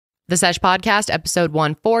The Sesh Podcast, episode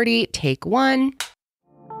 140, take one.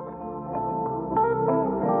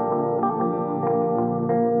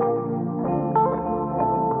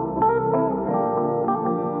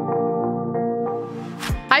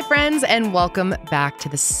 Hi, friends, and welcome back to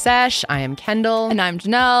The Sesh. I am Kendall. And I'm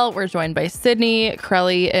Janelle. We're joined by Sydney.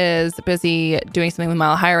 Karelly is busy doing something with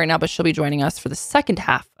Mile High right now, but she'll be joining us for the second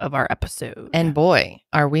half of our episode. And boy,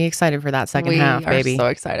 are we excited for that second half, baby. We are so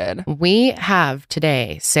excited. We have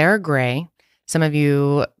today Sarah Gray. Some of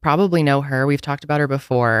you probably know her. We've talked about her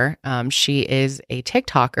before. She is a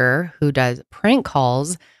TikToker who does prank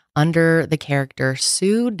calls under the character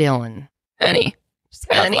Sue Dillon. Honey, just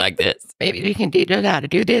kind of like this. Maybe we can teach us how to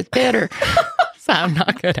do this better. So I'm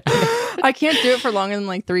not good at it. I can't do it for longer than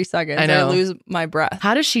like 3 seconds. I know. I lose my breath.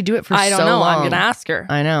 How does she do it for so long? I don't know. I'm going to ask her.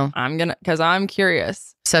 I know. Because I'm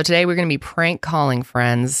curious. So today we're going to be prank calling,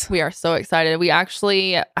 friends. We are so excited. We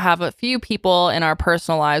actually have a few people in our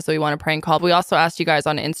personal lives that we want to prank call. We also asked you guys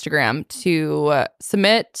on Instagram to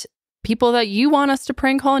submit people that you want us to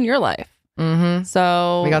prank call in your life. Mm-hmm.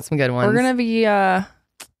 So we got some good ones. We're going to be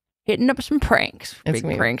hitting up some pranks. It's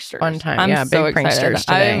big pranksters. Fun time. I'm yeah, so big excited. pranksters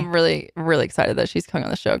today. I'm really, really excited that she's coming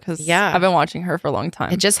on the show because I've been watching her for a long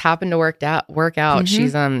time. It just happened to work out. Mm-hmm.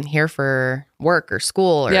 She's here for work or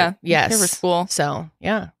school. Or, yes, here for school. So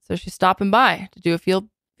so she's stopping by to do a few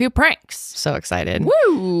pranks. So excited.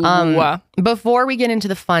 Woo! Before we get into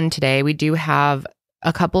the fun today, we do have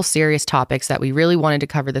a couple serious topics that we really wanted to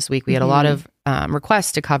cover this week. We had a lot of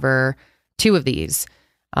requests to cover 2 of these.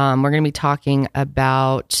 We're going to be talking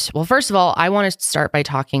about, well, first of all, I want to start by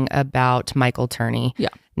talking about Michael Turney. Yeah.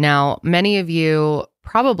 Now, many of you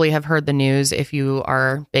probably have heard the news if you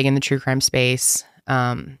are big in the true crime space.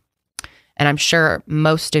 And I'm sure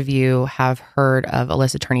most of you have heard of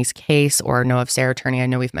Alissa Turney's case or know of Sarah Turney. I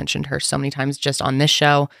know we've mentioned her so many times just on this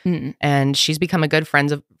show. And she's become a good friend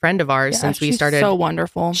of ours since we started. She's so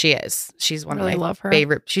wonderful. She is. She's one really of my love her.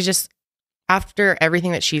 favorite. She's just, after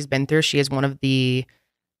everything that she's been through, she is one of the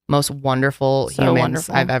most wonderful humans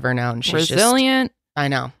I've ever known. She's resilient. I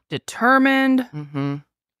know. Determined. Mm-hmm.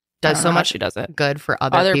 Does so much she does it. good for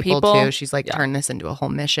other people too. She's like turned this into a whole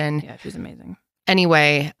mission. Yeah, she's amazing.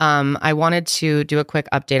 Anyway, I wanted to do a quick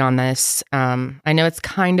update on this. I know it's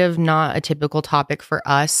kind of not a typical topic for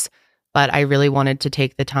us, but I really wanted to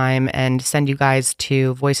take the time and send you guys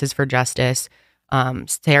to Voices for Justice,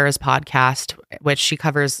 Sarah's podcast, which she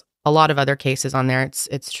covers a lot of other cases on there.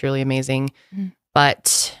 It's truly amazing.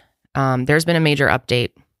 But there's been a major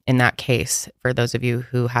update in that case for those of you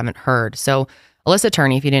who haven't heard. So Alissa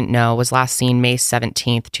Turney, if you didn't know, was last seen May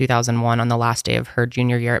 17th, 2001, on the last day of her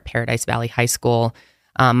junior year at Paradise Valley High School.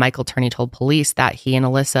 Michael Turney told police that he and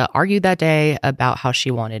Alissa argued that day about how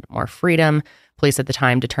she wanted more freedom. Police at the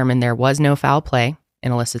time determined there was no foul play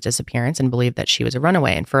in Alissa's disappearance and believed that she was a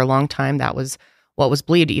runaway. And for a long time, that was what was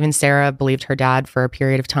believed. Even Sarah believed her dad for a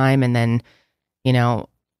period of time. And then,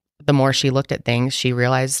 the more she looked at things, she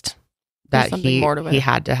realized that he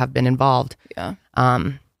had to have been involved. Yeah.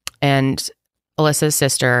 And Alissa's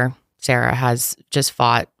sister, Sarah, has just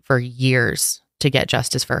fought for years to get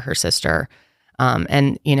justice for her sister.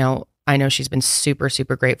 And, I know she's been super,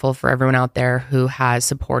 super grateful for everyone out there who has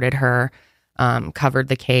supported her, covered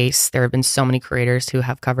the case. There have been so many creators who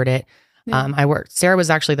have covered it. Yeah. Sarah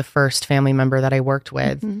was actually the first family member that I worked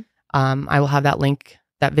with. I will have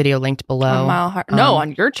that video linked below. On Mile Higher. No,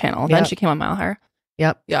 on your channel. Then she came on Mile Higher.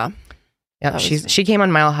 Yep. Yeah. Yep. She came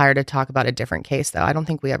on Mile Higher to talk about a different case, though. I don't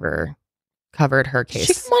think we ever covered her case.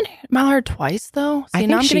 She came on Mile Higher twice, though? I think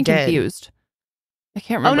now I'm she getting did. confused. I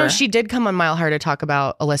can't remember. Oh, no, she did come on Mile Higher to talk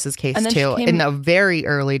about Alyssa's case, too, in the very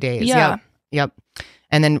early days. Yeah. Yep.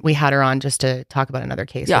 And then we had her on just to talk about another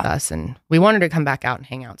case with us. And we wanted her to come back out and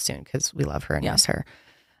hang out soon because we love her and miss her.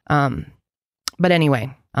 But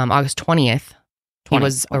anyway, August 20th, he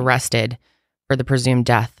was arrested for the presumed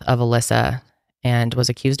death of Alissa and was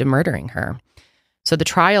accused of murdering her. So the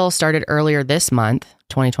trial started earlier this month,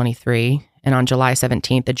 2023. And on July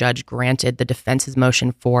 17th, the judge granted the defense's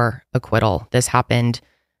motion for acquittal. This happened,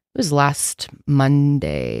 it was last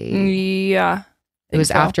Monday. Yeah. It was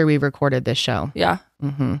after we recorded this show. Yeah.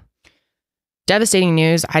 Mm-hmm. Devastating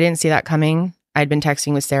news. I didn't see that coming. I'd been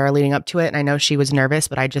texting with Sarah leading up to it, and I know she was nervous,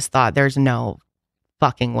 but I just thought there's no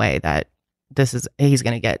fucking way that he's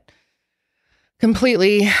going to get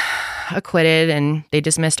completely acquitted, and they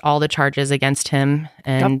dismissed all the charges against him,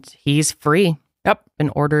 and he's free. Yep. Been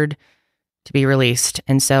ordered to be released.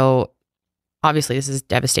 And so obviously this is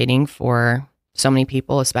devastating for so many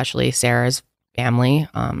people, especially Sarah's family,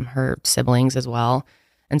 her siblings as well.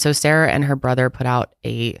 And so Sarah and her brother put out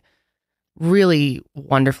a really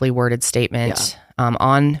wonderfully worded statement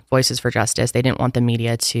on Voices for Justice. They didn't want the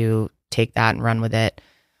media to take that and run with it.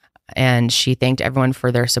 And she thanked everyone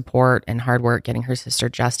for their support and hard work getting her sister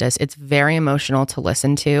justice. It's very emotional to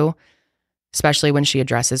listen to, especially when she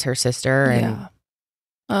addresses her sister. And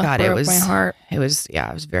God, it was my heart. It was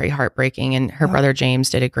very heartbreaking. And her brother James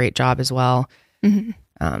did a great job as well,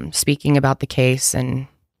 speaking about the case and,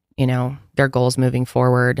 you know, their goals moving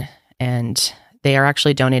forward. And they are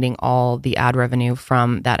actually donating all the ad revenue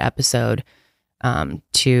from that episode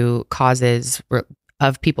to causes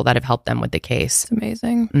of people that have helped them with the case. It's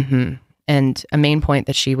amazing. And a main point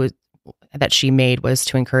that she made was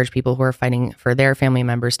to encourage people who are fighting for their family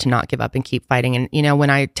members to not give up and keep fighting. And, you know, when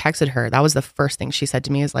I texted her, that was the first thing she said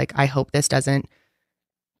to me is like, I hope this doesn't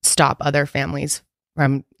stop other families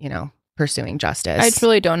from, you know, pursuing justice. I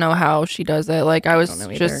truly don't know how she does it. Like, I was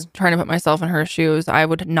just trying to put myself in her shoes. I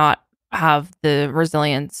would not have the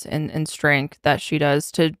resilience and strength that she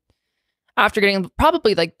does to, after getting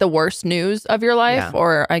probably like the worst news of your life,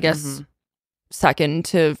 or I guess second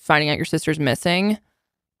to finding out your sister's missing,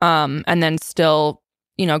 and then still,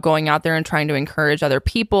 you know, going out there and trying to encourage other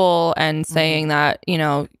people and saying that, you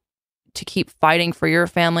know, to keep fighting for your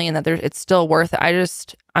family and that it's still worth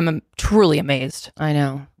it. I'm truly amazed. I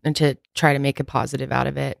know. And to try to make a positive out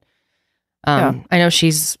of it. I know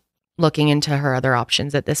she's looking into her other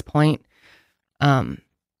options at this point.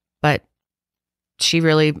 But she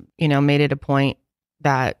really, you know, made it a point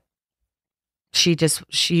that she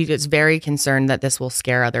is very concerned that this will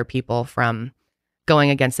scare other people from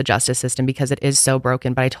going against the justice system because it is so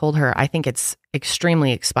broken. But I told her, I think it's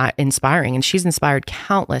extremely inspiring, and she's inspired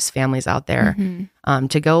countless families out there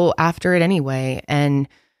to go after it anyway. And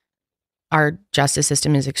our justice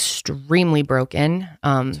system is extremely broken.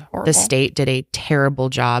 The state did a terrible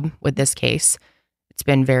job with this case. It's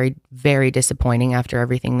been very, very disappointing after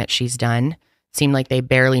everything that she's done. Seemed like they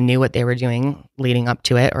barely knew what they were doing leading up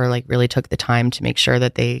to it, or like really took the time to make sure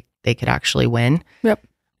that they could actually win. Yep.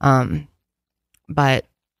 But,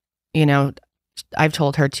 you know, I've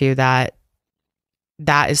told her too that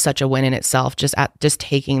is such a win in itself. Just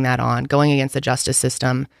taking that on, going against the justice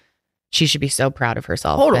system, she should be so proud of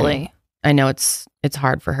herself. Totally. And I know it's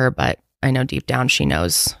hard for her, but I know deep down she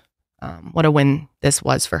knows what a win this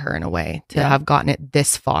was for her in a way to have gotten it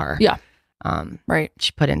this far. Yeah. Right.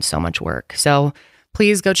 She put in so much work. So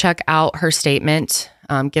please go check out her statement.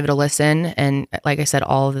 Give it a listen. And like I said,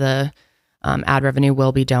 all of the ad revenue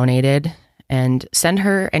will be donated, and send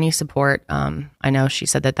her any support. I know she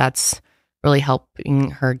said that that's really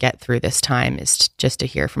helping her get through this time, is just to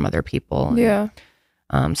hear from other people. Yeah.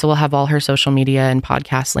 So we'll have all her social media and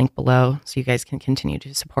podcast linked below so you guys can continue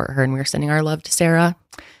to support her. And we're sending our love to Sarah.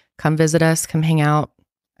 Come visit us. Come hang out.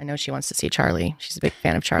 I know she wants to see Charlie. She's a big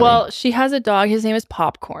fan of Charlie. Well, she has a dog. His name is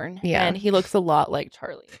Popcorn. Yeah. And he looks a lot like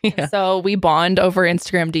Charlie. Yeah. So we bond over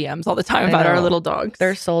Instagram DMs all the time about our little dogs.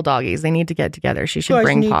 They're soul doggies. They need to get together. She should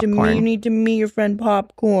bring Popcorn. You need to meet your friend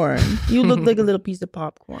Popcorn. You look like a little piece of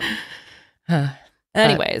popcorn.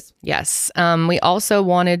 Anyways. Yes. We also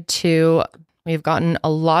we've gotten a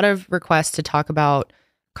lot of requests to talk about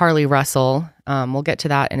Carlee Russel. We'll get to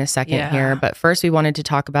that in a second here. But first, we wanted to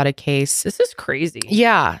talk about a case. This is crazy.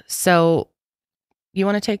 Yeah. So you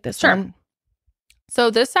want to take this one? So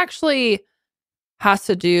this actually has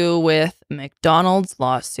to do with McDonald's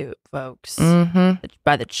lawsuit, folks,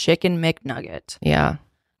 by the Chicken McNugget. Yeah.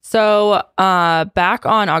 So back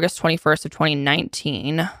on August 21st of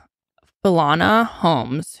 2019, Philana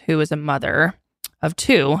Holmes, who is a mother of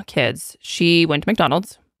 2 kids, she went to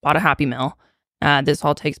McDonald's, bought a Happy Meal. This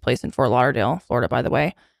all takes place in Fort Lauderdale, Florida, by the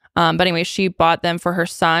way. But anyway, she bought them for her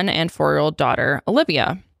son and 4-year-old daughter,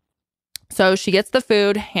 Olivia. So she gets the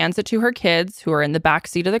food, hands it to her kids who are in the back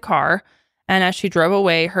seat of the car. And as she drove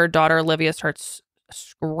away, her daughter, Olivia, starts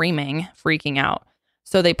screaming, freaking out.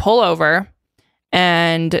 So they pull over,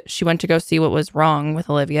 and she went to go see what was wrong with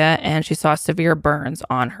Olivia, and she saw severe burns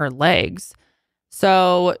on her legs.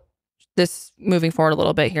 So this, moving forward a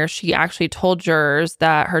little bit here, she actually told jurors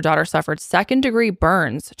that her daughter suffered 2nd-degree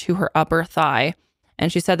burns to her upper thigh.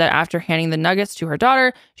 And she said that after handing the nuggets to her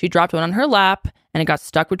daughter, she dropped one on her lap and it got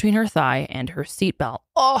stuck between her thigh and her seatbelt.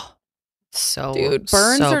 Oh, dude,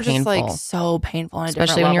 burns are just like so painful on a different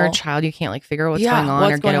especially when you're a level. child. You can't like figure out what's going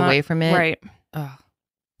on or get away from it. Right. Ugh.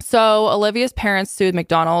 So Olivia's parents sued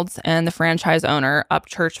McDonald's and the franchise owner,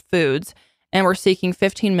 Upchurch Foods, and were seeking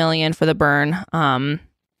 $15 million for the burn.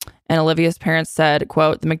 And Olivia's parents said,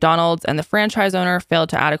 quote, "The McDonald's and the franchise owner failed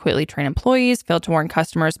to adequately train employees, failed to warn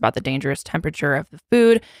customers about the dangerous temperature of the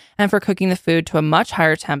food, and for cooking the food to a much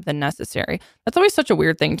higher temp than necessary." That's always such a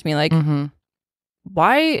weird thing to me. Like,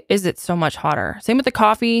 why is it so much hotter? Same with the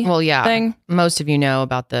coffee thing. Most of you know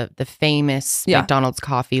about the famous McDonald's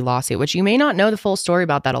coffee lawsuit, which you may not know the full story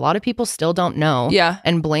about that. A lot of people still don't know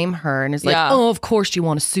and blame her and is like, oh, of course you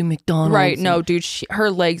want to sue McDonald's. Right. No, dude,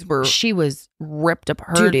 her legs were she was ripped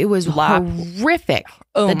apart. Dude, it was horrific,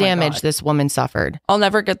 the damage this woman suffered. I'll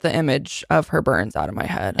never get the image of her burns out of my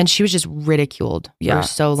head. And she was just ridiculed for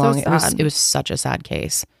so long. So it was such a sad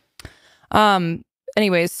case.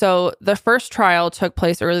 Anyways, so the first trial took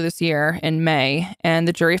place earlier this year in May, and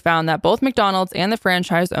the jury found that both McDonald's and the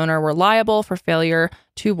franchise owner were liable for failure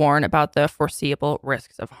to warn about the foreseeable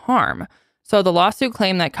risks of harm. So the lawsuit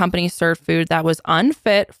claimed that companies served food that was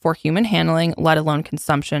unfit for human handling, let alone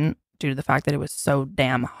consumption, due to the fact that it was so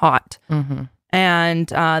damn hot. Mm-hmm. And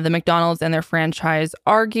the McDonald's and their franchise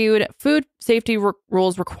argued food safety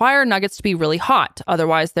rules require nuggets to be really hot.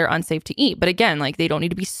 Otherwise, they're unsafe to eat. But again, like they don't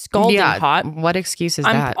need to be scalding hot. What excuse is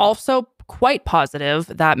I'm that? also quite positive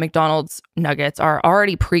that McDonald's nuggets are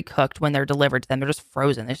already pre-cooked when they're delivered to them. They're just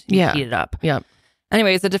frozen. They just need to heat it up. Yeah.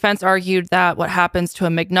 Anyways, the defense argued that what happens to a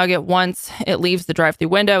McNugget once it leaves the drive-through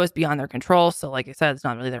window is beyond their control. So like I said, it's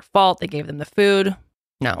not really their fault. They gave them the food.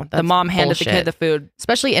 No, that's the mom handed bullshit. the kid the food.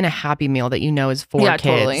 Especially in a Happy Meal that you know is for kids.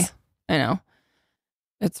 Totally. I know.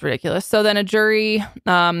 It's ridiculous. So then a jury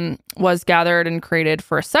was gathered and created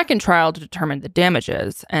for a second trial to determine the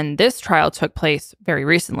damages. And this trial took place very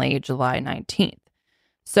recently, July 19th.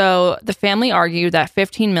 So the family argued that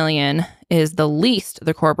 $15 million is the least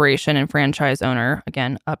the corporation and franchise owner,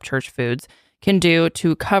 again, Upchurch Foods, can do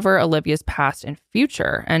to cover Olivia's past and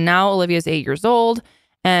future. And now Olivia's 8 years old.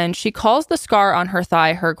 And she calls the scar on her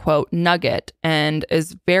thigh her, quote, nugget, and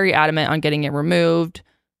is very adamant on getting it removed.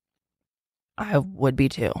 I would be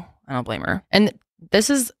too. I don't blame her. And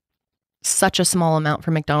this is such a small amount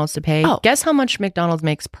for McDonald's to pay. Guess how much McDonald's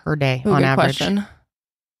makes per day on average? Question.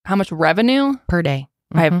 How much revenue? Per day.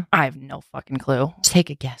 Mm-hmm. I have no fucking clue.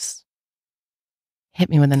 Take a guess.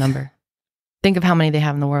 Hit me with a number. Think of how many they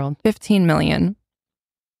have in the world. 15 million.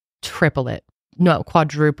 Triple it. No,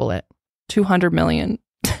 quadruple it. 200 million.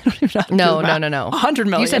 No. 100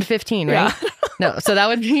 million. You said 15, right? Yeah. No, so that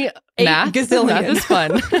would be math. Gazillion. Math is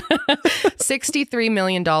fun. $63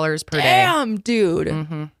 million per day. Damn, dude.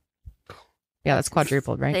 Mm-hmm. Yeah, that's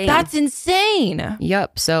quadrupled, right? That's insane.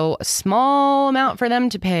 Yep. So a small amount for them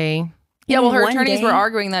to pay. Yeah, well, her attorneys were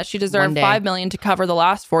arguing that she deserved $5 million to cover the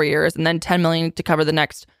last 4 years and then $10 million to cover the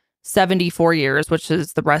next 74 years, which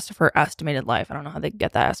is the rest of her estimated life. I don't know how they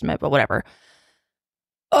get that estimate, but whatever.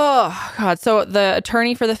 Oh, God. So the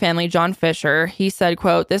attorney for the family, John Fisher, he said,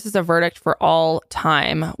 quote, "This is a verdict for all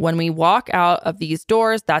time. When we walk out of these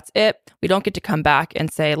doors, that's it. We don't get to come back and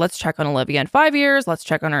say, let's check on Olivia in 5 years. Let's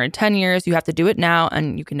check on her in 10 years. You have to do it now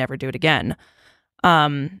and you can never do it again."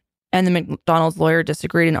 And the McDonald's lawyer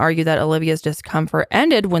disagreed and argued that Olivia's discomfort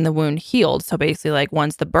ended when the wound healed. So basically, like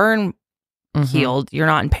once the burn healed, you're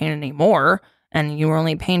not in pain anymore and you were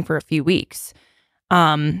only in pain for a few weeks.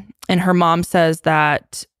 And her mom says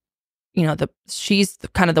that, you know, she's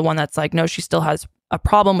kind of the one that's like, no, she still has a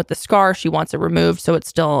problem with the scar. She wants it removed. So it's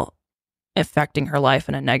still affecting her life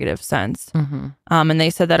in a negative sense. And they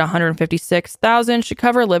said that $156,000 should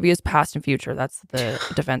cover Olivia's past and future. That's the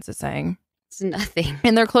defense is saying. It's nothing.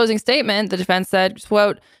 In their closing statement, the defense said,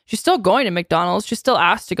 quote, "She's still going to McDonald's. She's still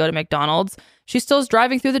asked to go to McDonald's. She still is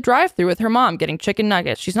driving through the drive-thru with her mom, getting chicken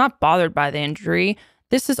nuggets. She's not bothered by the injury.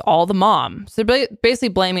 This is all the mom." So basically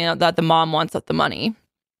blaming it that the mom wants the money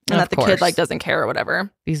and that the kid like doesn't care or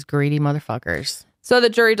whatever. These greedy motherfuckers. So the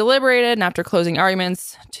jury deliberated and after closing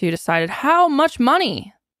arguments decided how much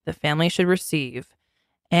money the family should receive.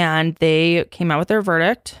 And they came out with their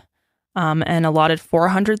verdict and allotted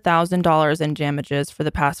 $400,000 in damages for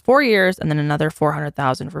the past 4 years and then another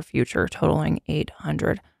 $400,000 for future, totaling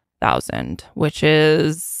 $800,000, which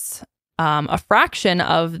is a fraction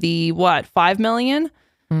of the $5 million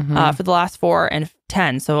for the last 4 and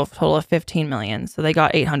 10, so a total of $15 million. So they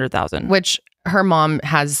got $800,000. Which her mom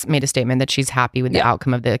has made a statement that she's happy with the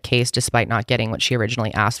outcome of the case, despite not getting what she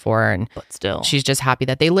originally asked for. And but still, she's just happy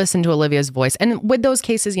that they listened to Olivia's voice. And with those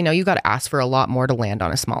cases, you know, you got to ask for a lot more to land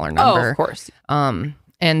on a smaller number. Oh, of course. And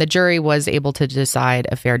the jury was able to decide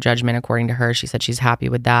a fair judgment, according to her. She said she's happy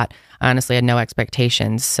with that. I honestly had no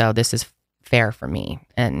expectations, so this is fair for me.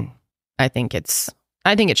 And I think it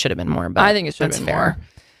should have been more, but I think it should have been fair.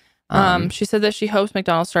 More. She said that she hopes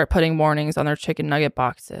McDonald's start putting warnings on their chicken nugget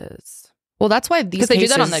boxes. Well, that's why these cases, they do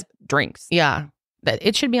that on the drinks. Yeah,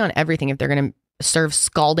 it should be on everything if they're going to serve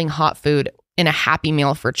scalding hot food in a Happy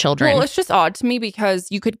Meal for children. Well, it's just odd to me because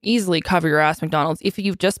you could easily cover your ass, McDonald's, if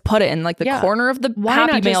you just put it in like the corner of the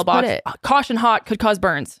Happy Meal box. Caution: hot could cause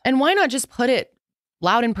burns. And why not just put it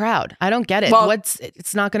loud and proud. I don't get it. Well,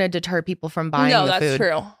 it's not going to deter people from buying the that's food.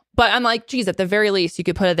 true. But I'm like, geez, at the very least, you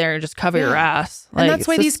could put it there and just cover your ass. And that's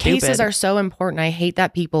why these cases are so important. I hate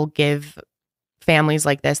that people give families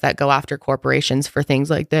like this that go after corporations for things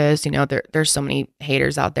like this. You know, there's so many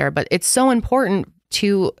haters out there, but it's so important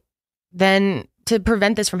to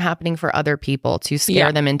prevent this from happening for other people, to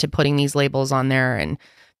scare them into putting these labels on there and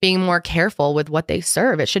being more careful with what they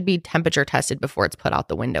serve. It should be temperature tested before it's put out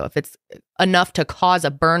the window. If it's enough to cause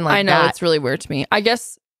a burn like that. I know, it's really weird to me. I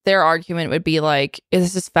guess their argument would be like,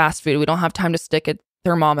 this is fast food. We don't have time to stick a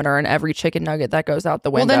thermometer in every chicken nugget that goes out the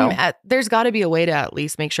window. Well, then there's got to be a way to at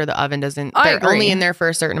least make sure the oven doesn't, they're only in there for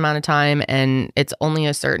a certain amount of time and it's only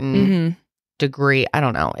a certain degree. I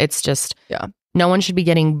don't know. It's just, no one should be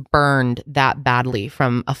getting burned that badly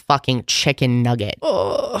from a fucking chicken nugget.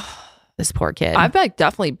 Ugh. This poor kid. I've like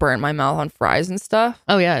definitely burnt my mouth on fries and stuff.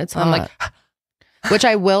 Oh yeah, it's hot. I'm like, which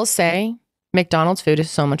I will say, McDonald's food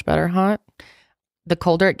is so much better hot. The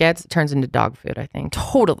colder it gets, it turns into dog food, I think.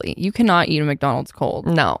 Totally. You cannot eat a McDonald's cold.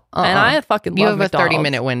 No. And I fucking love McDonald's. You have a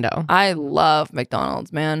 30-minute window. I love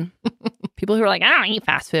McDonald's, man. People who are like, I don't eat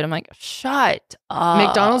fast food. I'm like, shut up.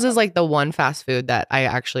 McDonald's is like the one fast food that I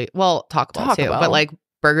actually, Taco Bell too. But like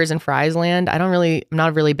burgers and fries land, I'm not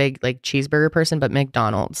a really big like cheeseburger person, but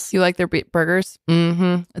McDonald's. You like their burgers?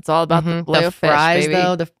 Mm-hmm. It's all about the fries, fish,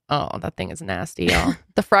 though. That thing is nasty, y'all.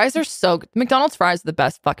 The fries are so good. McDonald's fries are the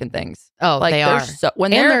best fucking things. Oh, like, they are. So,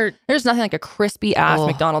 there's nothing like a crispy ass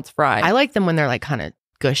McDonald's fry. I like them when they're like kind of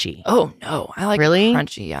gushy. Oh no, I like really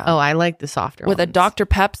crunchy. Yeah. Oh, I like the softer with ones. a Dr.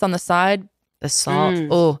 Peps on the side. The salt.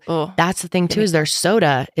 Oh, that's the thing too, is their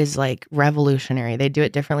soda is like revolutionary. They do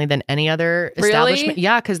it differently than any other establishment. Really?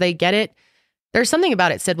 Yeah, because they get it. There's something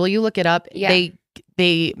about it, Sid. Will you look it up? Yeah.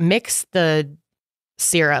 They mix the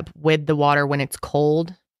syrup with the water when it's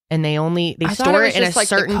cold, and they store it in a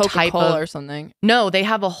certain type of or something. No, they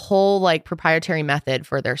have a whole like proprietary method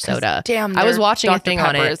for their soda. Damn, I was watching Dr. a thing Pepper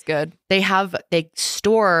on it. Is good. They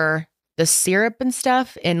store the syrup and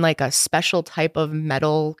stuff in like a special type of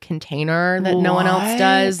metal container that no one else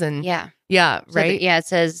does. And yeah, right. It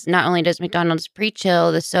says not only does McDonald's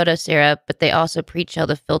pre-chill the soda syrup, but they also pre-chill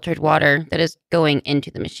the filtered water that is going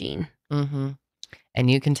into the machine. Mm-hmm.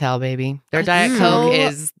 And you can tell, baby, their Diet Coke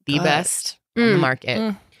is the best on the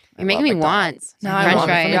market. You're making me want now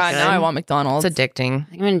I want McDonald's. It's addicting.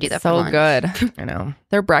 I'm gonna do that. So good. I know.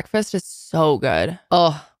 Their breakfast is so good.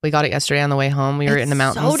 Oh, we got it yesterday on the way home. We were in the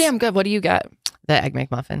mountains. So damn good. What do you get? The Egg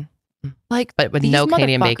McMuffin. Like, but with no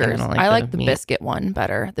Canadian bacon. I like the biscuit one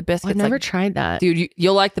better. The biscuit. I've never tried that, dude.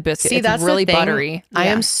 You'll like the biscuit. See, that's really buttery. I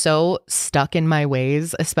am so stuck in my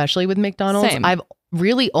ways, especially with McDonald's. Same. I've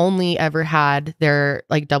really only ever had their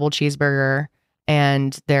like double cheeseburger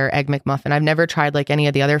and their Egg McMuffin. I've never tried like any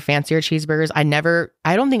of the other fancier cheeseburgers.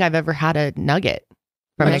 I don't think I've ever had a nugget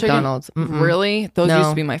from McDonald's. Really? Those used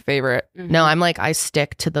to be my favorite. No, I'm like, I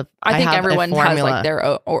stick to the, I think everyone has like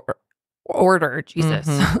their order. Jesus.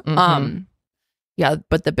 Yeah,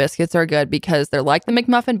 but the biscuits are good because they're like the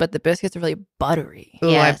McMuffin, but the biscuits are really buttery. Oh,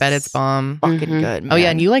 yes. I bet it's bomb. Fucking good, man. Oh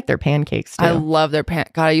yeah, and you like their pancakes too. I love their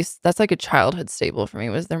that's like a childhood staple for me,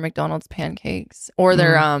 was their McDonald's pancakes. Or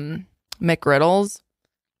their McGriddles.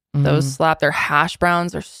 Those slap. Their hash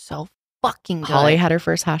browns are so fucking good. Holly had her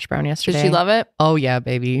first hash brown yesterday. Did she love it? Oh yeah,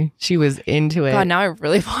 baby. She was into it. God, now I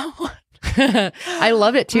really want one. I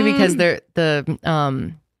love it too because the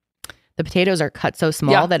potatoes are cut so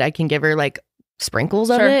small that I can give her like sprinkles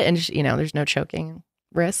of it, and there's no choking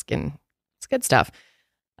risk, and it's good stuff.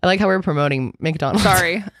 I like how we're promoting McDonald's.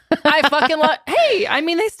 Sorry. I fucking love. Hey, I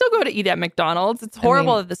mean, they still go to eat at McDonald's. It's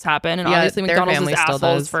horrible that this happened, and obviously McDonald's is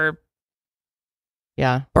assholes for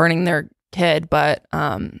burning their kid, but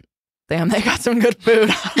damn, they got some good food.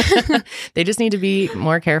 They just need to be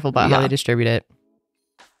more careful about how they distribute it.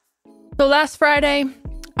 So last Friday,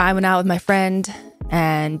 I went out with my friend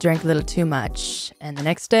and drank a little too much, and the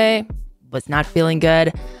next day was not feeling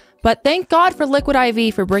good. But thank God for Liquid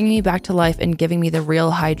IV for bringing me back to life and giving me the real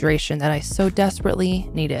hydration that I so desperately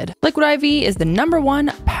needed. Liquid IV is the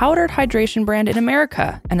 #1 powdered hydration brand in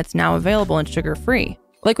America, and it's now available and sugar-free.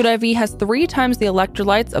 Liquid IV has 3 times the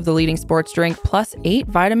electrolytes of the leading sports drink, plus 8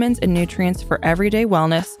 vitamins and nutrients for everyday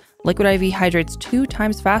wellness. Liquid IV hydrates 2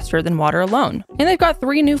 times faster than water alone. And they've got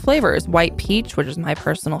 3 new flavors: white peach, which is my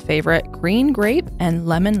personal favorite, green grape, and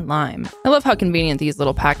lemon lime. I love how convenient these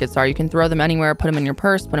little packets are. You can throw them anywhere, put them in your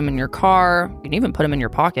purse, put them in your car. You can even put them in your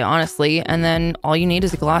pocket, honestly. And then all you need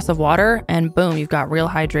is a glass of water, and boom, you've got real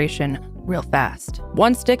hydration real fast.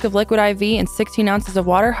 1 stick of liquid IV and 16 ounces of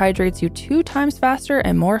water hydrates you 2 times faster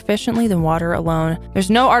and more efficiently than water alone. There's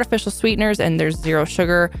no artificial sweeteners and there's 0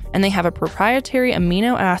 sugar, and they have a proprietary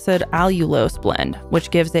amino acid allulose blend,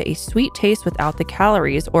 which gives it a sweet taste without the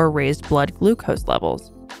calories or raised blood glucose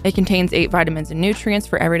levels. It contains 8 vitamins and nutrients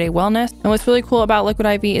for everyday wellness. And what's really cool about Liquid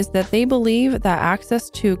IV is that they believe that access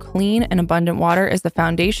to clean and abundant water is the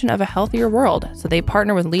foundation of a healthier world. So they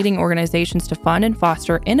partner with leading organizations to fund and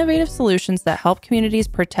foster innovative solutions that help communities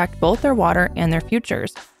protect both their water and their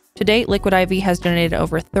futures. To date, Liquid IV has donated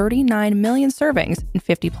over 39 million servings in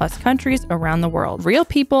 50 plus countries around the world. Real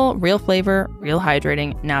people, real flavor, real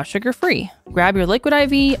hydrating, now sugar-free. Grab your Liquid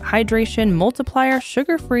IV Hydration Multiplier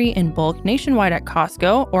sugar-free in bulk nationwide at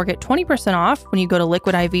Costco, or get 20% off when you go to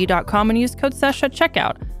liquidiv.com and use code SESH at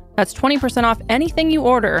checkout. That's 20% off anything you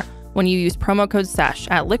order when you use promo code SESH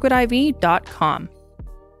at liquidiv.com.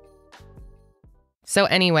 So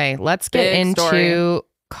anyway, let's get into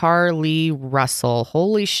Carlee Russel.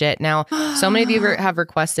 Holy shit. Now, so many of you have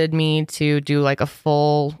requested me to do like a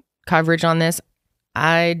full coverage on this.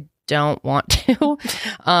 I don't want to.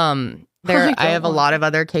 I have a lot of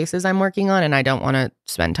other cases I'm working on, and I don't want to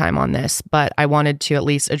spend time on this, but I wanted to at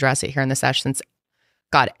least address it here in the sesh since,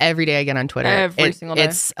 God, every day I get on Twitter. Every single day.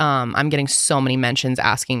 It's I'm getting so many mentions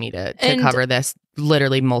asking me to cover this,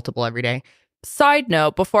 literally multiple every day. Side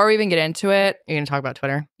note, before we even get into it. You're going to talk about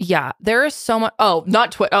Twitter? Yeah, there is so much. Oh,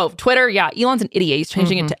 not Twitter. Oh, Twitter. Yeah, Elon's an idiot. He's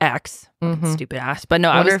changing it to X. Stupid ass. But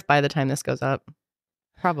no, I wonder if by the time this goes up.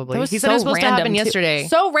 Probably. He said it was supposed to happen yesterday.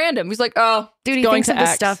 So random. He's like, oh, dude, he thinks of the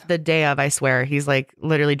stuff the day of, I swear. He's like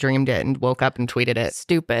literally dreamed it and woke up and tweeted it.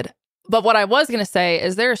 Stupid. But what I was going to say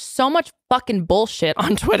is there's so much fucking bullshit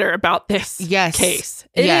on Twitter about this case.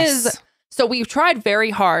 It is. So we've tried very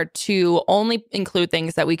hard to only include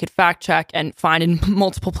things that we could fact check and find in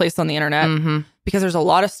multiple places on the internet, because there's a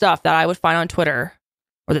lot of stuff that I would find on Twitter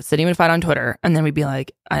or that Sydney would find on Twitter. And then we'd be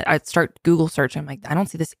like, I'd start Google searching. I'm like, I don't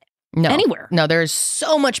see this anywhere. No, there's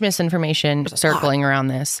so much misinformation circling around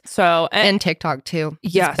this. So, and TikTok too.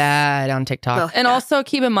 Yes. It's bad on TikTok. And also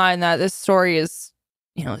keep in mind that this story is,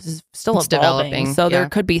 this is still developing. So there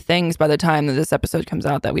could be things by the time that this episode comes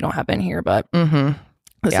out that we don't have in here, but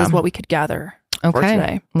this is what we could gather for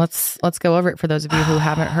today. Let's go over it for those of you who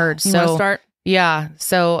haven't heard. You want to start? Yeah.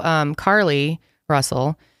 So Carlee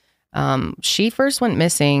Russel, she first went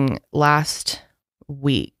missing last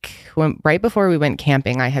week. Right before we went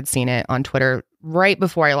camping, I had seen it on Twitter right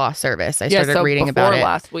before I lost service. I started reading about it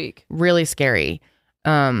last week. Really scary.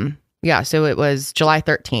 So it was July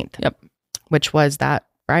 13th. Yep. Which was that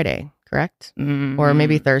Friday, correct? Or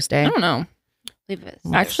maybe Thursday. I don't know.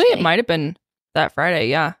 Actually, Thursday. it might have been that Friday.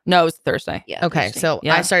 Yeah. No, it was Thursday. Yeah. Okay. Thursday. So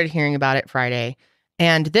I started hearing about it Friday,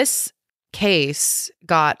 and this case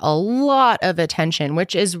got a lot of attention,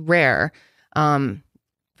 which is rare.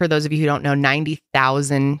 For those of you who don't know,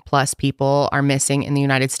 90,000 plus people are missing in the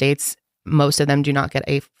United States. Most of them do not get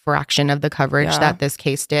a fraction of the coverage that this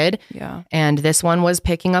case did. Yeah. And this one was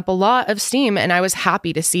picking up a lot of steam. And I was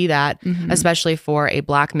happy to see that, especially for a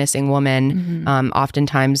Black missing woman.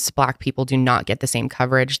 Oftentimes, Black people do not get the same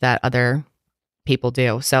coverage that other people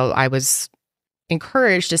do. So I was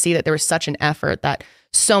encouraged to see that there was such an effort, that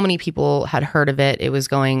so many people had heard of it. It was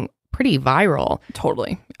going pretty viral.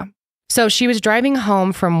 Totally. Yeah. So she was driving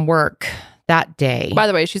home from work that day. By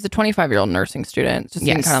the way, she's a 25-year-old nursing student. Just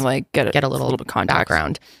to kind of like get a little bit of context.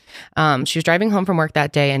 Background. She was driving home from work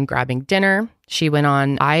that day and grabbing dinner. She went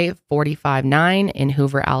on I-45-9 in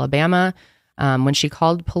Hoover, Alabama, when she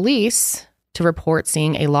called police to report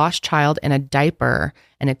seeing a lost child in a diaper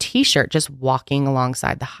and a t-shirt just walking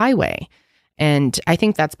alongside the highway. And I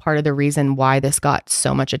think that's part of the reason why this got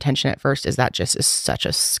so much attention at first, is that just is such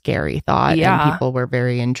a scary thought. Yeah. And people were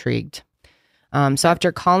very intrigued. So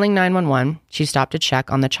after calling 911, she stopped to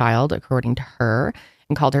check on the child, according to her,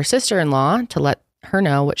 and called her sister-in-law to let her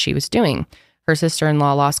know what she was doing. Her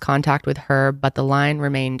sister-in-law lost contact with her, but the line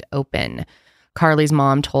remained open. Carlee's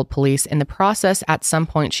mom told police, in the process, at some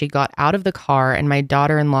point she got out of the car and my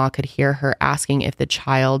daughter-in-law could hear her asking if the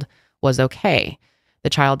child was okay. The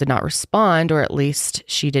child did not respond, or at least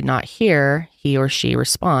she did not hear he or she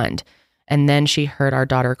respond. And then she heard our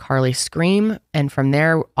daughter Karlee scream. And from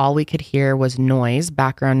there, all we could hear was noise,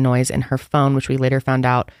 background noise in her phone, which we later found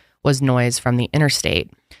out was noise from the interstate.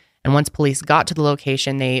 And once police got to the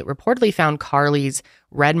location, they reportedly found Carlee's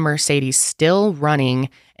red Mercedes still running,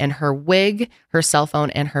 and her wig, her cell phone,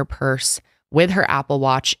 and her purse with her Apple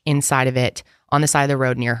Watch inside of it on the side of the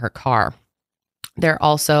road near her car. There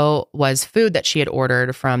also was food that she had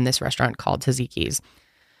ordered from this restaurant called Tzatziki's.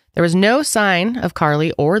 There was no sign of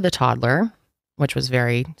Carlee or the toddler. which was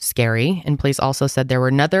very scary. And police also said there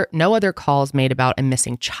were no other calls made about a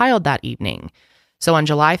missing child that evening. So on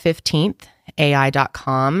July 15th,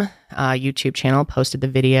 AI.com YouTube channel posted the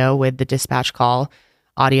video with the dispatch call,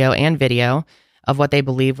 audio and video, of what they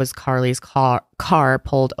believe was Carlee's car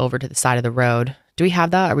pulled over to the side of the road. Do we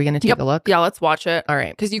have that? Are we going to take a look? Yeah, let's watch it. All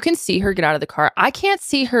right. Because you can see her get out of the car. I can't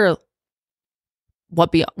see her.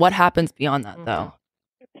 What happens beyond that, though?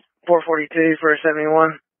 442 for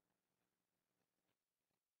 71.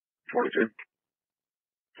 42.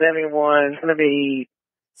 71. It's going to be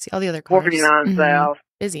See all the other cars. 459 south.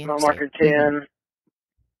 Busy. On marker 10.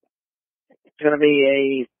 It's going to be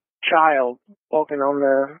a child walking on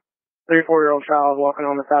the 3-4-year-old child walking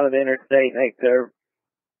on the side of the interstate next to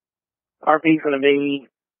RP's going to be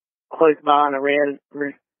close by in a red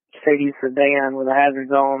Mercedes sedan with a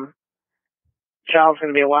hazards on. Child's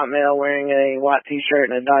going to be a white male wearing a white t-shirt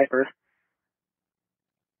and a diaper.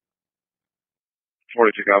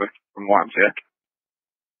 42 copy from YMCA.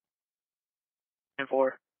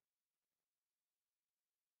 4.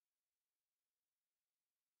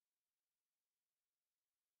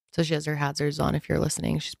 So she has her hazards on. If you're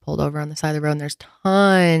listening, she's pulled over on the side of the road and there's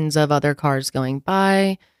tons of other cars going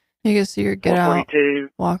by. You can see her get out,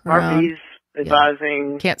 walk around. RP's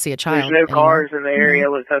advising Can't see a child. there's no cars in the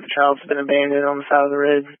area. Looks like the child's been abandoned on the side of the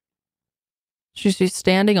road. She's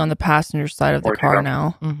standing on the passenger side of the car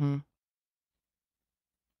now. Mm-hmm.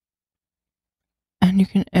 And you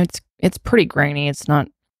can, it's pretty grainy. It's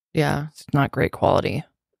not great quality.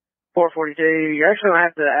 442. You're actually going to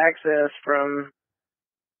have to access from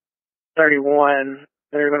 31.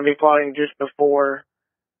 They're going to be plotting just before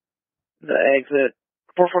the exit.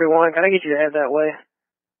 441, can I get you to head that way?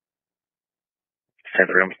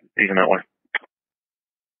 I'm using that way.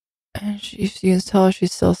 And you can tell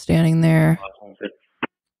she's still standing there.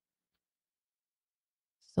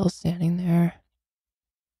 Still standing there.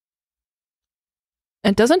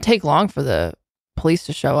 It doesn't take long for the police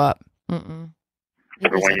to show up. Mm-mm.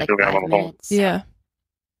 Everyone, you still got them on the phone. Yeah.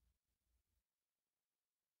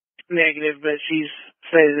 Negative, but she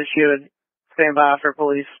says that she would stand by for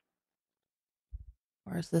police.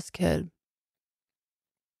 Where's this kid?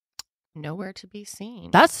 Nowhere to be seen.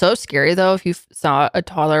 That's so scary, though, if you saw a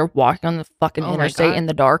toddler walking on the fucking interstate in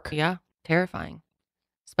the dark. Yeah, terrifying.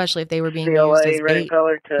 Especially if they were being CLA, used as red bait.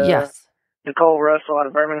 color to Yes. Nicole Russell out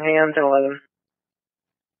of Birmingham, 1011.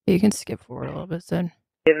 You can skip forward a little bit, Sid.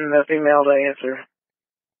 Getting the female to answer.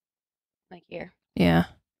 Like here. Yeah.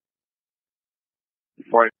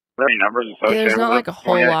 Any numbers associated There's not with like a it?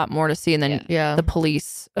 whole 28. lot more to see, and then the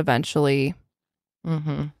police eventually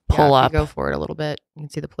pull up. Go for it a little bit. You can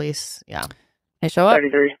see the police. Yeah. They show up.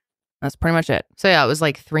 33. That's pretty much it. So yeah, it was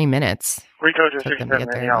like 3 minutes. Took them to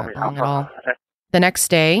get there, not long at all. The next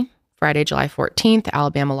day, Friday, July 14th,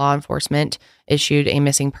 Alabama law enforcement issued a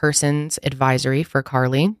missing persons advisory for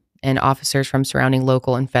Carlee, and officers from surrounding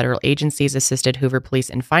local and federal agencies assisted Hoover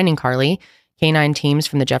Police in finding Carlee. Canine teams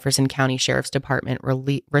from the Jefferson County Sheriff's Department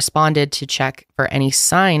responded to check for any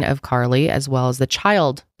sign of Carlee, as well as the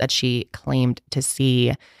child that she claimed to see,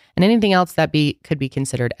 and anything else that could be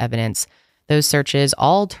considered evidence. Those searches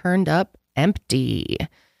all turned up empty.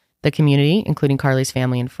 The community, including Carlee's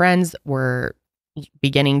family and friends, were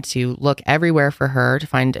beginning to look everywhere for her to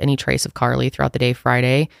find any trace of Carlee throughout the day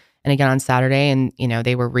Friday and again on Saturday. And,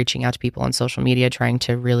 they were reaching out to people on social media trying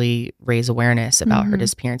to really raise awareness about her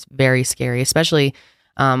disappearance. Very scary, especially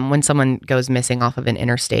when someone goes missing off of an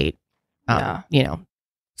interstate.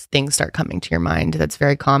 Things start coming to your mind. That's a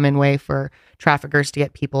very common way for traffickers to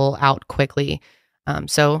get people out quickly.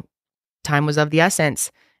 So time was of the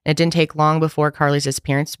essence. And it didn't take long before Carlee's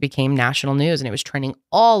disappearance became national news, and it was trending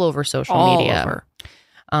all over social media.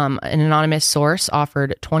 An anonymous source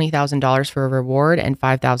offered $20,000 for a reward, and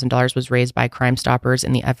 $5,000 was raised by Crime Stoppers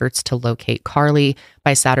in the efforts to locate Carlee.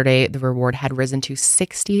 By Saturday, the reward had risen to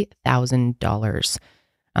 $60,000.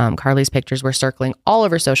 Carlee's pictures were circling all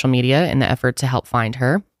over social media in the effort to help find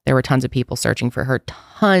her. There were tons of people searching for her.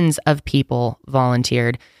 Tons of people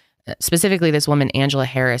volunteered. Specifically, this woman, Angela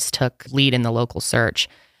Harris, took lead in the local search,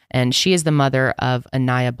 and she is the mother of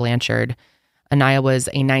Anaya Blanchard. Anaya was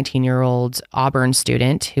a 19-year-old Auburn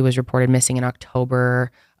student who was reported missing in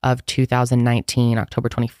October of 2019, October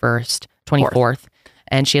 24th.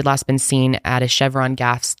 And she had last been seen at a Chevron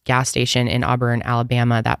gas station in Auburn,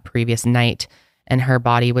 Alabama that previous night. And her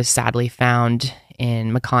body was sadly found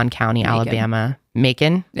in Macon County, Alabama.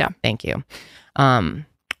 Macon? Yeah. Thank you. 1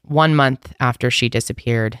 month after she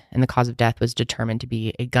disappeared, and the cause of death was determined to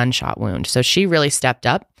be a gunshot wound. So she really stepped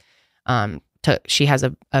up. She has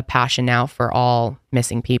a passion now for all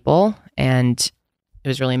missing people, and it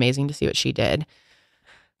was really amazing to see what she did.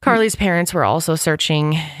 Carlee's parents were also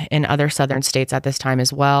searching in other southern states at this time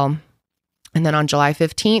as well. And then on July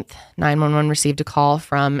 15th, 911 received a call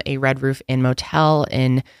from a Red Roof Inn motel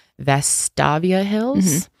in Vestavia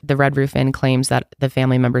Hills. The Red Roof Inn claims that the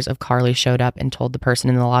family members of Carlee showed up and told the person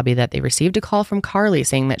in the lobby that they received a call from Carlee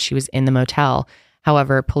saying that she was in the motel.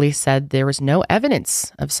 However, police said there was no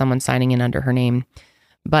evidence of someone signing in under her name.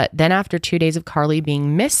 But then after 2 days of Carlee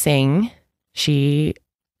being missing, she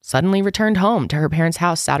suddenly returned home to her parents'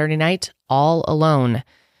 house Saturday night all alone.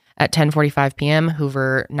 At 10:45 p.m.,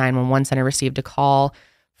 Hoover 911 Center received a call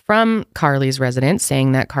from Carlee's residence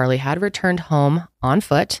saying that Carlee had returned home on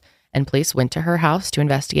foot, and police went to her house to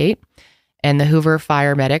investigate. And the Hoover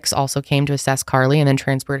fire medics also came to assess Carlee and then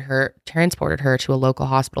transported her to a local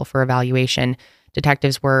hospital for evaluation.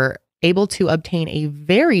 Detectives were able to obtain a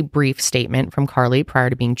very brief statement from Carlee prior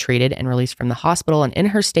to being treated and released from the hospital. And in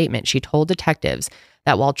her statement, she told detectives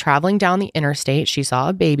that while traveling down the interstate, she saw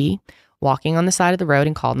a baby walking on the side of the road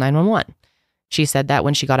and called 911. She said that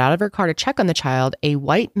when she got out of her car to check on the child, a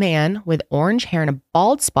white man with orange hair and a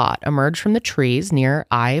bald spot emerged from the trees near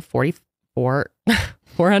I-44,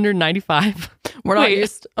 495. We're not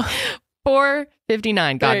used.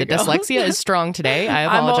 459. God, the dyslexia is strong today. I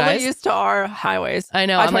apologize. I'm only used to our highways. I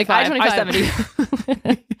know. I'm like I-25.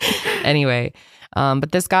 I-70. Anyway,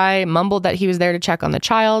 but this guy mumbled that he was there to check on the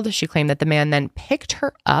child. She claimed that the man then picked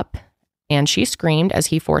her up and she screamed as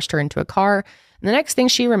he forced her into a car. And the next thing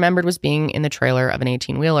she remembered was being in the trailer of an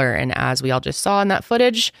 18-wheeler. And as we all just saw in that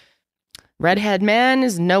footage, redhead man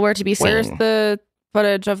is nowhere to be seen. Where's the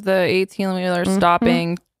footage of the 18-wheeler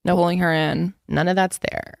stopping, pulling her in? None of that's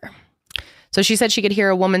there. So she said she could hear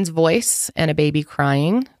a woman's voice and a baby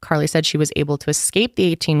crying. Carlee said she was able to escape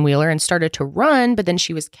the 18-wheeler and started to run, but then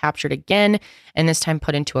she was captured again and this time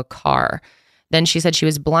put into a car. Then she said she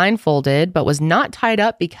was blindfolded, but was not tied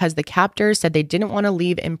up because the captors said they didn't want to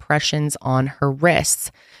leave impressions on her wrists.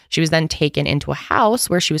 She was then taken into a house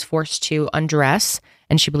where she was forced to undress,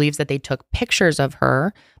 and she believes that they took pictures of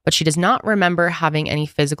her, but she does not remember having any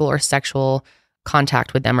physical or sexual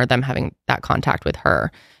contact with them or them having that contact with her.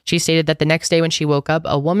 She stated that the next day when she woke up,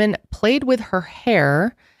 a woman played with her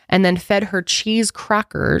hair and then fed her cheese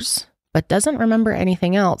crackers, but doesn't remember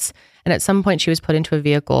anything else. And at some point she was put into a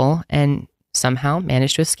vehicle and somehow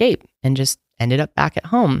managed to escape and just ended up back at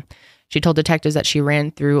home. She told detectives that she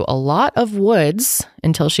ran through a lot of woods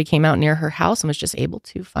until she came out near her house and was just able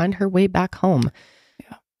to find her way back home.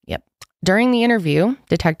 Yep. During the interview,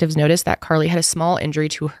 detectives noticed that Carlee had a small injury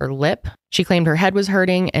to her lip. She claimed her head was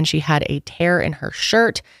hurting and she had a tear in her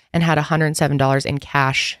shirt and had $107 in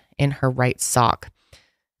cash in her right sock.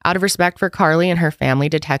 Out of respect for Carlee and her family,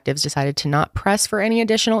 detectives decided to not press for any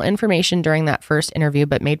additional information during that first interview,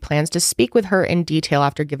 but made plans to speak with her in detail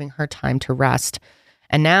after giving her time to rest.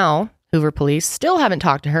 And now, Hoover police still haven't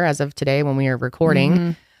talked to her as of today when we are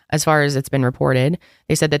recording, as far as it's been reported.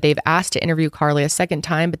 They said that they've asked to interview Carlee a second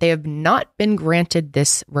time, but they have not been granted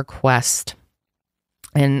this request.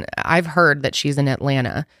 And I've heard that she's in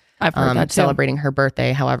Atlanta. I've heard that too. Celebrating her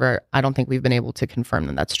birthday. However, I don't think we've been able to confirm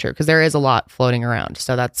that that's true because there is a lot floating around.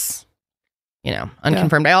 So that's,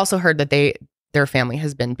 unconfirmed. I also heard that their family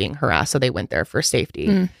has been being harassed, so they went there for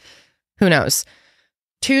safety. Who knows?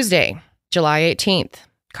 Tuesday, July 18th,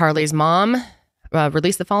 Carlee's mom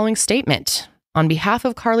released the following statement. On behalf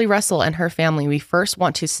of Carlee Russel and her family, we first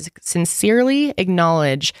want to sincerely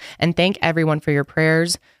acknowledge and thank everyone for your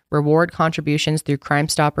prayers, reward contributions through Crime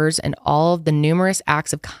Stoppers, and all of the numerous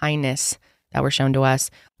acts of kindness that were shown to us.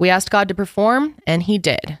 We asked God to perform, and he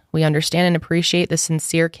did. We understand and appreciate the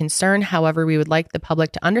sincere concern. However, we would like the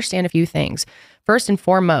public to understand a few things. First and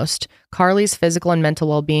foremost, Carlee's physical and mental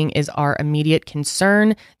well-being is our immediate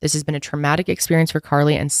concern. This has been a traumatic experience for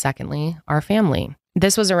Carlee, and secondly, our family.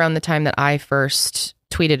 This was around the time that I first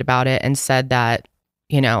tweeted about it and said that,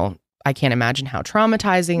 I can't imagine how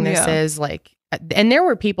traumatizing this is. And there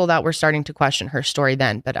were people that were starting to question her story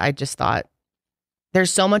then, but I just thought there's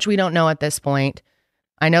so much we don't know at this point.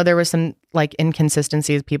 I know there was some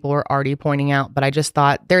inconsistencies people were already pointing out, but I just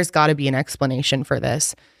thought there's got to be an explanation for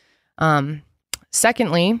this.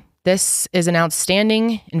 Secondly, this is an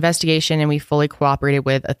outstanding investigation and we fully cooperated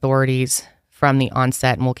with authorities from the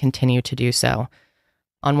onset and will continue to do so.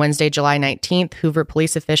 On Wednesday, July 19th, Hoover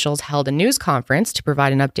police officials held a news conference to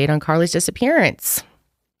provide an update on Carlee's disappearance.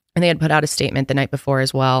 And they had put out a statement the night before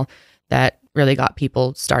as well that really got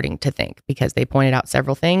people starting to think because they pointed out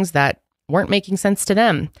several things that weren't making sense to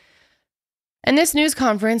them. And this news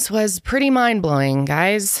conference was pretty mind-blowing,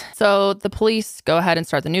 guys. So the police go ahead and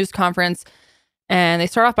start the news conference, and they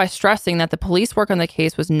start off by stressing that the police work on the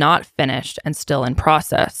case was not finished and still in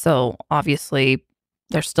process. So obviously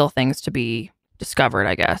there's still things to be discovered,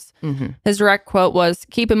 I guess. Mm-hmm. His direct quote was,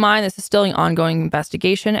 "Keep in mind, this is still an ongoing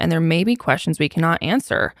investigation and there may be questions we cannot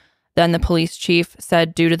answer." Then the police chief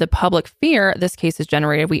said, "Due to the public fear this case has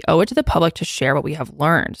generated, we owe it to the public to share what we have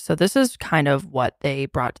learned." So this is kind of what they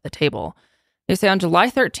brought to the table. They say on July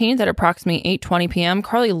 13th at approximately 8:20 p.m.,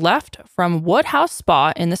 Karlee left from Woodhouse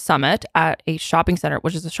Spa in the Summit at a shopping center,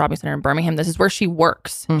 which is a shopping center in Birmingham. This is where she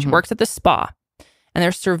works. She works at the spa. And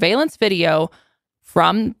there's surveillance video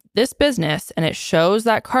from this business, and it shows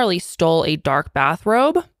that Karlee stole a dark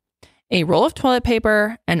bathrobe, a roll of toilet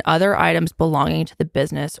paper, and other items belonging to the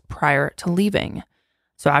business prior to leaving.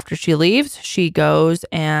 So after she leaves, she goes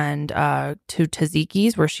and to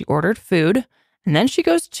Taziki's where she ordered food. And then she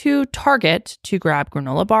goes to Target to grab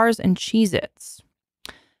granola bars and Cheez-Its.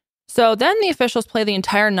 So then the officials play the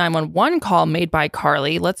entire 911 call made by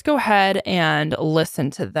Karlee. Let's go ahead and listen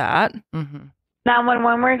to that.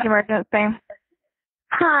 911, where's the emergency?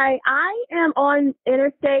 Hi, I am on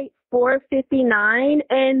Interstate 459,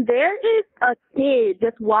 and there is a kid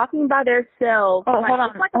just walking by themselves. Oh, hold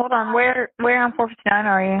on. Where on 459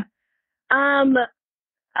 are you? I'm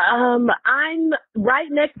right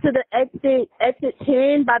next to the exit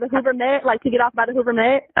 10 by the Hoover Met, like to get off by the Hoover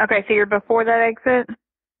Met. Okay, so you're before that exit?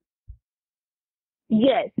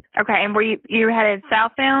 Yes. Okay, and were you headed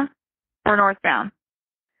southbound or northbound?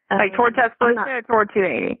 Like toward Tuscaloosa or toward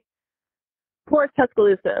 280? Towards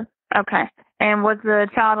Tuscaloosa. Okay, and was the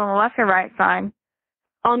child on the left or right side?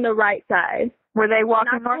 On the right side. Were they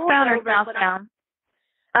walking northbound or southbound?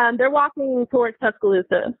 They're walking towards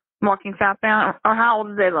Tuscaloosa. Walking southbound? Or how old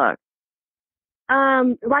do they look?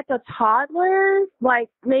 Like a toddler, like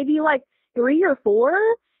maybe like 3 or 4.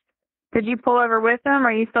 Did you pull over with them?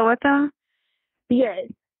 Are you still with them?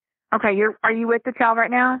 Yes. Okay, are you with the child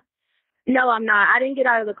right now? No, I'm not. I didn't get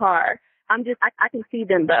out of the car. I can see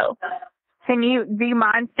them though. Do you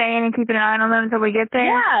mind staying and keeping an eye on them until we get there?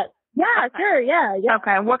 Yeah, okay. Sure, yeah.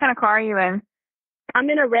 Okay, what kind of car are you in? I'm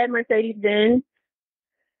in a red Mercedes-Benz.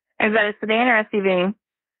 Is that a sedan or SUV?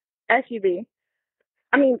 SUV.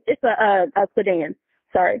 I mean, it's a sedan.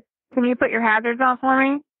 Sorry. Can you put your hazards on for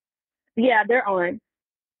me? Yeah, they're on.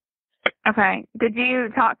 Okay. Did you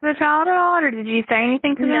talk to the child at all, or did you say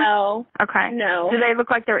anything to them? No. Okay. No. Do they look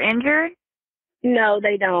like they're injured? No,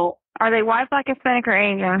 they don't. Are they white, black, Hispanic, or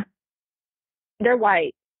Asian? They're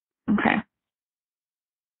white. Okay.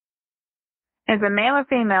 Is it male or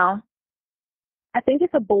female? I think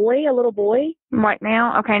it's a boy, a little boy. White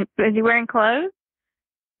male? Okay. Is he wearing clothes?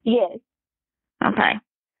 Yes. Okay.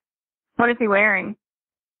 What is he wearing?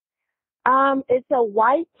 It's a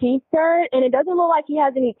white t-shirt, and it doesn't look like he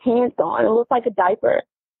has any pants on. It looks like a diaper.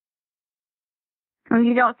 And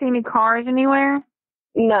you don't see any cars anywhere?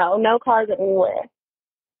 No cars anywhere.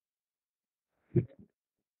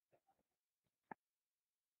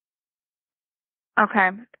 Okay.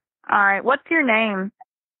 All right. What's your name?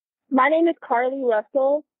 My name is Carlee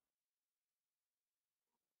Russel.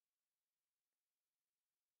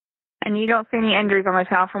 And you don't see any injuries on the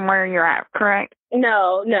child from where you're at, correct?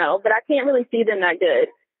 No, but I can't really see them that good.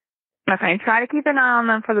 Okay, try to keep an eye on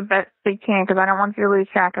them for the best you can, because I don't want you to lose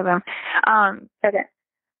track of them. Okay.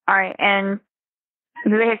 All right, and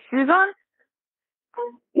do they have shoes on?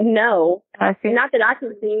 No. I see. Not that I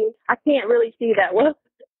can see. I can't really see that well.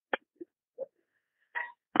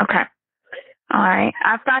 Okay. All right.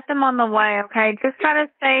 I've got them on the way, okay? Just try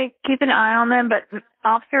to keep an eye on them, but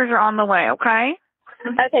officers are on the way, okay?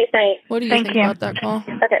 Okay, thanks. What do you think about that call?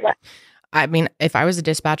 Okay, bye. I mean, if I was a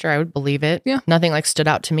dispatcher, I would believe it. Yeah. Nothing like stood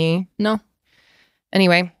out to me. No.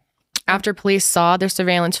 Anyway, after police saw the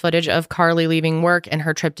surveillance footage of Karlee leaving work and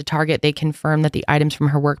her trip to Target, they confirmed that the items from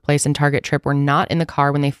her workplace and Target trip were not in the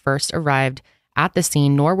car when they first arrived at the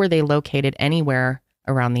scene, nor were they located anywhere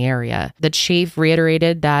around the area. The chief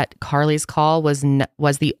reiterated that Karlee's call was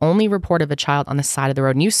the only report of a child on the side of the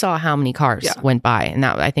road. And you saw how many cars went by, and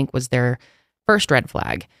that, I think, was their first red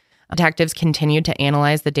flag. Detectives continued to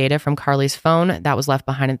analyze the data from Karlee's phone that was left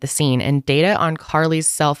behind at the scene, and data on Karlee's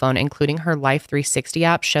cell phone, including her Life 360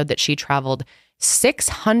 app, showed that she traveled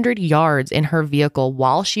 600 yards in her vehicle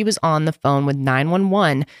while she was on the phone with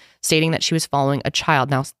 911, stating that she was following a child.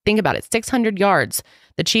 Now, think about it, 600 yards.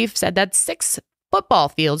 The chief said that's 6 football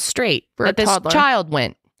fields straight that this child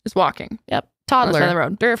went. Just walking. Yep, toddler. On the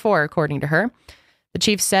road. 3 or 4, according to her. The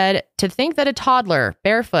chief said, to think that a toddler,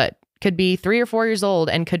 barefoot, could be 3 or 4 years old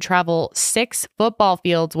and could travel 6 football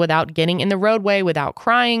fields without getting in the roadway, without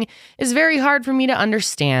crying, is very hard for me to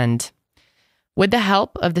understand. With the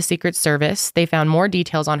help of the Secret Service, they found more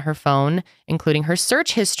details on her phone, including her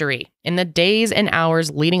search history in the days and hours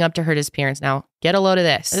leading up to her disappearance. Now, get a load of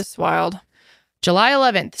this. It's wild. July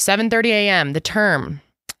 11th, 7:30 a.m., the term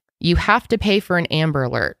You have to pay for an Amber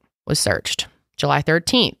Alert was searched. July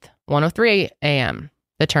 13th, 1:03 a.m.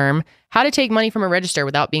 The term how to take money from a register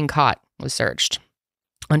without being caught was searched.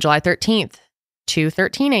 On July 13th,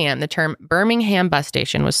 2:13 a.m., the term Birmingham bus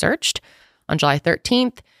station was searched. On July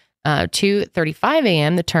 13th, 2:35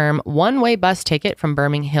 a.m., the term one-way bus ticket from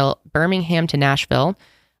Birmingham to Nashville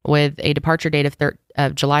with a departure date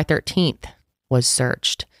of July 13th was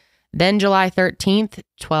searched. Then July 13th,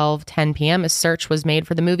 12:10 p.m., a search was made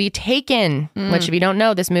for the movie Taken, which if you don't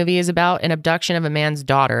know, this movie is about an abduction of a man's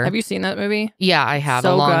daughter. Have you seen that movie? Yeah, I have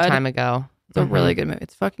So a long good. time ago. It's a really good movie.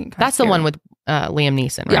 It's fucking That's the one with Liam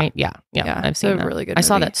Neeson, right? Yeah. I've seen it's a that. really good I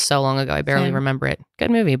saw movie. that so long ago. I barely Same. remember it.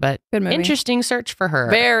 Good movie, but Good movie. interesting search for her.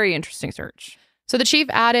 Very interesting search. So the chief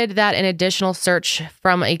added that an additional search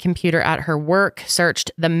from a computer at her work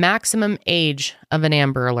searched the maximum age of an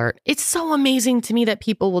Amber Alert. It's so amazing to me that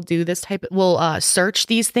people will do this will search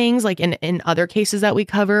these things like in other cases that we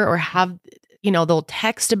cover, or have, they'll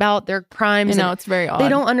text about their crimes. It's very odd. They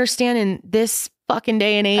don't understand in this fucking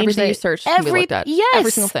day and age. Everything that you search can be looked at. Yes.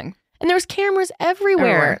 Every single thing. And there's cameras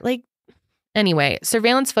everywhere. Anyway,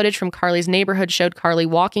 surveillance footage from Carlee's neighborhood showed Karlee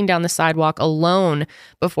walking down the sidewalk alone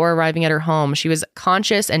before arriving at her home. She was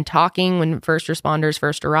conscious and talking when first responders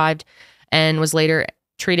first arrived, and was later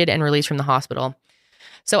treated and released from the hospital.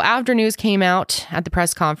 So after news came out at the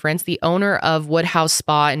press conference, the owner of Woodhouse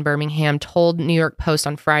Spa in Birmingham told New York Post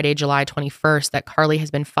on Friday, July 21st, that Karlee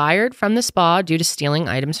has been fired from the spa due to stealing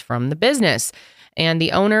items from the business. And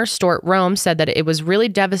the owner, Stuart Rome, said that it was really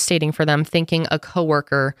devastating for them, thinking a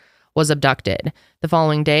coworker was abducted. The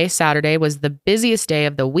following day, Saturday, was the busiest day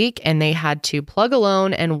of the week, and they had to plug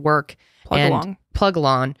along and work. Plug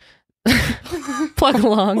along.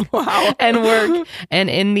 Wow. And work, and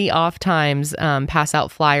in the off times, pass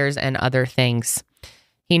out flyers and other things.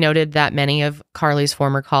 He noted that many of Karlee's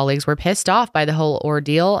former colleagues were pissed off by the whole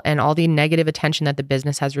ordeal and all the negative attention that the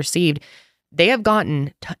business has received. They have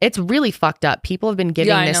gotten, it's really fucked up. People have been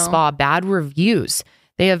giving this spa bad reviews.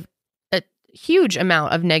 They have a huge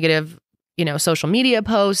amount of negative, social media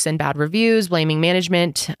posts and bad reviews, blaming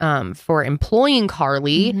management for employing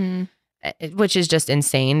Karlee, which is just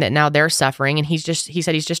insane that now they're suffering. And he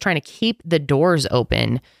said he's just trying to keep the doors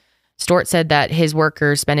open. Stuart said that his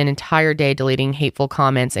workers spent an entire day deleting hateful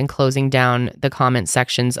comments and closing down the comment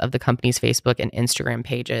sections of the company's Facebook and Instagram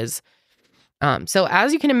pages. So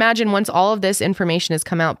as you can imagine, once all of this information has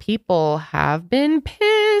come out, people have been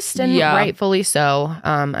pissed, and rightfully so.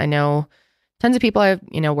 I know tons of people I've,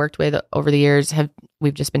 worked with over the years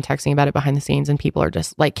we've just been texting about it behind the scenes, and people are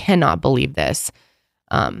just like, cannot believe this.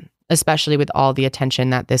 Especially with all the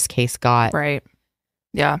attention that this case got. Right.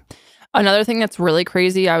 Yeah. Another thing that's really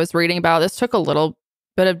crazy I was reading about, this took a little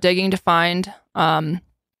bit of digging to find,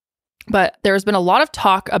 but there's been a lot of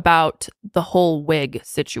talk about the whole wig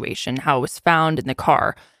situation, how it was found in the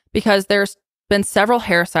car, because there's been several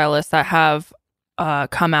hairstylists that have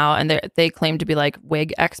come out, and they claim to be like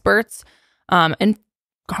wig experts. In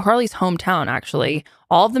Karlee's hometown, actually,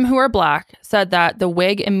 all of them who are Black said that the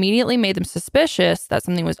wig immediately made them suspicious that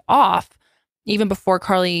something was off even before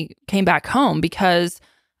Karlee came back home, because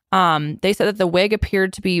they said that the wig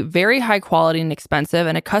appeared to be very high quality and expensive,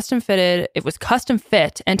 and it was custom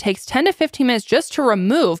fit and takes 10 to 15 minutes just to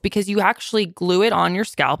remove, because you actually glue it on your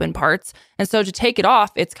scalp in parts. And so to take it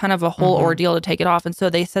off, it's kind of a whole ordeal to take it off. And so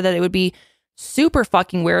they said that it would be super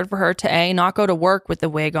fucking weird for her to A, not go to work with the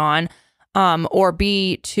wig on, or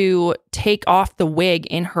B, to take off the wig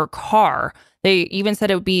in her car. They even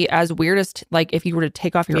said it would be as weird as like if you were to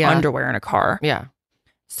take off your underwear in a car. Yeah.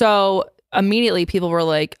 So immediately people were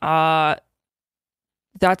like, that's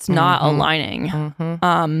not aligning.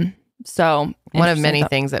 So one of many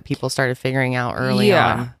things that people started figuring out early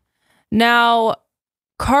on. Now,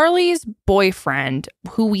 Karlee's boyfriend,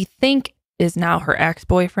 who we think is now her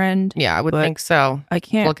ex-boyfriend. Yeah, I would think so. I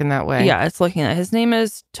can't. Looking that way. Yeah, it's looking at. His name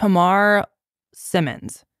is Tamar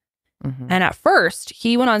Simmons. And at first,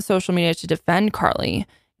 he went on social media to defend Karlee.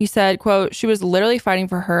 He said, quote, "She was literally fighting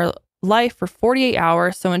for her life for 48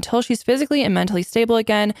 hours. So until she's physically and mentally stable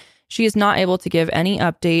again, she is not able to give any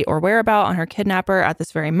update or whereabout on her kidnapper at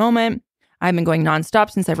this very moment. I've been going nonstop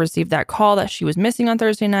since I've received that call that she was missing on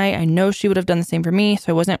Thursday night. I know she would have done the same for me,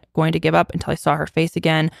 so I wasn't going to give up until I saw her face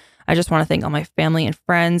again. I just want to thank all my family and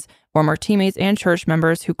friends, former teammates and church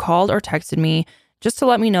members who called or texted me just to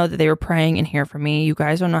let me know that they were praying and here for me. You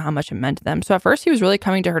guys don't know how much it meant to them." So at first he was really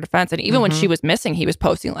coming to her defense. And even when she was missing, he was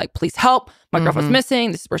posting like, "Please help. My girlfriend's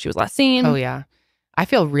missing. This is where she was last seen." Oh, yeah. I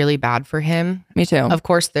feel really bad for him. Me too. Of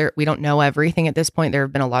course, we don't know everything at this point. There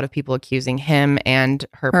have been a lot of people accusing him and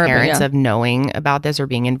her parents of knowing about this or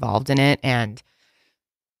being involved in it. And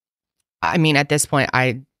I mean, at this point,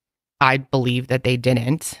 I I believe that they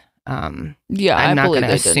didn't. Yeah, I'm not going to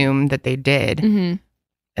believe they assume that they did. Mm-hmm.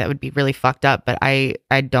 That would be really fucked up. But I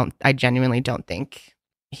genuinely don't think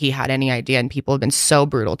he had any idea. And people have been so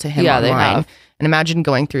brutal to him online. They have. And imagine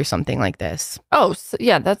going through something like this. Oh, so,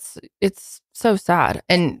 yeah, it's so sad.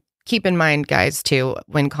 And keep in mind, guys, too,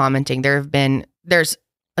 when commenting, there's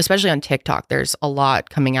especially on TikTok, there's a lot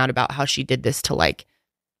coming out about how she did this to like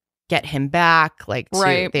get him back, like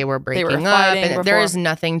they were breaking up, and there is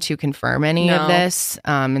nothing to confirm any of this,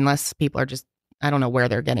 unless people are just, I don't know where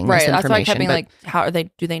they're getting this information. That's why I kept being like, how are they?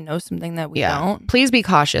 Do they know something that we don't? Please be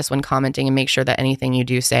cautious when commenting and make sure that anything you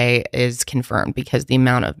do say is confirmed, because the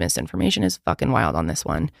amount of misinformation is fucking wild on this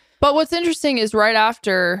one. But what's interesting is right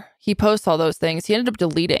after he posts all those things, he ended up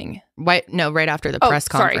deleting. Right after the press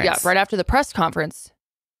conference. Sorry, yeah, right after the press conference.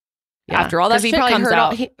 Yeah. After all that shit comes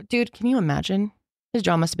out. Dude, can you imagine? His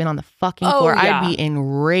jaw must have been on the fucking floor. Yeah. I'd be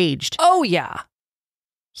enraged. Oh, yeah.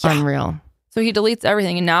 Unreal. So he deletes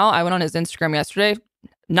everything. And now I went on his Instagram yesterday.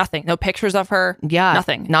 Nothing. No pictures of her. Yeah.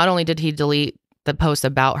 Nothing. Not only did he delete the post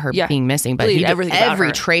about her being missing, but he did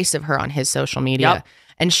every trace of her on his social media.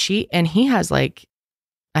 Yep. And he has like,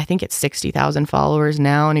 I think it's 60,000 followers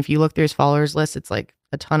now. And if you look through his followers list, it's like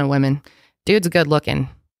a ton of women. Dude's good looking.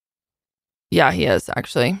 Yeah, he is,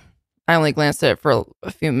 actually. I only glanced at it for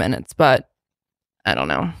a few minutes, but I don't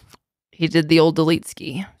know. He did the old delete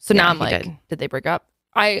ski. So now I'm like, did they break up?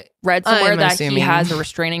 I read somewhere that he has a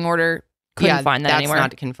restraining order. Couldn't find that anywhere.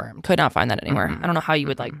 That's not confirmed. Could not find that anywhere. I don't know how you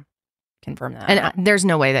would like confirm that. And there's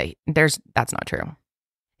no way that's not true.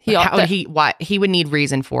 He would need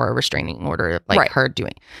reason for a restraining order, like her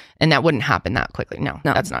doing, and that wouldn't happen that quickly. No,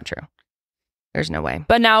 that's not true. There's no way.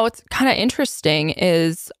 But now what's kind of interesting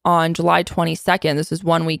is on July 22nd, this is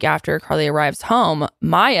 1 week after Carlee arrives home,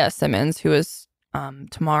 Maya Simmons, who is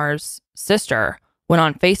Tamar's sister, went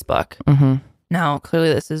on Facebook. Mm-hmm. Now,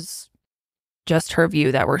 clearly this is just her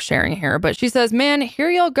view that we're sharing here, but she says, man, here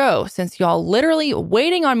y'all go. Since y'all literally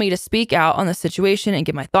waiting on me to speak out on the situation and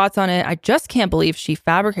get my thoughts on it, I just can't believe she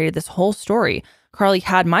fabricated this whole story. Carlee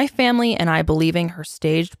had my family and I believing her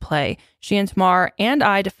staged play. She and Tamar and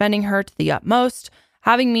I defending her to the utmost,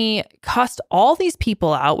 having me cussed all these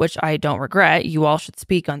people out, which I don't regret. You all should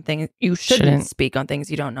speak on things. You shouldn't speak on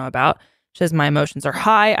things you don't know about. She says, my emotions are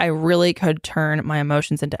high. I really could turn my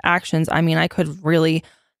emotions into actions. I mean, I could really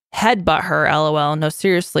headbutt her, LOL. No,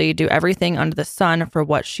 seriously, do everything under the sun for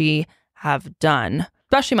what she have done,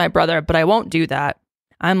 especially my brother, but I won't do that.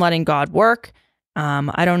 I'm letting God work.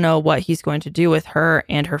 I don't know what he's going to do with her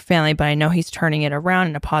and her family, but I know he's turning it around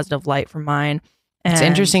in a positive light for mine. And it's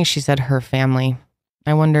interesting she said her family.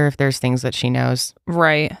 I wonder if there's things that she knows.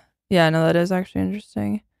 Right. Yeah, no, that is actually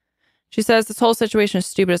interesting. She says this whole situation is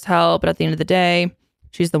stupid as hell, but at the end of the day,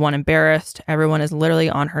 she's the one embarrassed. Everyone is literally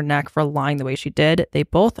on her neck for lying the way she did. They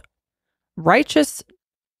both righteous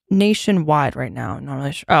nationwide right now. Not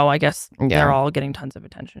really sure. Oh, I guess they're all getting tons of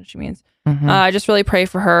attention, she means. Mm-hmm. I just really pray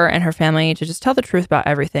for her and her family to just tell the truth about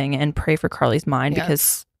everything and pray for Carlee's mind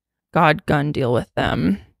because God gun deal with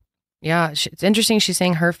them. Yeah, it's interesting she's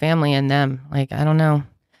saying her family and them. Like, I don't know.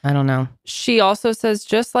 She also says,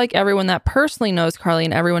 just like everyone that personally knows Carlee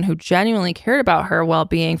and everyone who genuinely cared about her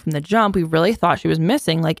well-being from the jump, we really thought she was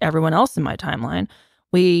missing like everyone else in my timeline.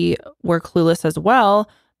 We were clueless as well,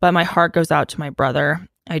 but my heart goes out to my brother.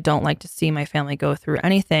 I don't like to see my family go through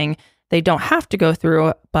anything they don't have to go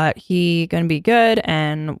through, but he gonna be good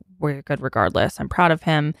and we're good regardless. I'm proud of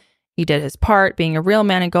him. He did his part, being a real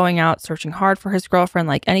man and going out, searching hard for his girlfriend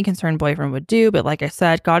like any concerned boyfriend would do. But like I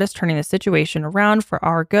said, God is turning the situation around for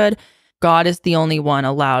our good. God is the only one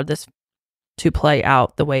allowed this to play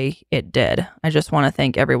out the way it did. I just want to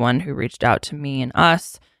thank everyone who reached out to me and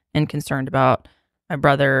us and concerned about my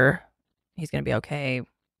brother. He's going to be okay.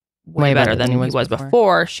 Way better than he was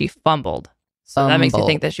before. She fumbled. So that makes me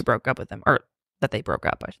think that she broke up with him, or that they broke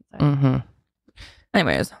up, I should say. Mm-hmm.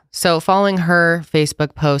 Anyways. So following her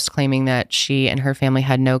Facebook post claiming that she and her family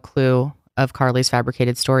had no clue of Carlee's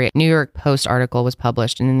fabricated story, a New York Post article was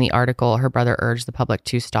published. And in the article, her brother urged the public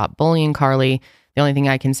to stop bullying Carlee. The only thing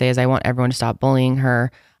I can say is I want everyone to stop bullying her.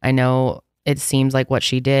 I know it seems like what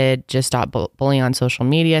she did, just stop bullying on social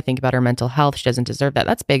media. Think about her mental health. She doesn't deserve that.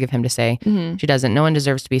 That's big of him to say. Mm-hmm. She doesn't. No one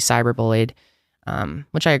deserves to be cyberbullied.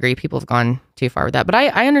 Which I agree, people have gone too far with that. But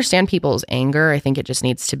I understand people's anger. I think it just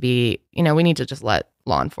needs to be, we need to just let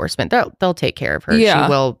law enforcement, they'll take care of her. Yeah. She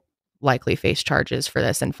will likely face charges for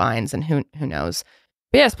this and fines and who knows.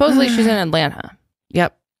 But yeah, supposedly she's in Atlanta.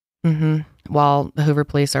 Yep. Mm-hmm. While the Hoover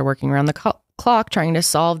police are working around the clock trying to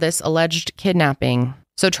solve this alleged kidnapping.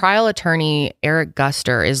 So trial attorney Eric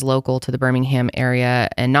Guster is local to the Birmingham area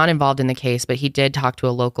and not involved in the case, but he did talk to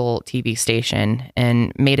a local TV station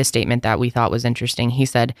and made a statement that we thought was interesting. He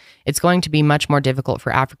said, it's going to be much more difficult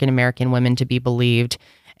for African-American women to be believed,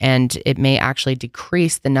 and it may actually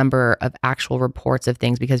decrease the number of actual reports of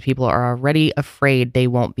things because people are already afraid they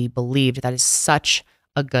won't be believed. That is such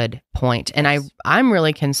a good point. And I'm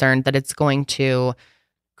really concerned that it's going to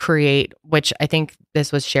create, which I think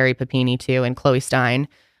this was Sherry Papini too and Chloe Stein,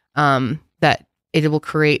 that it will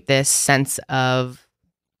create this sense of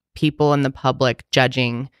people in the public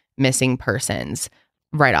judging missing persons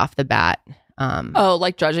right off the bat.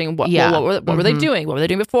 Like judging what were they doing? What were they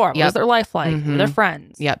doing before? What was their life like? Who were their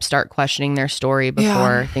friends? Yep. Start questioning their story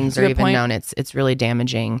before things are even known. It's really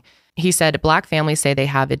damaging. He said, Black families say they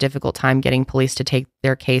have a difficult time getting police to take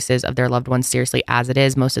their cases of their loved ones seriously as it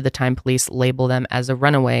is. Most of the time, police label them as a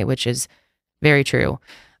runaway, which is very true.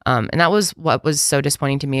 And that was what was so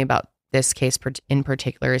disappointing to me about this case in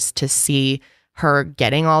particular, is to see her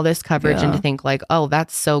getting all this coverage and to think like, oh,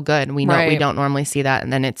 that's so good. We know we don't normally see that.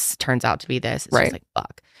 And then it turns out to be this. It's just like,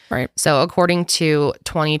 fuck. Right. So according to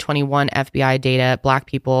 2021 FBI data, Black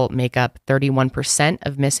people make up 31%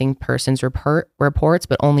 of missing persons reports,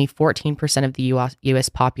 but only 14% of the U.S.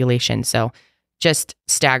 population. So just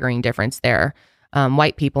staggering difference there.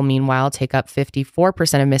 White people, meanwhile, take up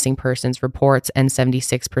 54% of missing persons reports and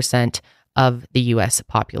 76% of the U.S.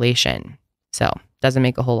 population. So doesn't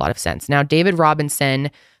make a whole lot of sense. Now, David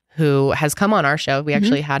Robinson, who has come on our show, we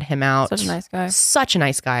actually had him out. Such a nice guy. Such a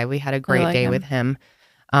nice guy. We had a great day with him.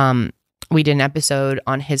 We did an episode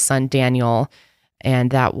on his son, Daniel,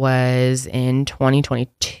 and that was in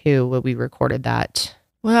 2022 when we recorded that.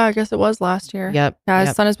 Well, I guess it was last year. Yep. Yeah,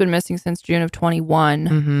 his son has been missing since June of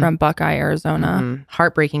 21 from Buckeye, Arizona.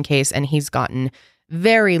 Heartbreaking case, and he's gotten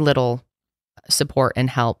very little support and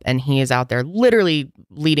help, and he is out there literally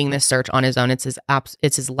leading this search on his own. It's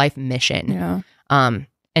his life mission. Yeah.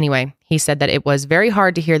 Anyway, he said that it was very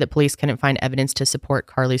hard to hear that police couldn't find evidence to support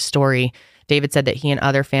Karlee's story. David said that he and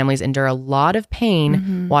other families endure a lot of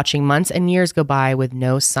pain watching months and years go by with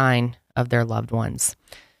no sign of their loved ones.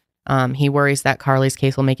 He worries that Karlee's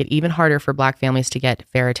case will make it even harder for Black families to get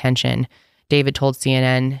fair attention. David told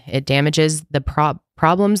CNN, it damages the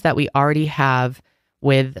problems that we already have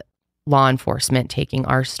with law enforcement taking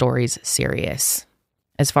our stories serious.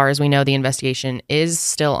 As far as we know, the investigation is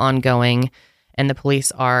still ongoing, and the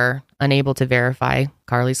police are unable to verify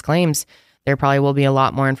Karlee's claims. There probably will be a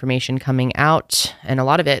lot more information coming out, and a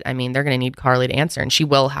lot of it, I mean, they're going to need Karlee to answer, and she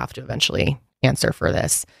will have to eventually answer for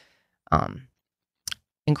this.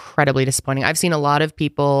 Incredibly disappointing. I've seen a lot of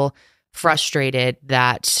people frustrated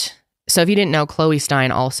that, so if you didn't know, Chloe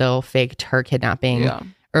Stein also faked her kidnapping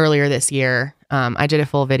earlier this year. I did a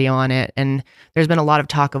full video on it, and there's been a lot of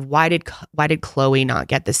talk of why did Chloe not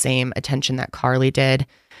get the same attention that Karlee did?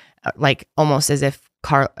 Like almost as if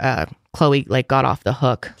Chloe like got off the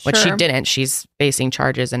hook, which she didn't. She's facing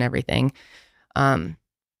charges and everything.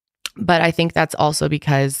 But I think that's also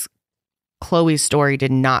because Chloe's story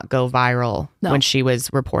did not go viral when she was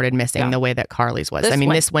reported missing the way that Karlee's was.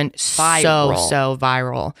 This went so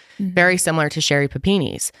viral. Very similar to Sherry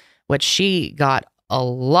Papini's, which she got a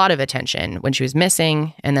lot of attention when she was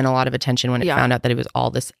missing, and then a lot of attention when it found out that it was all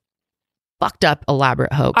this fucked up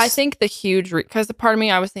elaborate hoax. I think the huge, because the part of me,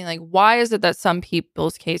 I was thinking like, why is it that some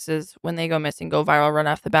people's cases when they go missing go viral right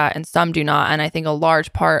off the bat and some do not? And I think a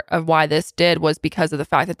large part of why this did was because of the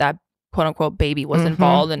fact that quote unquote baby was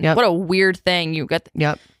involved. And what a weird thing. You get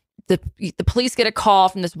the police get a call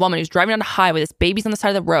from this woman who's driving down the highway. This baby's on the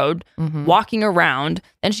side of the road, walking around.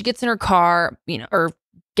 Then she gets in her car, or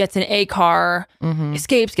gets in a car,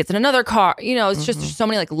 escapes, gets in another car. It's just there's so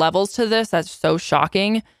many like levels to this. That's so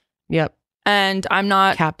shocking. Yep. And I'm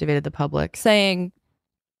not captivated the public saying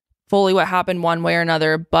fully what happened one way or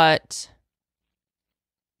another, but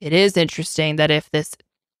it is interesting that if this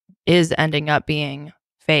is ending up being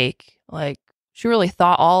fake, like she really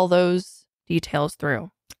thought all those details through.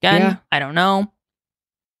 Again, I don't know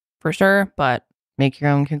for sure, but make your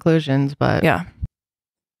own conclusions. But yeah,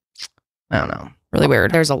 I don't know. Really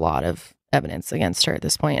weird. There's a lot of evidence against her at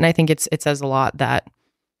this point, and I think it says a lot that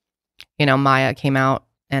Maya came out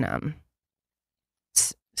and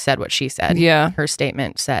said what she said. Yeah, her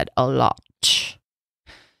statement said a lot.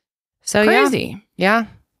 So crazy. Yeah.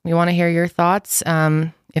 We want to hear your thoughts.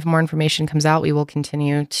 If more information comes out, we will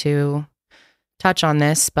continue to touch on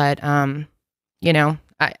this. But I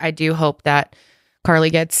do hope that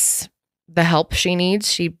Karlee gets the help she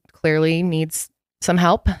needs. She clearly needs some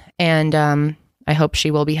help, and I hope she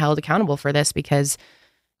will be held accountable for this because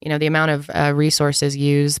the amount of resources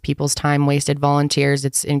used, people's time wasted, volunteers,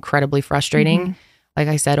 it's incredibly frustrating. Like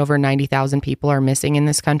I said, over 90,000 people are missing in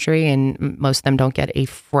this country, and most of them don't get a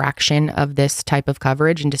fraction of this type of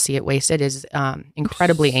coverage. And to see it wasted is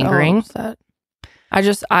incredibly angering. Upset.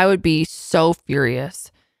 I would be so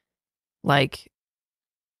furious. Like,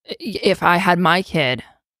 if I had my kid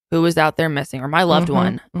who was out there missing, or my loved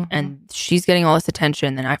one, and she's getting all this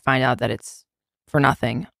attention, then I find out that it's for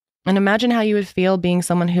nothing. And imagine how you would feel being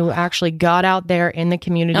someone who actually got out there in the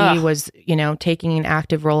community, was, taking an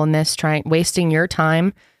active role in this, wasting your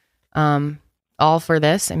time, all for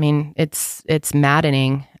this. I mean, it's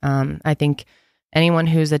maddening. I think anyone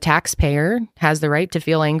who's a taxpayer has the right to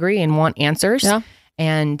feel angry and want answers. Yeah.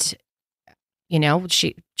 And,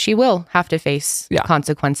 she will have to face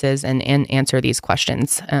consequences and answer these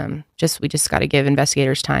questions. We just got to give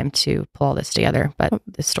investigators time to pull all this together. But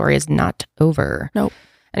the story is not over. Nope.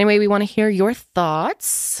 Anyway, we want to hear your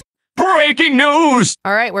thoughts. Breaking news!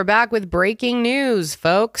 All right, we're back with breaking news,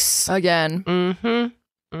 folks. Again.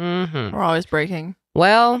 We're always breaking.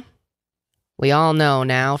 Well, we all know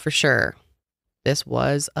now for sure this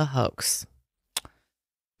was a hoax.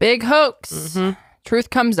 Big hoax. Truth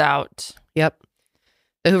comes out. Yep.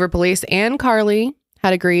 The Hoover Police and Karlee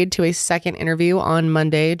had agreed to a second interview on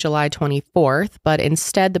Monday, July 24th, but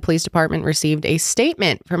instead the police department received a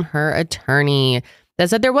statement from her attorney that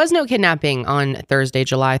said there was no kidnapping on Thursday,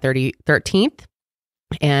 July 13th,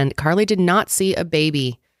 and Karlee did not see a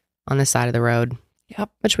baby on the side of the road. Yep.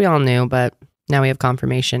 Which we all knew, but now we have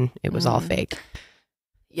confirmation it was all fake.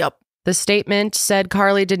 Yep. The statement said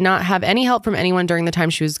Karlee did not have any help from anyone during the time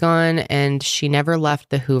she was gone, and she never left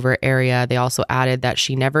the Hoover area. They also added that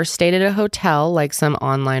she never stayed at a hotel like some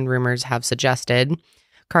online rumors have suggested.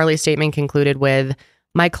 Karlee's statement concluded with,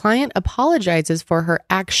 "My client apologizes for her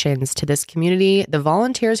actions to this community, the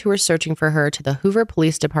volunteers who are searching for her, to the Hoover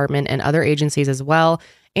Police Department and other agencies as well,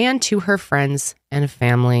 and to her friends and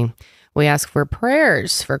family. We ask for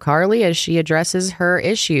prayers for Karlee as she addresses her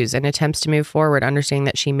issues and attempts to move forward, understanding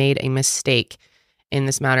that she made a mistake in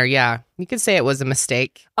this matter." Yeah, you could say it was a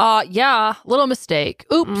mistake. Yeah, little mistake.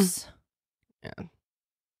 Oops. Yeah.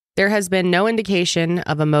 There has been no indication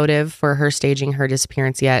of a motive for her staging her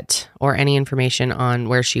disappearance yet, or any information on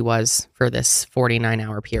where she was for this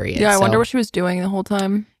 49-hour period. Yeah, I wonder what she was doing the whole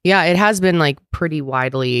time. Yeah, it has been like pretty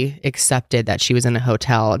widely accepted that she was in a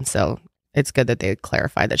hotel, and so it's good that they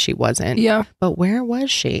clarified that she wasn't. Yeah. But where was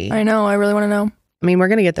she? I know. I really want to know. I mean, we're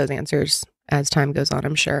going to get those answers as time goes on,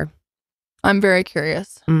 I'm sure. I'm very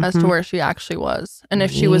curious as to where she actually was, and if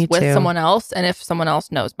she was with someone else, and if someone else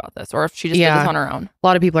knows about this, or if she just did this on her own. A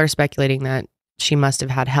lot of people are speculating that she must have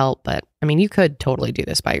had help, but I mean, you could totally do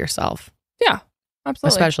this by yourself. Yeah,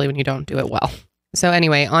 absolutely. Especially when you don't do it well. So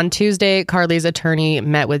anyway, on Tuesday, Karlee's attorney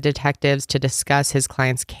met with detectives to discuss his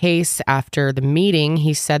client's case. After the meeting,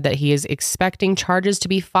 he said that he is expecting charges to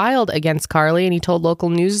be filed against Karlee, and he told local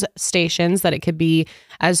news stations that it could be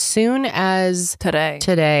as soon as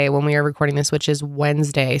today when we are recording this, which is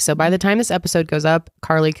Wednesday. So by the time this episode goes up,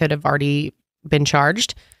 Karlee could have already been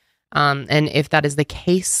charged. And if that is the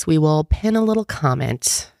case, we will pin a little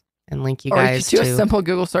comment and link you guys to... Or you could do a simple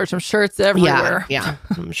Google search. I'm sure it's everywhere. Yeah,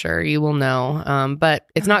 I'm sure you will know. But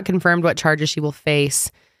it's not confirmed what charges she will face.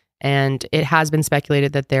 And it has been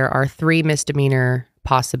speculated that there are 3 misdemeanor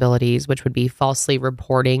possibilities, which would be falsely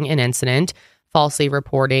reporting an incident, falsely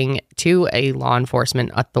reporting to a law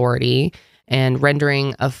enforcement authority, and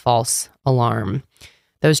rendering a false alarm.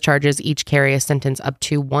 Those charges each carry a sentence up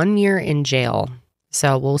to 1 year in jail.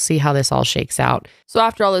 So we'll see how this all shakes out. So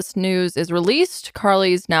after all this news is released,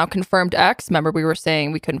 Karlee's now confirmed ex. Remember, we were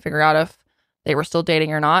saying we couldn't figure out if they were still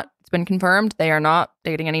dating or not. It's been confirmed. They are not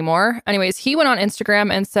dating anymore. Anyways, he went on Instagram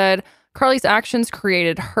and said, "Karlee's actions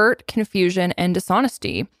created hurt, confusion, and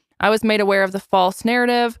dishonesty. I was made aware of the false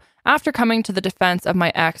narrative. After coming to the defense of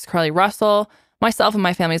my ex, Carlee Russel, myself and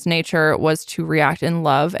my family's nature was to react in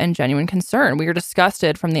love and genuine concern. We are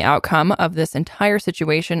disgusted from the outcome of this entire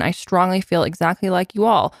situation. I strongly feel exactly like you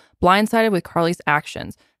all, blindsided with Karlee's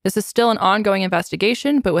actions. This is still an ongoing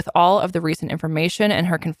investigation, but with all of the recent information and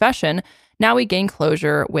her confession, now we gain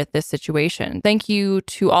closure with this situation. Thank you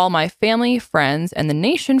to all my family, friends, and the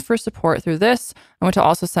nation for support through this. I want to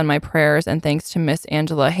also send my prayers and thanks to Miss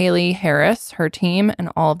Angela Haley Harris, her team, and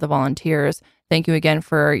all of the volunteers. Thank you again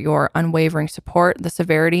for your unwavering support. The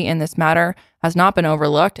severity in this matter has not been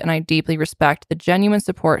overlooked, and I deeply respect the genuine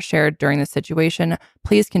support shared during this situation.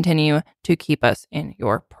 Please continue to keep us in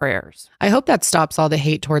your prayers." I hope that stops all the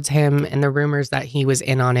hate towards him and the rumors that he was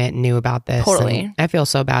in on it and knew about this. Totally. And I feel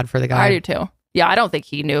so bad for the guy. I do too. Yeah, I don't think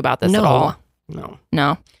he knew about this at all.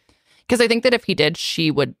 No. Because I think that if he did, she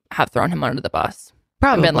would have thrown him under the bus.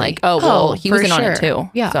 Probably. And been like, oh, well, he was in on it too.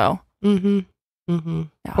 Yeah. So. Mm-hmm.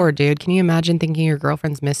 Yeah. Poor dude. Can you imagine thinking your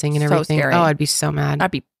girlfriend's missing and So everything? scary. Oh, I'd be so mad.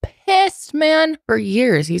 I'd be pissed, man. For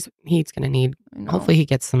years, he's gonna need. Hopefully, he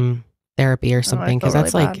gets some therapy or something because feel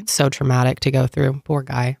that's really like bad. so traumatic to go through. Poor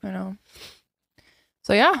guy. I know.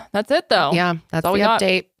 So yeah, that's it though. Yeah, that's all the we got.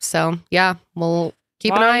 update. So yeah, we'll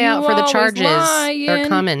keep an Why eye out you for the always charges. They're lying?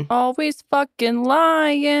 coming. Always fucking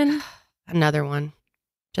lying. Another one.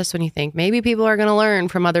 Just when you think maybe people are gonna learn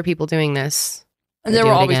from other people doing this. And they there do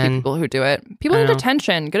will it always be again. people who do it. People I need know.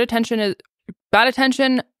 attention. Good attention is bad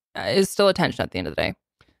attention is still attention at the end of the day.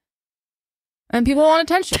 And people want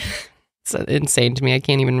attention. It's insane to me. I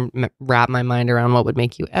can't even wrap my mind around what would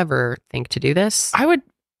make you ever think to do this. I would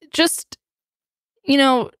just,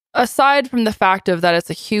 aside from the fact of that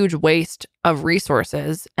it's a huge waste of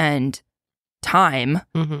resources and time,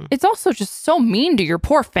 Mm-hmm. it's also just so mean to your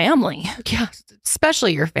poor family. Yeah,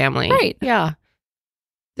 especially your family. Right. Yeah.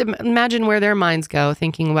 Imagine where their minds go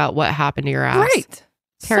thinking about what happened to your ass. Right.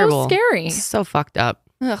 Terrible. So scary. So fucked up.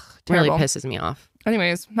 Ugh, Really terrible. pisses me off.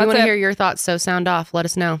 Anyways, If you that's want to it. hear your thoughts, so sound off. Let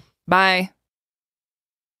us know. Bye.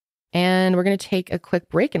 And we're going to take a quick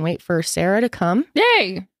break and wait for Sarah to come.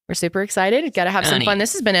 Yay. We're super excited. Got to have some Honey, fun.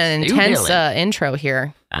 This has been an Stu intense Dillon. intro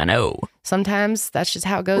here. I know. Sometimes that's just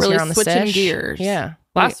how it goes Really here on the switching Sesh. gears. Yeah.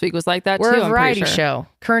 Last week was like that We're too. a I'm variety pretty sure. show.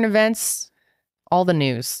 Current events, all the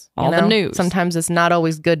news. you All the know? news. Sometimes it's not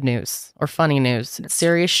always good news or funny news. It's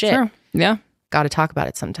serious shit. Sure. Yeah. Got to talk about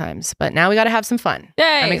it sometimes. But now we got to have some fun.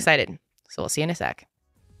 Yay. I'm excited. So we'll see you in a sec.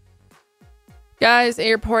 Guys,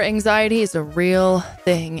 airport anxiety is a real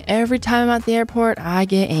thing. Every time I'm at the airport, I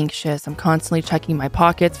get anxious. I'm constantly checking my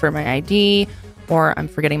pockets for my ID, or I'm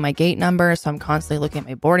forgetting my gate number, so I'm constantly looking at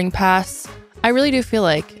my boarding pass. I really do feel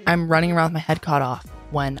like I'm running around with my head cut off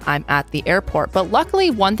when I'm at the airport. But luckily,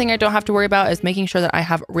 one thing I don't have to worry about is making sure that I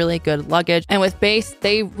have really good luggage. And with Base,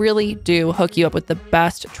 they really do hook you up with the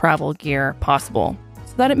best travel gear possible,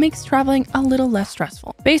 so that it makes traveling a little less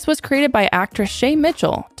stressful. Base was created by actress Shay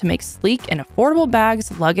Mitchell to make sleek and affordable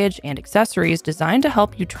bags, luggage, and accessories designed to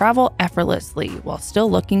help you travel effortlessly while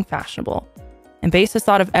still looking fashionable. And Base has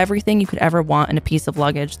thought of everything you could ever want in a piece of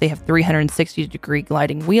luggage. They have 360-degree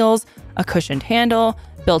gliding wheels, a cushioned handle,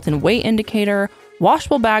 built-in weight indicator,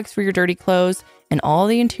 washable bags for your dirty clothes, and all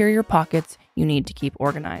the interior pockets you need to keep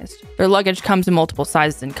organized. Their luggage comes in multiple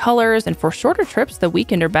sizes and colors, and for shorter trips, the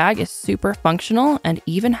Weekender bag is super functional and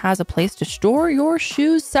even has a place to store your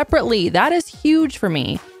shoes separately. That is huge for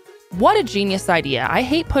me. What a genius idea. I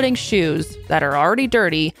hate putting shoes that are already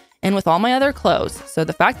dirty in with all my other clothes, so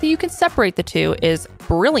the fact that you can separate the two is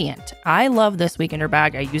brilliant. I love this Weekender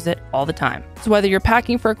bag. I use it all the time. So whether you're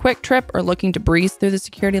packing for a quick trip or looking to breeze through the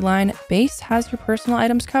security line, Base has your personal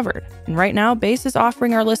items covered. And right now, Base is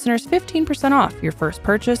offering our listeners 15% off your first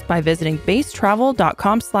purchase by visiting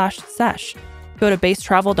basetravel.com/sesh. Go to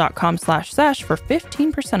basetravel.com/sesh for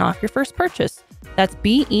 15% off your first purchase. That's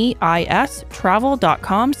BEIS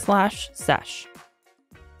travel.com/sesh.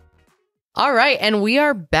 All right. And we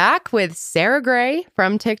are back with Sarah Gray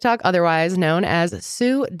from TikTok, otherwise known as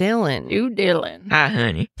Sue Dillon. Sue Dillon. Hi,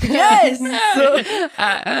 honey. Yes.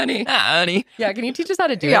 Hi, honey. Hi, honey. Yeah. Can you teach us how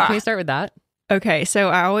to do Yeah. it? Can you start with that? Okay, so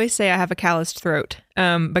I always say I have a calloused throat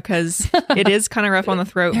because it is kind of rough on the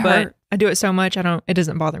throat, It but hurt. I do it so much it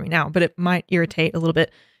doesn't bother me now, but it might irritate a little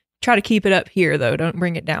bit. Try to keep it up here though. Don't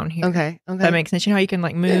bring it down here. Okay. Okay. That makes sense. You know how you can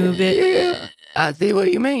like move it? Yeah. I see what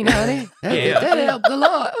you mean, honey. That helps a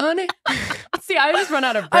lot, honey. See, I just run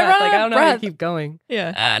out of breath. run Like, out I of don't know how to breath. keep going.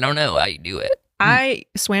 Yeah. I don't know how you do it. I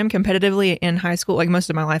swam competitively in high school, like most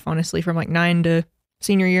of my life, honestly, from like 9 to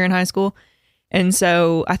senior year in high school. And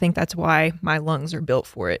so I think that's why my lungs are built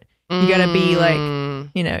for it. You gotta be like,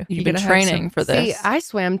 you know, You've you been gotta have training for See, this. I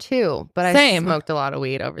swam too, but Same. I smoked a lot of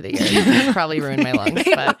weed over the years. It's probably ruined my lungs.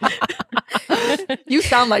 But You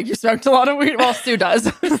sound like you smoked a lot of weed. Well, Sue does.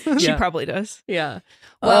 She Yeah. probably does. yeah.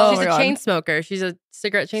 Well, Oh she's my a God. chain smoker. She's a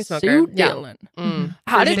cigarette chain smoker. Sue Yeah. Dillon.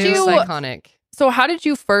 How did She's you- iconic? So how did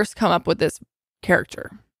you first come up with this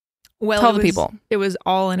character? Well, Tell it the was- people. It was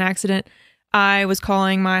all an accident. I was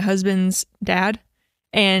calling my husband's dad,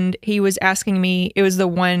 and he was asking me. It was the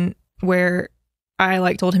one where I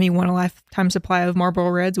like told him he won a lifetime supply of Marlboro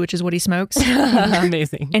Reds, which is what he smokes.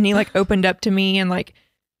 Amazing. And he like opened up to me and like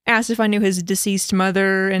asked if I knew his deceased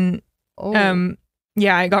mother, and Oh.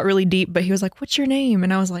 yeah, I got really deep. But he was like, "What's your name?"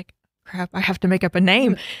 And I was like, "Crap, I have to make up a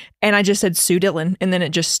name." And I just said Sue Dillon, and then it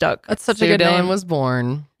just stuck. That's such Sue a good Dillon name. was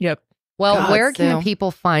born. Yep. Well, God, where can the Sue.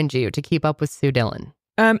 people find you to keep up with Sue Dillon?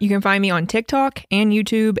 You can find me on TikTok and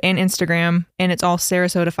YouTube and Instagram, and it's all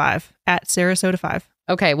Sarasota5 at Sarasota5.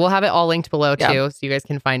 Okay, we'll have it all linked below Yeah. too, so you guys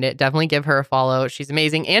can find it. Definitely give her a follow. She's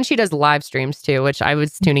amazing, and she does live streams too, which I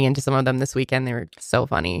was tuning into some of them this weekend. They were so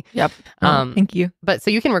funny. Yep. Thank you. But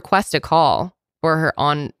so you can request a call for her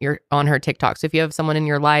on her TikTok. So if you have someone in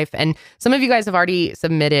your life, and some of you guys have already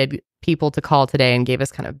submitted people to call today and gave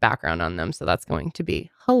us kind of background on them, so that's going to be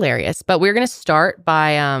hilarious. But we're going to start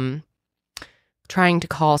by trying to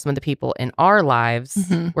call some of the people in our lives.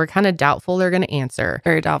 We're kind of doubtful they're going to answer.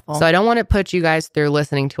 Very doubtful. So I don't want to put you guys through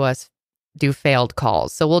listening to us do failed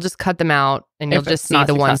calls. So we'll just cut them out, and you'll If just it's see not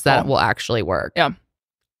the ones that successful. will actually work. Yeah.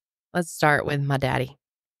 Let's start with my daddy.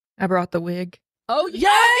 I brought the wig. Oh,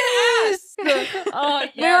 yes!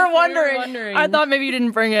 We were wondering. I thought maybe you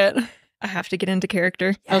didn't bring it. I have to get into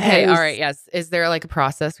character. Okay, all Yes. right, yes. Is there like a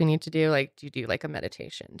process we need to do? Like, do you do like a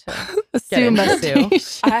meditation to get Sue into Sue?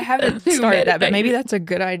 meditation. I haven't started that, but maybe that's a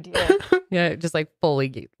good idea. Yeah, just like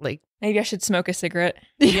fully like Maybe I should smoke a cigarette.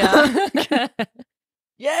 yeah.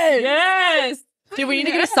 Yes. Dude, we need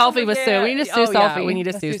to get a selfie with Sue. We need a Sue selfie. We need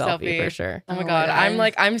a A Sue selfie for sure. Oh my God,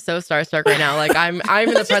 God. I'm so starstruck right now. Like I'm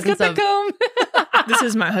in the presence of. This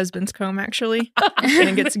is my husband's comb, actually. And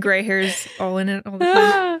it gets gray hairs all in it all the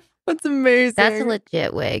time. That's amazing. That's a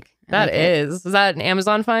legit wig. I That like it. is. Was that an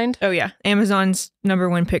Amazon find? Oh, yeah. Amazon's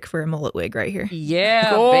 #1 pick for a mullet wig right here.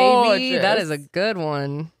 Yeah, baby. That Gorgeous. is a good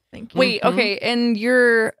one. Thank you. Wait, okay. And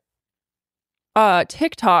your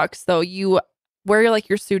TikToks though, you wear like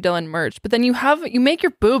your Sue Dillon merch, but then you make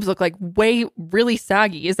your boobs look like really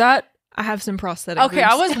saggy. Is that I have some prosthetic okay?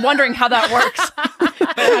 I boobs. was wondering how that works.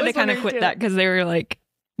 But I had to kind of quit that because they were like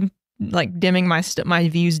dimming my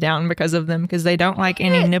views down because of them, because they don't like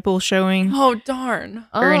any nipple showing Oh darn.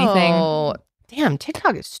 or anything. Oh, damn,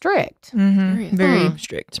 TikTok is strict. Mhm. Very Hmm.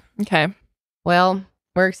 strict. Okay. Well,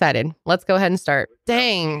 we're excited. Let's go ahead and start.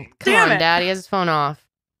 Dang. Come Damn on, it. Daddy has his phone off.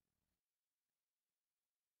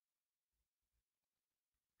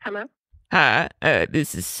 Hello? Hi,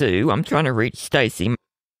 this is Sue. I'm trying to reach Stacy.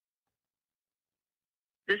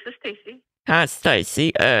 This is Stacy. Hi,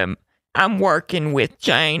 Stacy. I'm working with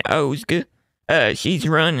Jane Osga. She's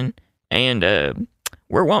running, and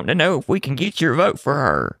we're wanting to know if we can get your vote for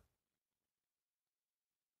her.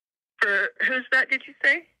 For who's that, did you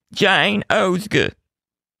say? Jane Osga.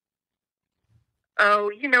 Oh,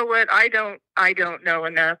 you know what? I don't know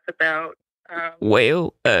enough about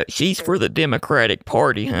Well, she's for the Democratic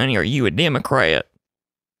Party, honey. Are you a Democrat?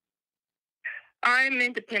 I'm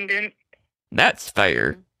independent. That's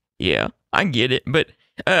fair. Yeah, I get it. But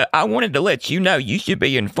I wanted to let you know you should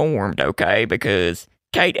be informed, okay? Because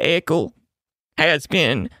Kate Eckel has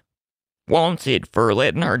been wanted for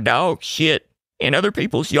letting her dog shit in other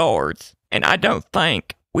people's yards. And I don't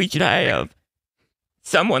think we should have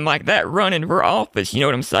someone like that running for office. You know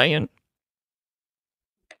what I'm saying?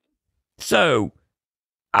 So,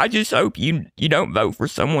 I just hope you don't vote for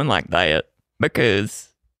someone like that. Because,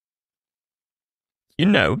 you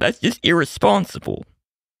know, that's just irresponsible.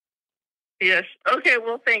 Yes. Okay,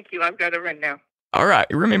 well, thank you. I've got to run now. All right,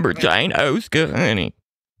 remember Jane Osga, honey.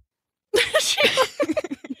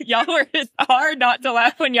 Y'all are just hard not to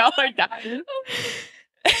laugh when y'all are dying.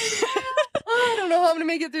 I don't know how I'm gonna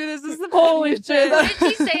make it through this. This is the Holy shit. What did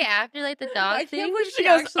she say after like the dog thing? She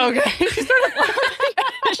goes, okay. She started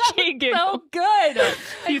She giggled. so good.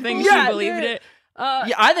 Do you think Yeah, she believed dude. it?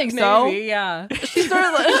 Yeah, I think so. Maybe, yeah. She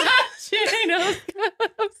started like,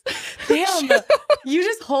 Damn, you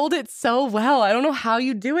just hold it so well. I don't know how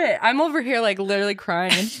you do it. I'm over here like literally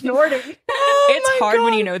crying and snorting. It's hard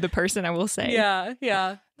when you know the person, I will say. Yeah,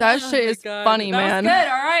 yeah. that Oh shit my is God. funny, That was man.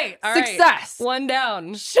 good. All right. All right. Success. One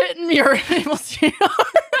down. Shit in your people's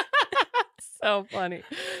So funny.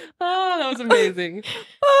 Oh, that was amazing.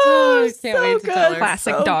 Oh, I can't wait to tell her.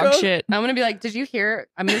 Classic So dog good. shit. I'm gonna be like, did you hear?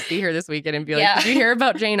 I'm gonna see her this weekend and be like, Yeah. did you hear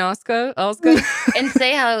about Jane Osga? And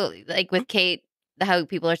say how, like with Kate, how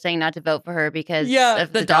people are saying not to vote for her because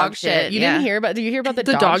of the dog shit. You didn't hear about? Did you hear about the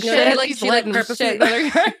dog shit? shit? Like She she let let purposely shit-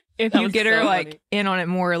 let her. If That you was get her so like funny. in on it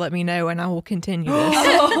more, let me know and I will continue this.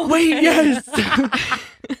 Oh, wait, yes.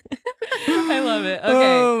 I love it.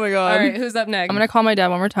 Okay. Oh my god. All right. Who's up next? I'm gonna call my dad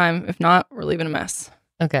one more time. If not, we're leaving a mess.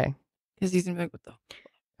 Okay. Because he's gonna be like, what the?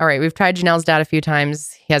 All right. We've tried Janelle's dad a few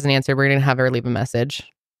times. He hasn't answered. We're gonna have her leave a message.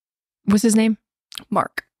 What's his name?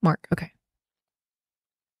 Mark. Mark. Okay.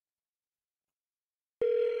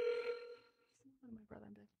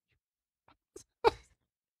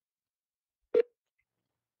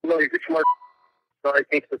 No, you get Mark. Sorry, I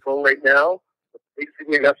can't take the phone right now. Please leave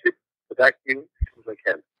me a message. Get back to you as soon as I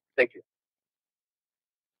can. Thank you.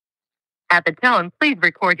 At the tone, please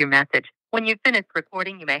record your message. When you've finished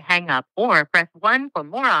recording, you may hang up or press 1 for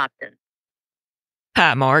more options.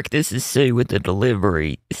 Hi, Mark. This is Sue with the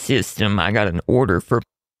delivery system. I got an order for...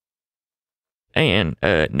 And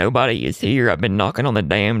nobody is here. I've been knocking on the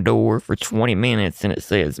damn door for 20 minutes, and it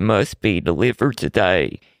says, must be delivered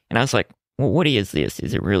today. And I was like, well, what is this?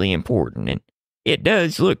 Is it really important? And it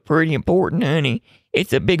does look pretty important, honey.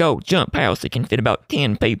 It's a big old jump house that can fit about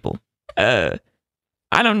 10 people. I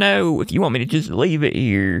don't know if you want me to just leave it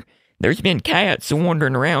here. There's been cats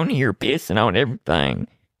wandering around here pissing on everything.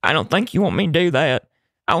 I don't think you want me to do that.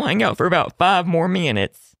 I'll hang out for about 5 more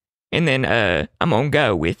minutes, and then I'm gonna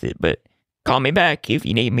go with it, but call me back if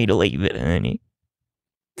you need me to leave it, honey.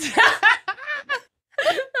 That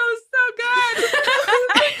was so good.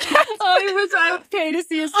 Oh, it was okay to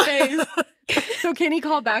see his face. So can he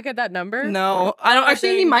call back at that number? No, I don't.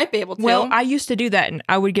 Actually, he might be able to. Well, I used to do that, and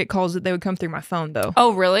I would get calls that they would come through my phone, though.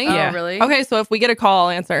 Oh, really? Yeah. Oh, really? Okay, so if we get a call, I'll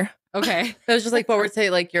answer. Okay. That was just like forward say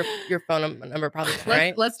like your phone number probably,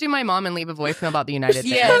 right? Let's do my mom and leave a voicemail about the United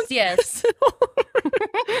thing. Yes.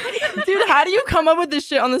 Dude, how do you come up with this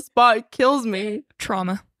shit on the spot? It kills me.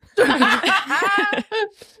 Trauma.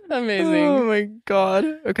 Amazing. Oh my god.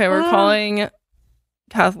 Okay, we're calling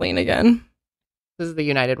Kathleen again. This is the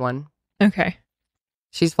United one. Okay.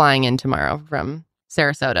 She's flying in tomorrow from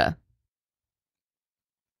Sarasota.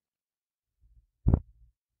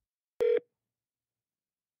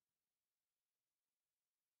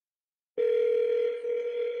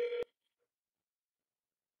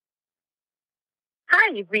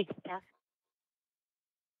 Hi, you've reached Kath.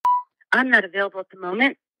 I'm not available at the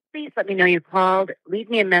moment. Please let me know you called, leave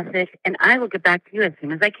me a message, and I will get back to you as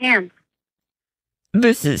soon as I can.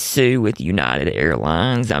 This is Sue with United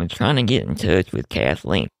Airlines. I'm trying to get in touch with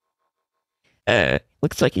Kathleen.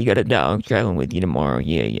 Looks like you got a dog traveling with you tomorrow.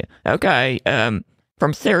 Yeah. Okay,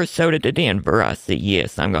 from Sarasota to Denver, I see.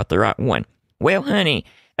 Yes, I got the right one. Well, honey,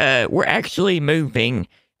 we're actually moving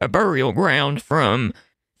a burial ground from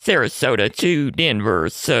Sarasota to Denver,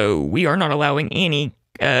 so we are not allowing any,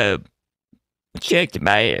 checked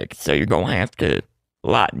bags, so you're gonna have to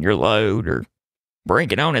lighten your load or bring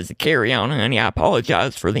it on as a carry-on, honey. I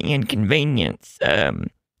apologize for the inconvenience.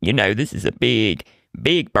 This is a big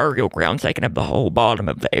burial ground taking up the whole bottom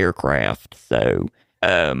of the aircraft. So,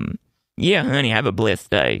 yeah, honey, have a blessed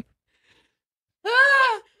day.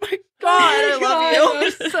 My God, I love you. That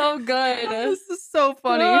was so good. This is so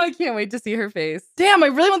funny. Oh, I can't wait to see her face. Damn, I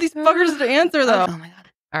really want these fuckers to answer, though. Oh my God.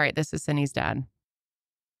 All right, this is Cindy's dad.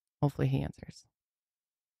 Hopefully he answers.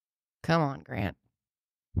 Come on, Grant.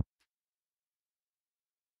 Well,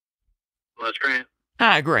 that's Grant.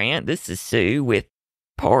 Hi, Grant. This is Sue with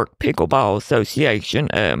Park Pickleball Association.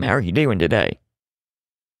 How are you doing today?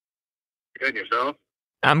 Good, yourself?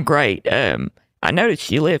 I'm great. I noticed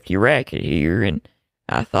you left your racket here, and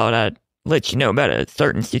I thought I'd let you know about a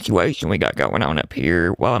certain situation we got going on up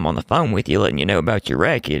here while I'm on the phone with you, letting you know about your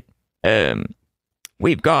racket.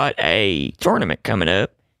 We've got a tournament coming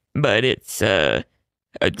up, but it's a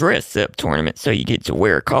dress-up tournament, so you get to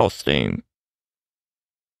wear a costume.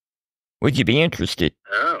 Would you be interested?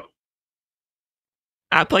 Oh.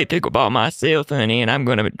 I play pickleball myself, honey, and I'm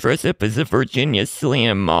going to dress up as a Virginia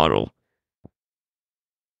Slim model.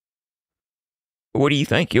 What do you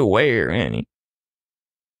think you'll wear, honey?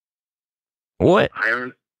 What?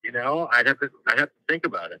 I'd have to think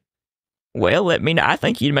about it. Well, let me know. I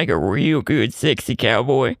think you'd make a real good sexy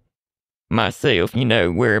cowboy. Myself,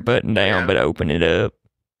 wear a button down, but open it up.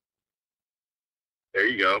 There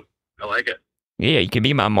you go. I like it. Yeah, you could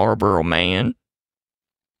be my Marlboro man.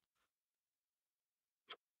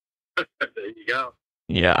 There you go.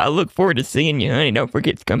 Yeah, I look forward to seeing you, honey. Don't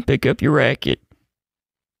forget to come pick up your racket.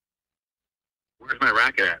 Where's my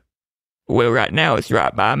racket at? Well, right now it's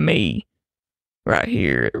right by me. Right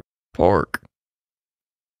here at Park.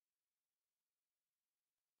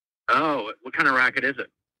 Oh, what kind of racket is it?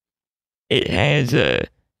 It has it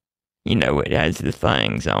has the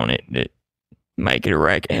things on it that make it a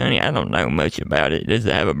racket, honey. I don't know much about it. Does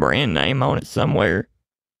it have a brand name on it somewhere?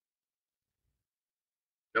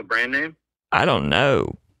 No brand name? I don't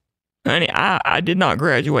know. Honey, I did not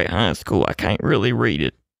graduate high school. I can't really read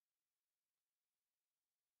it.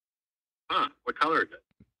 Huh, what color is it?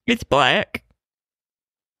 It's black.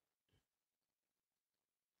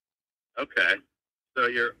 Okay. So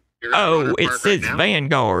you're Oh, it says right now?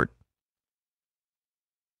 Vanguard.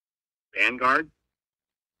 Vanguard?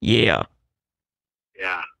 Yeah.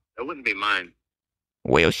 Yeah, that wouldn't be mine.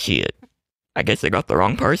 Well, shit. I guess I got the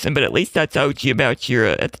wrong person, but at least I told you about your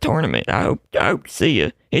at the tournament. I hope to see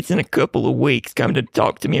you. It's in a couple of weeks. Come to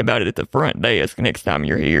talk to me about it at the front desk next time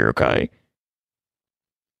you're here, okay?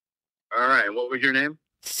 All right, what was your name?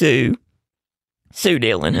 Sue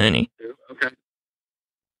Dillon, honey. Okay.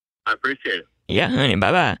 I appreciate it. Yeah, honey,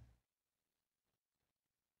 bye-bye.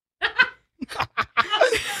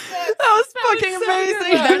 That was fucking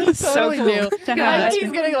amazing. That was so totally cool. new to have.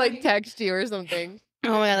 He's gonna like text you or something. Oh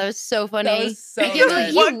my god, that was so funny. That was so He was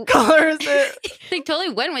good. like, What color is it? They totally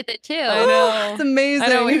went with it too. I know. It's amazing. I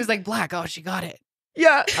know. He was like, black. Oh, she got it.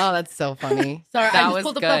 Yeah. Oh, that's so funny. Sorry, That I just was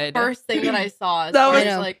pulled up good. the first thing that I saw. That was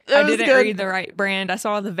like I it was didn't good. read the right brand. I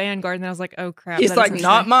saw the Vanguard and I was like, oh crap. He's that like, doesn't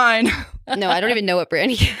not say- mine. No, I don't even know what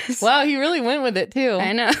brand he is. Wow, he really went with it too.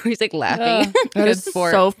 I know. He's like laughing. That is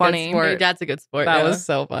sport. so Good funny. sport. Your dad's a good sport. That yeah. was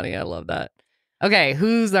so funny. I love that. Okay,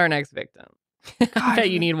 who's our next victim? Okay,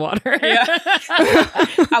 you need water. Yeah.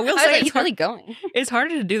 I will say He's it's, hard, really going. it's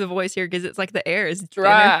harder to do the voice here because it's like the air is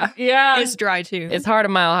Dry. thinner. Yeah. It's dry too. It's hard a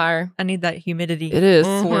mile higher. I need that humidity. It is.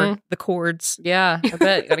 For the chords. Yeah, I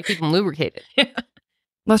bet. Got to keep them lubricated.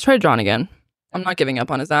 Let's try John again. I'm not giving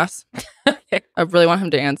up on his ass. I really want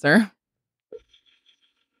him to answer.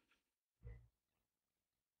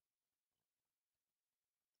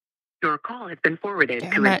 Your call has been forwarded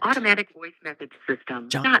Damn to an it. automatic voice message system.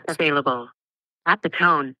 John. Not available. At the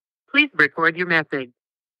tone, please record your message.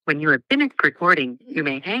 When you have finished recording, you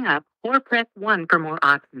may hang up or press 1 for more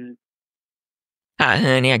options. Hi,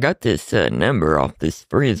 honey, I got this number off this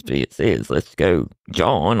Frisbee. It says, let's go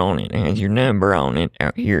John on it. It has your number on it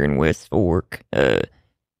out here in West Fork.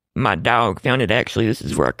 My dog found it. Actually, this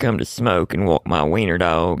is where I come to smoke and walk my wiener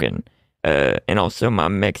dog and also my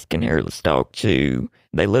Mexican hairless dog, too.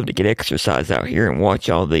 They love to get exercise out here and watch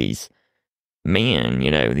all these men,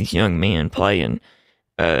 these young men playing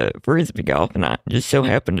Frisbee golf. And I just so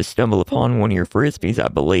happened to stumble upon one of your Frisbees, I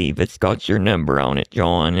believe. It's got your number on it,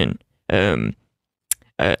 John. And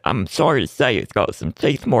I'm sorry to say it's got some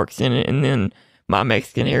teeth marks in it. And then my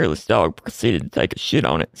Mexican hairless dog proceeded to take a shit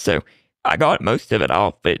on it. So I got most of it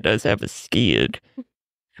off, but it does have a skid.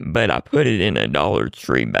 But I put it in a Dollar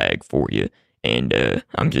Tree bag for you. And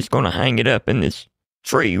I'm just going to hang it up in this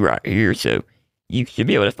tree right here. So you should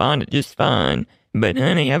be able to find it just fine. But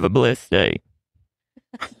honey, have a blessed day.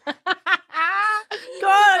 God,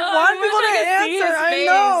 why people to answer? I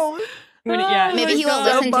know. Maybe he won't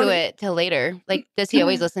so listen funny. to it till later. Like, does he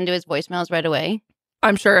always listen to his voicemails right away?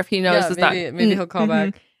 I'm sure if he notices maybe he'll call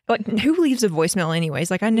back. Like, who leaves a voicemail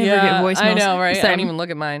anyways? Like, I never get voicemails. I know, right? I Same. don't even look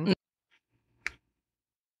at mine.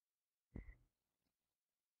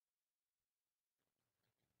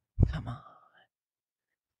 Come on.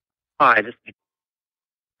 Hi,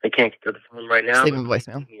 I can't get to the phone right now. Just leave him a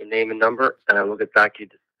voicemail. Give me your name and number, and I will get back to you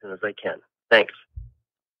as soon as I can. Thanks.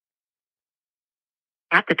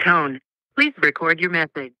 At the tone, please record your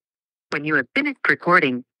message. When you have finished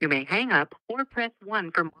recording, you may hang up or press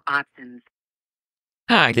 1 for more options.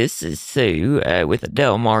 Hi, this is Sue with the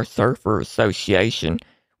Del Mar Surfer Association.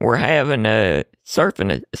 We're having a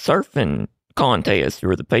surfing contest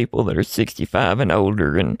for the people that are 65 and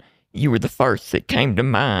older, and you were the first that came to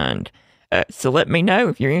mind. So let me know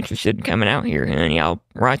if you're interested in coming out here, honey. I'll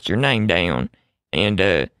write your name down. And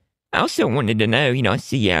I also wanted to know, I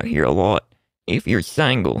see you out here a lot, if you're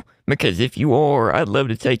single. Because if you are, I'd love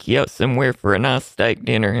to take you out somewhere for a nice steak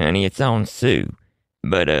dinner, honey. It's on Sue.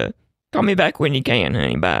 But call me back when you can,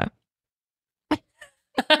 honey. Bye.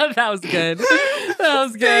 That was good. That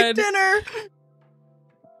was good. Dinner.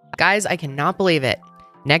 Guys, I cannot believe it.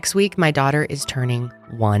 Next week, my daughter is turning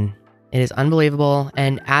 1. It is unbelievable.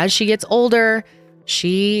 And as she gets older,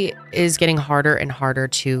 she is getting harder and harder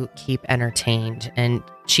to keep entertained. And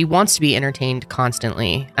she wants to be entertained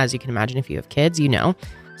constantly. As you can imagine, if you have kids,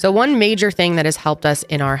 So one major thing that has helped us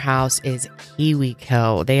in our house is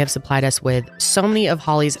KiwiCo. They have supplied us with so many of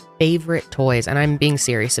Holly's favorite toys. And I'm being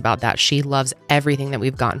serious about that. She loves everything that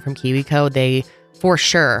we've gotten from KiwiCo. They, for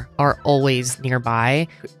sure, are always nearby.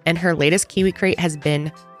 And her latest Kiwi crate has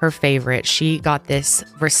been her favorite. She got this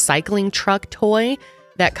recycling truck toy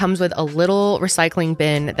that comes with a little recycling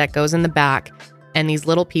bin that goes in the back and these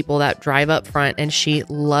little people that drive up front, and she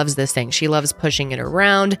loves this thing. She loves pushing it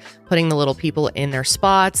around, putting the little people in their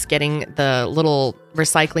spots, getting the little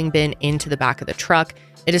recycling bin into the back of the truck.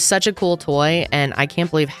 It is such a cool toy, and I can't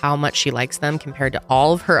believe how much she likes them compared to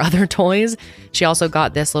all of her other toys. She also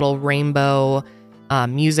got this little rainbow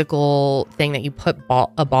musical thing that you put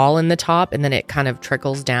a ball in the top, and then it kind of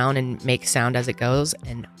trickles down and makes sound as it goes.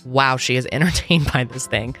 And wow, she is entertained by this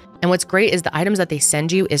thing. And what's great is the items that they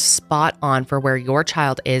send you is spot on for where your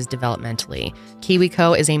child is developmentally.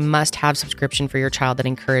 KiwiCo is a must-have subscription for your child that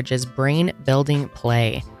encourages brain-building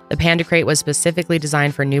play. The Panda Crate was specifically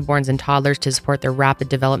designed for newborns and toddlers to support their rapid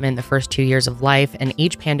development in the first 2 years of life, and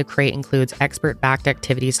each Panda Crate includes expert-backed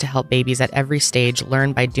activities to help babies at every stage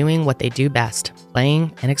learn by doing what they do best,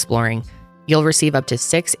 playing and exploring. You'll receive up to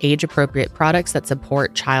 6 age-appropriate products that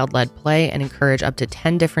support child-led play and encourage up to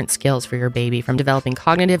 10 different skills for your baby, from developing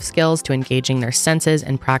cognitive skills to engaging their senses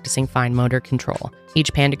and practicing fine motor control.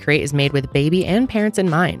 Each Panda crate is made with baby and parents in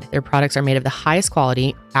mind. Their products are made of the highest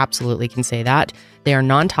quality, absolutely can say that. They are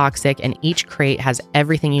non-toxic, and each crate has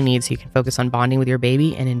everything you need so you can focus on bonding with your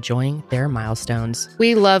baby and enjoying their milestones.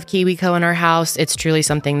 We love KiwiCo in our house. It's truly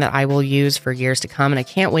something that I will use for years to come, and I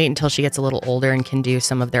can't wait until she gets a little older and can do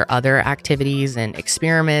some of their other activities and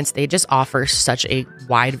experiments. They just offer such a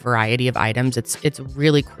wide variety of items. It's a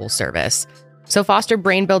really cool service. So foster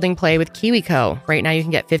brain-building play with KiwiCo. Right now you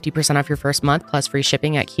can get 50% off your first month plus free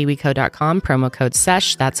shipping at kiwico.com, promo code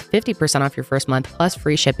SESH. That's 50% off your first month plus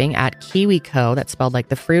free shipping at KiwiCo. That's spelled like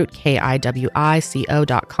the fruit,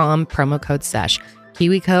 KIWICO.com, promo code SESH.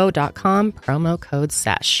 kiwico.com, promo code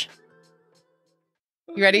SESH.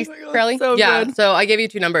 You ready, Karelly? so yeah. good. So I gave you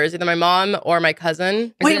 2 numbers, either my mom or my cousin. Is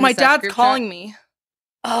it Wait, in my the Sesh dad's group calling chat? me.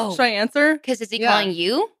 Oh. Should I answer? Because is he calling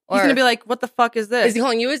you? He's Or gonna be like, "What the fuck is this?" Is he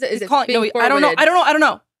calling you? Is He's it calling? being No, I don't know. forwarded? I don't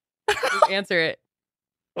know. Answer it.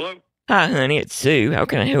 Hello? Hi, honey. It's Sue. How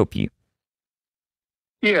can I help you?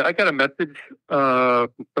 Yeah, I got a message from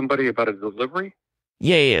somebody about a delivery.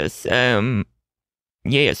 Yes.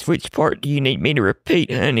 Yes. Which part do you need me to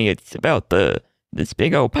repeat, honey? It's about this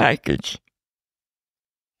big old package.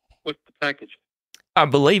 What's the package? I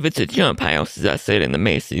believe it's a jump house, as I said in the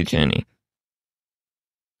message, honey.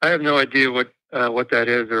 I have no idea what that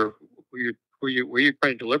is or where you're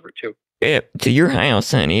trying to deliver it to. Yeah, to your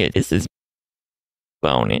house, honey. This is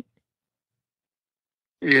on it.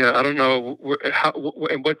 Yeah, I don't know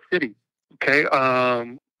in what city. Okay,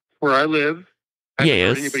 where I live, I haven't heard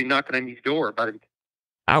Yes. anybody knocking on your door about it.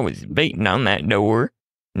 I was beating on that door.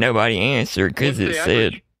 Nobody answered because What's it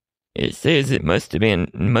the address? says it must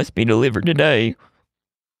be delivered today.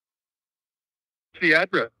 What's the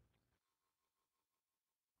address?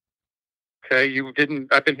 Okay, you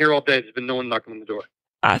didn't. I've been here all day. There's been no one knocking on the door.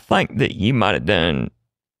 I think that you might have done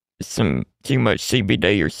some too much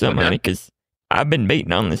CBD or something, honey, because I've been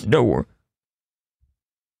beating on this door.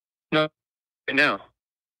 No, right now.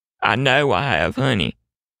 I know I have, honey.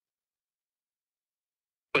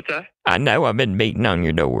 What's that? I know I've been beating on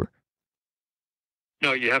your door.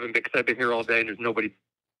 No, you haven't because I've been here all day and there's nobody.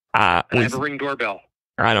 I And I have a Ring doorbell.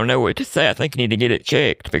 I don't know what to say. I think you need to get it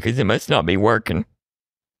checked because it must not be working.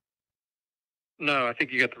 No, I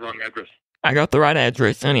think you got the wrong address. I got the right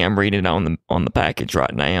address, honey. I'm reading it on the package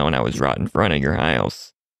right now, and I was right in front of your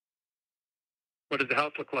house. What does the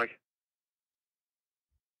house look like?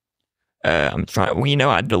 I'm trying. Well, you know,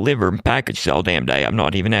 I deliver packages all damn day. I'm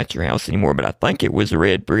not even at your house anymore, but I think it was a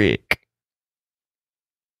red brick.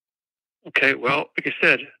 Okay, well, like I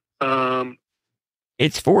said,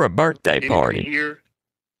 It's for a birthday anybody party. here?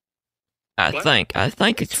 I What?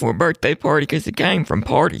 think it's for a birthday party because it came from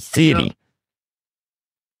Party City.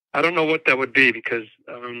 I don't know what that would be because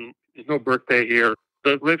there's no birthday here.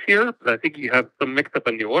 Does live here, but I think you have some mix up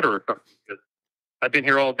in the order or something. Because I've been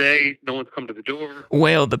here all day. No one's come to the door.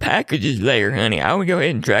 Well, the package is there, honey. I would go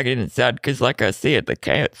ahead and drag it inside because, like I said, the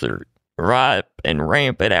cats are ripe and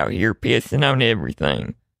rampant out here, pissing on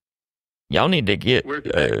everything. Y'all need to get. Where's the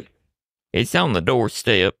package? It's on the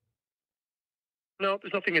doorstep. No,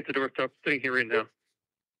 there's nothing at the doorstep. I'm sitting here right now.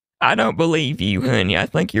 I don't believe you, honey. I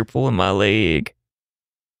think you're pulling my leg.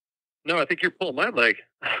 No, I think you're pulling my leg.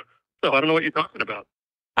 So I don't know what you're talking about.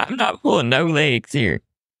 I'm not pulling no legs here.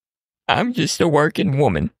 I'm just a working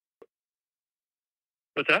woman.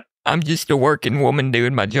 What's that? I'm just a working woman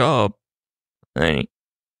doing my job, honey.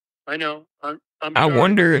 I know. I'm I sorry.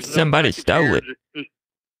 wonder if There's no somebody package stole here.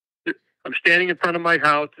 it. I'm standing in front of my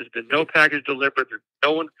house. There's been no package delivered. There's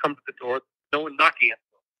no one come to the door. No one knocking at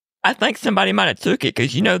the door. I think somebody might have took it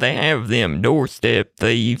because you know they have them doorstep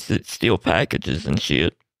thieves that steal packages and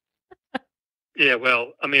shit. Yeah,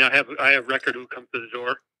 well, I mean, I have record who comes to the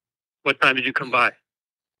door. What time did you come by?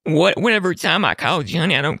 Whatever time I called you,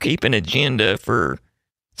 honey, I don't keep an agenda for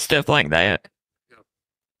stuff like that.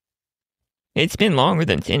 It's been longer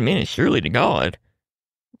than 10 minutes, surely to God.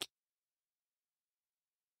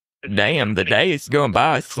 Damn, the day is going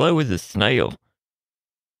by as slow as a snail.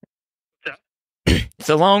 It's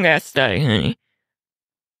a long-ass day, honey.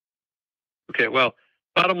 Okay, well,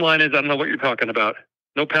 bottom line is I don't know what you're talking about.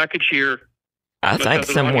 No package here. I Must think have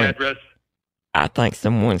the wrong someone... address. I think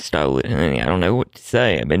someone stole it, honey. I don't know what to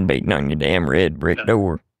say. I've been beating on your damn red brick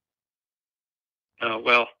door. Well,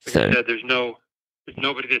 like So- I said, there's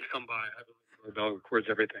nobody that's come by. I have a doorbell records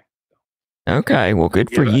everything. Okay, well, good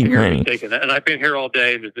for Yeah, you, you're honey. mistaken. And I've been here all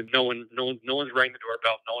day. There's been no one's rang the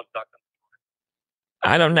doorbell. No one's knocked.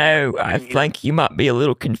 I don't know. I think you might be a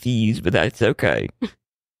little confused, but that's okay.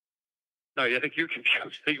 No, I think you're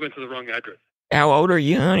confused. I think you went to the wrong address. How old are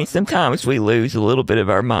you, honey? Sometimes we lose a little bit of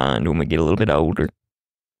our mind when we get a little bit older.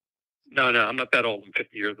 No, I'm not that old. I'm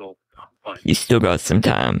 50 years old. I'm fine. You still got some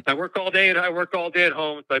time. I work all day at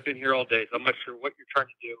home, so I've been here all day. So I'm not sure what you're trying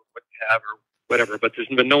to do, what you have, or whatever. But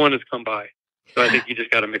no one has come by. So I think you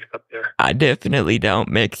just got to mix up there. I definitely don't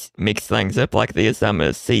mix things up like this. I'm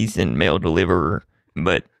a seasoned mail deliverer,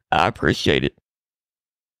 but I appreciate it.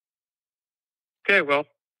 Okay, well,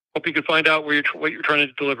 hope you can find out what you're trying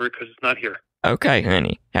to deliver because it's not here. Okay,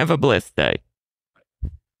 honey. Have a blessed day.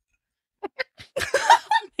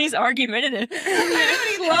 He's argumentative.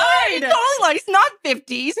 He lied. He's not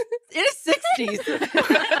 50s. It is 60s.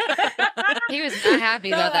 He was not happy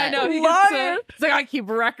about that. I know. He's like, I keep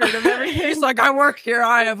record of everything. He's like, I work here.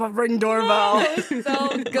 I have a ring doorbell. So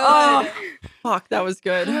good. Oh, fuck, that was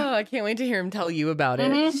good. Oh, I can't wait to hear him tell you about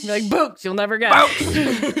it. Mhm. You're like, Books, you'll never guess.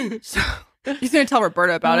 He's gonna tell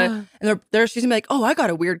Roberta about it, and she's gonna be like, "Oh, I got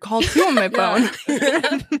a weird call too on my phone."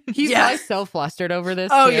 He's probably so flustered over this.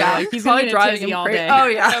 Oh too. yeah, Like, he's probably probably driving driving him all crazy. day. Oh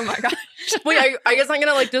yeah. Oh my gosh. Wait, are you guys not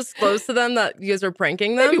gonna like disclose to them that you guys are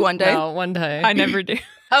pranking them? Maybe one day. No, one day. I never do.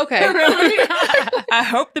 Okay. I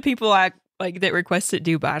hope the people that request it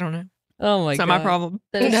do, but I don't know. Oh my It's god. not my problem.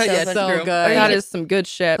 That is so true. good. That is some good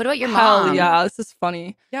shit. What about your Hell mom? yeah, this is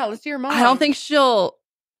funny. Yeah, let's do your mom. I don't think she'll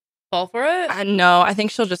fall for it. No, I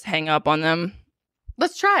think she'll just hang up on them.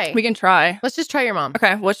 Let's try. We can try. Let's just try your mom.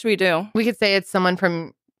 Okay, what should we do? We could say it's someone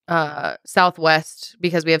from Southwest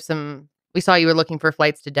because we saw you were looking for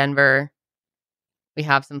flights to Denver. We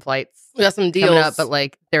have some flights. We got some deals coming up, but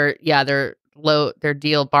like they're low,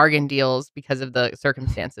 they're bargain deals because of the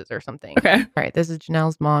circumstances or something. Okay. All right, this is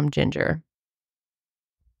Janelle's mom, Ginger.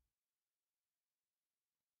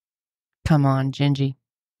 Come on, Gingy.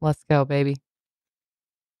 Let's go, baby.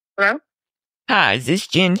 Hello? Hi, is this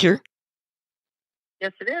Ginger?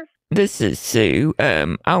 Yes, it is. This is Sue.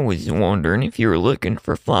 I was wondering if you were looking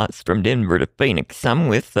for flights from Denver to Phoenix. I'm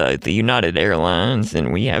with the United Airlines,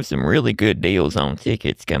 and we have some really good deals on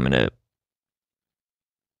tickets coming up.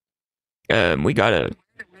 We got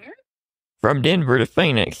from Denver to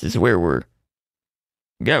Phoenix is where we're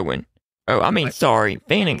going. Oh, I mean, sorry,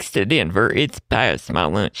 Phoenix to Denver. It's past my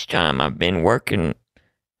lunchtime. I've been working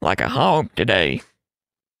like a hog today.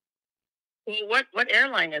 Well, what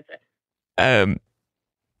airline is it?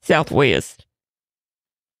 Southwest.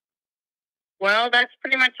 Well, that's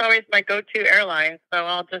pretty much always my go-to airline. So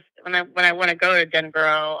I'll just when I want to go to Denver,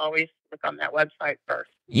 I'll always look on that website first.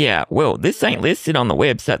 Yeah, well, this ain't listed on the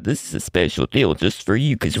website. This is a special deal just for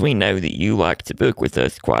you because we know that you like to book with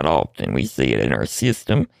us quite often. We see it in our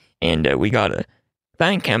system, and we got a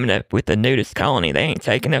thing coming up with the nudist colony. They ain't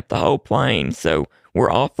taking up the whole plane, so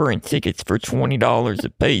we're offering tickets for $20 a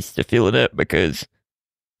piece to fill it up because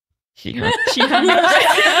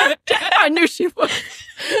I knew she would.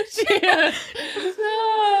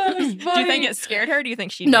 Do you think it scared her? Do you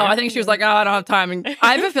think she No, knew? I think she was like, oh, I don't have time. And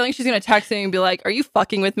I have a feeling she's going to text me and be like, are you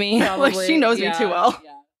fucking with me? Like, she knows me too well.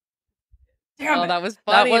 Damn oh, that was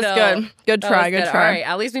funny. That was good. Good try. Good try. All right,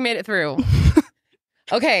 at least we made it through.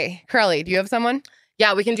 Okay, Karelly, do you have someone?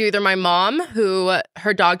 Yeah, we can do either my mom, who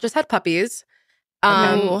her dog just had puppies,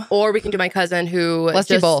 or we can do my cousin who Let's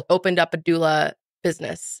do just both. opened up a doula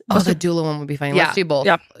business. Oh, the doula one would be fine. Yeah. Let's do both.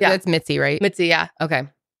 Yeah. That's Mitzi, right? Mitzi, yeah. Okay.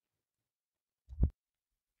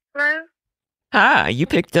 Hello? Hi, you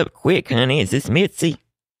picked up quick, honey. Is this Mitzi?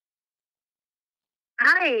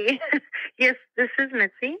 Hi. Yes, this is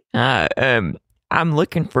Mitzi. Hi, I'm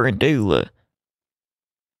looking for a doula.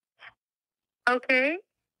 Okay.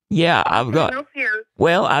 Yeah, I've got. No fear.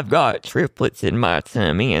 Well, I've got triplets in my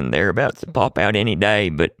tummy, and they're about to pop out any day,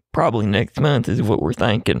 but probably next month is what we're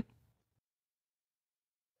thinking.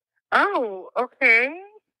 Oh, okay.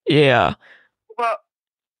 Yeah, Well,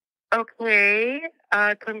 okay.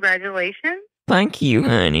 Congratulations. thank you,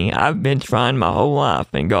 honey. I've been trying my whole life,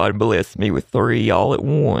 and God blessed me with 3 all at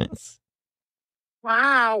once.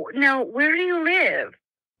 Wow. Now, where do you live?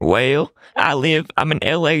 Well, I'm an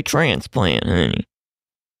LA transplant, honey.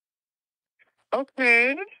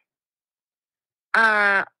 Okay.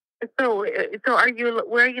 So where are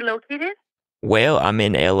you located? Well, I'm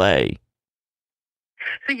in LA.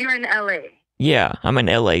 So you're in LA. Yeah, I'm an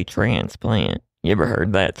LA transplant. You ever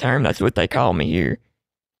heard that term? That's what they call me here.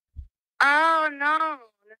 Oh, no.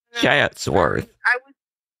 Chatsworth.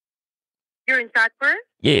 You're in Chatsworth?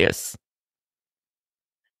 Yes.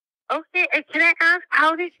 Okay. And can I ask,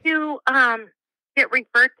 how did you get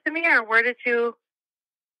referred to me, or where did you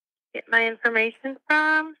get my information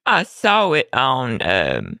from? I saw it on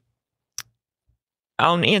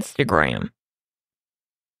Instagram.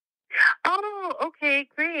 Oh, okay,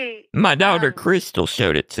 great. My daughter Crystal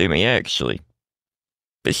showed it to me, actually.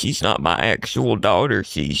 But she's not my actual daughter.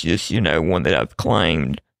 She's just, one that I've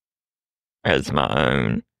claimed as my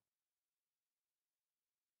own.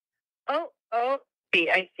 Oh,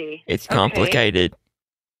 I see. It's complicated.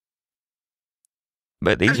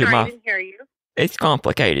 But these are I didn't hear you. It's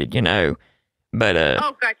complicated, But,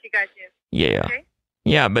 Oh, got you. yeah. Okay.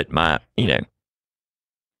 Yeah, but Well, I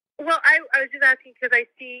was just asking because I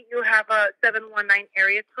see you have a 719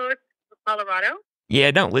 area code for Colorado. Yeah,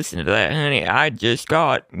 don't listen to that, honey. I just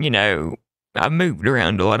got, I moved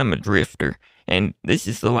around a lot. I'm a drifter. And this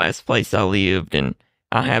is the last place I lived, and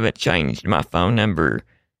I haven't changed my phone number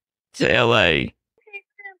to L.A.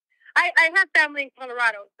 I have family in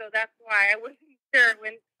Colorado, so that's why I wasn't sure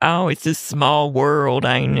when. Oh, it's a small world,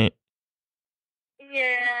 ain't it?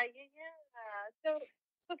 Yeah. So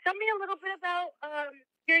tell me a little bit about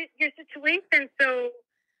your situation. So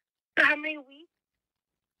how many weeks?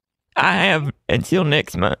 I have until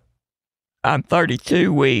next month. I'm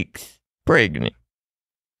 32 weeks pregnant.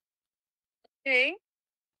 Okay.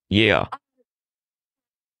 Yeah.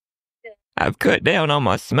 I've cut down on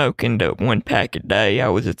my smoking to 1 pack a day. I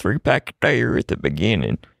was a 3-pack a dayer at the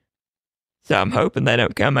beginning. So I'm hoping they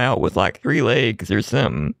don't come out with like 3 legs or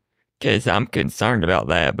something. Because I'm concerned about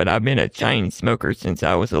that. But I've been a chain smoker since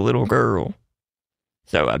I was a little girl.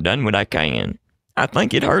 So I've done what I can. I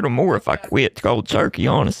think it'd hurt them more if I quit cold turkey,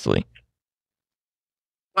 honestly.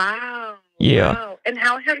 Wow. Yeah. Wow. And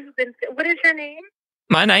how have you been? What is your name?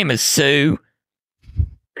 My name is Sue.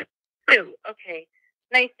 Sue. Okay.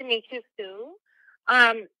 Nice to meet you, Sue.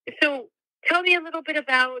 So tell me a little bit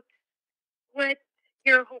about what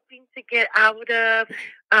you're hoping to get out of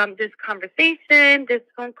this conversation, this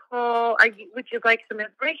phone call. Would you like some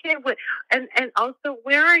information? And also,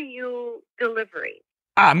 where are you delivering?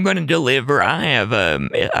 I'm going to deliver. I have,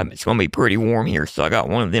 it's going to be pretty warm here, so I got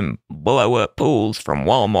one of them blow-up pools from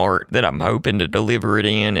Walmart that I'm hoping to deliver it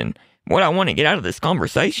in. And what I want to get out of this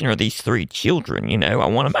conversation are these 3 children, I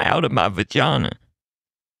want them out of my vagina.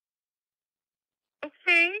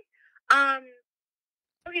 Okay.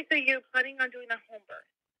 Okay, so you're planning on doing a home birth?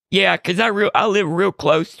 Yeah, because I live real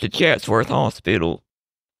close to Chatsworth Hospital.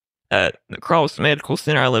 The Cross Medical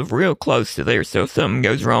Center, I live real close to there, so if something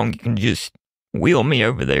goes wrong, you can just wheel me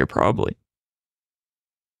over there, probably.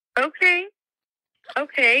 Okay.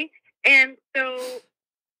 And so,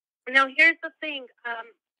 now here's the thing.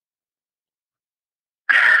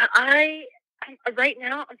 Right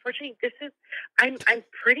now, unfortunately, I'm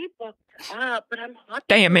pretty booked up, but I'm hot.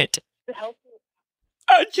 Damn it. To help you.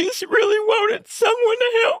 I just really wanted someone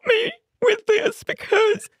to help me with this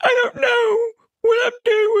because I don't know what I'm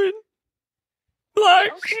doing.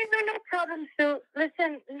 Okay, no problem, Sue.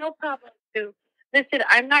 Listen, no problem, Sue. Listen,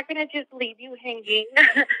 I'm not going to just leave you hanging.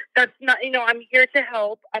 That's not, I'm here to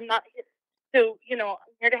help. I'm not here, so, I'm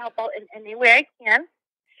here to help out in any way I can,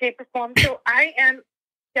 shape or form. So I am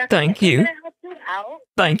definitely Thank you. going to help you out.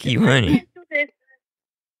 Thank you, honey.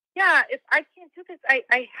 Yeah, if I can't do this,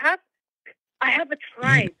 I have a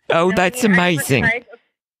tribe. Oh, that's amazing. I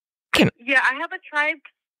have a tribe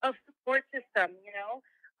of support system,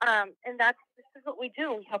 and this is what we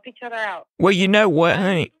do. We help each other out. Well, you know what,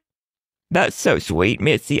 honey? That's so sweet,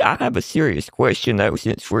 Mitzi. I have a serious question, though,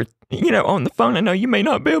 since we're, on the phone. I know you may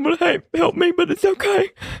not be able to help me, but it's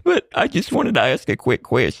okay. But I just wanted to ask a quick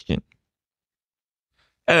question.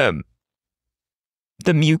 The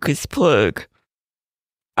mucus plug.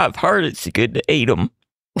 I've heard it's good to eat them.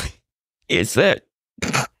 Is that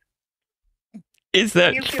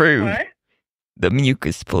true? What? The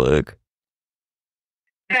mucus plug.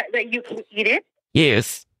 That you can eat it?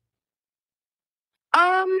 Yes.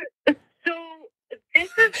 So this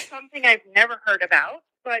is something I've never heard about,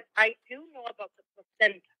 but I do know about the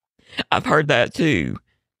placenta. I've heard that too.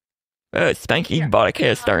 Spanky bought a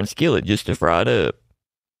cast iron skillet just to fry it up.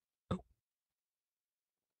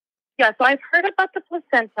 Yeah, so I've heard about the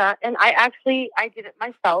placenta, and I did it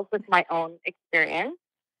myself with my own experience.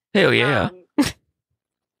 Hell yeah.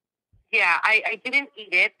 I didn't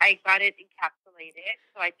eat it. I got it encapsulated,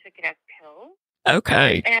 so I took it as pills.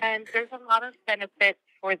 Okay. And there's a lot of benefits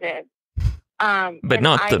for this. But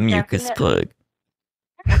not the mucus plug.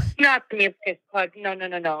 Not the mucus plug.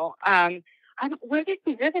 No. Where did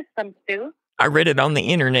you hear this from, Sue? I read it on the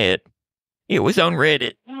internet. It was on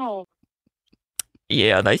Reddit. No.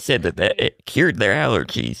 Yeah, they said that it cured their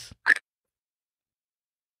allergies.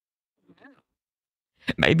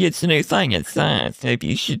 Maybe it's a new thing in science. Maybe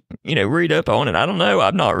you should, read up on it. I don't know.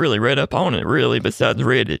 I've not really read up on it, really, besides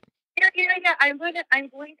Reddit. Yeah. I'm going to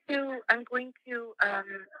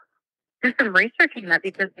do some research on that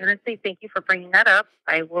because honestly, thank you for bringing that up.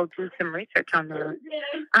 I will do some research on that.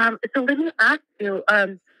 So let me ask you,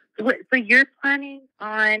 so you're planning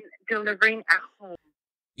on delivering at home?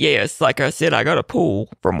 Yes, like I said, I got a pool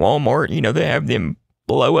from Walmart. You know, they have them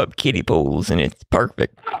blow up kiddie pools, and it's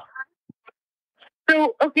perfect.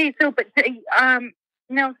 So, okay, but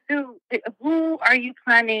now, so who are you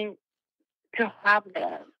planning to have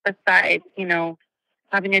there besides,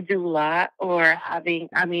 having a doula or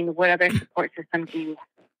what other support system do you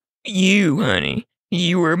have? You, honey.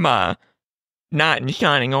 You are my knight in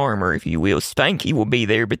shining armor, if you will. Spanky will be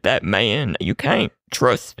there, but that man, you can't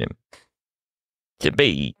trust him to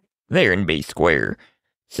be there and be square.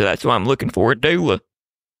 So that's why I'm looking for a doula.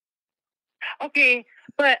 Okay,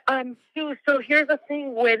 but so here's the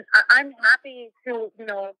thing. When I'm happy to,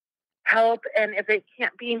 help, and if it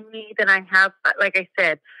can't be me, then I have, like I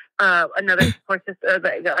said, another support system.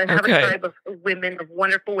 I have a tribe of women, of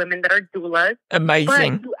wonderful women that are doulas.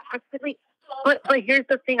 Amazing. But you actually, but here's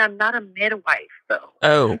the thing. I'm not a midwife, though.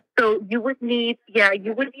 Oh. So you would need a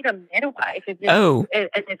midwife. And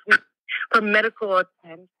it's for medical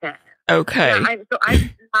attention. Okay. Yeah,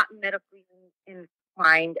 I'm not medically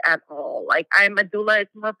inclined at all. Like, I'm a doula.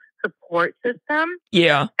 It's more support system.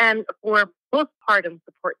 Yeah. And for postpartum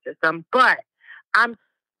support system, but I'm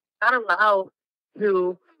not allowed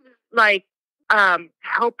to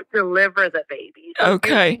help deliver the baby. So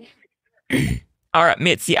okay. All right,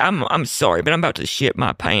 Mitzi, I'm sorry, but I'm about to shit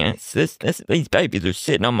my pants. These babies are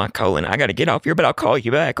sitting on my colon. I got to get off here, but I'll call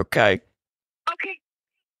you back, okay? Okay.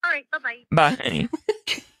 All right, bye-bye. Bye, honey.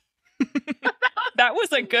 That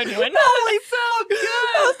was a good one. Holy so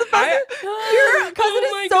good. Your cousin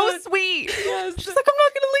is so sweet. Yes. She's like, I'm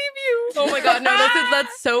not gonna leave you. Oh my god, no,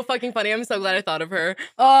 that's so fucking funny. I'm so glad I thought of her.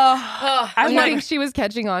 I don't think she was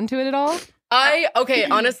catching on to it at all.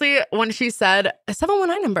 Honestly, when she said a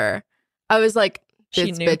 719 number, I was like,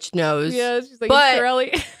 this bitch knows. Yeah, she's like, but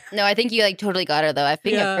Karelly. No, I think you totally got her though. I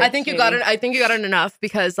think I think you got it enough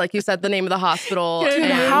because like you said the name of the hospital. Dude,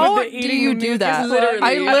 and how do you do that?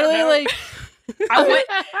 I literally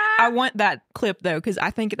I want that clip though because I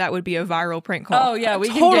think that would be a viral prank call. Oh yeah, we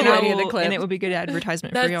can get any of the clips, and it would be good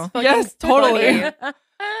advertisement for y'all. Yes, totally.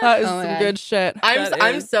 That is some good shit.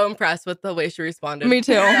 I'm so impressed with the way she responded. Me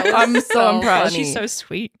too. I'm so impressed. She's so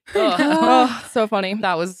sweet. So funny.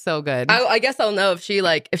 That was so good. I guess I'll know if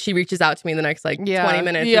she reaches out to me in the next 20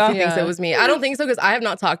 minutes if she thinks it was me. I don't think so because I have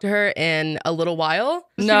not talked to her in a little while.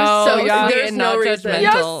 There's no reason.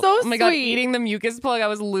 Yeah, so oh my god, eating the mucus plug, I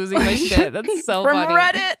was losing my shit. That's so From funny.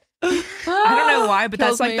 Reddit. I don't know why, but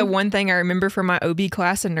that's like me. the one thing I remember from my OB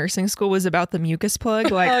class in nursing school was about the mucus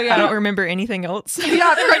plug. Like, I don't remember anything else.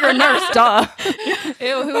 Yeah, you're a nurse, duh.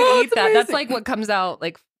 Ew, who would eat that? That's like what comes out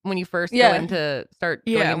like when you first go into start.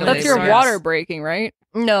 going into that's your labor. water breaking, right?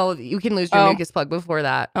 No, you can lose your mucus plug before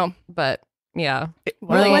that. Oh, but yeah.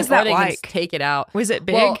 What was that like? Take it out. Was it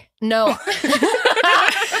big? Well, no.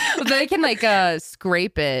 They can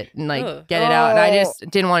scrape it and get it out, and I just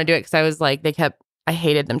didn't want to do it because I was like, I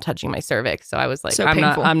hated them touching my cervix, so I was like, So I'm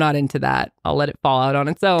painful. not into that. I'll let it fall out on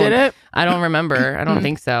its own. Did it? I don't remember. I don't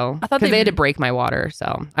think so. I thought because they had to break my water,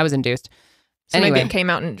 so I was induced. So anyway, maybe it came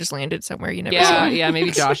out and just landed somewhere. You never yeah, saw. yeah.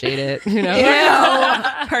 Maybe Josh ate it. You know.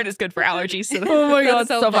 Yeah. Heard it's good for allergies. So Oh my god, That's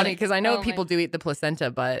so so funny. funny because I know people do eat the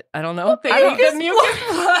placenta, but I don't know if they I eat the mucus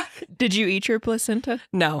plug. Did you eat your placenta?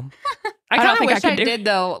 No. I I don't kind of think I wish could I do. did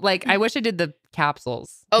though. Like I wish I did the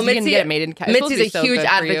capsules. Oh, 'Cause you can Mitzi- get it made in capsules. Mitzi's a huge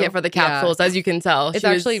advocate for the capsules, as you can tell. It's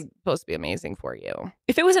actually supposed to be amazing for you.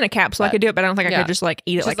 If it was in a capsule, I could do it, but I don't think I could just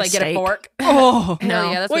eat it Just like a get a steak. fork. Oh No,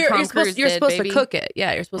 yeah, that's what Tom Cruise you're did, supposed baby. to cook it.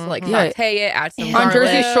 Yeah, you're supposed to Yeah. saute it, add some On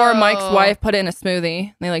Jersey garlic. Shore, Mike's wife put it in a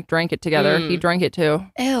smoothie. They drank it together. He drank it too.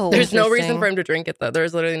 Ew. There's no reason Interesting. for him to drink it though.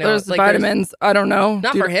 There's literally no. There's vitamins. I don't know.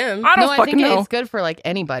 Not Dude, for him. I don't No, I fucking think know. it's good for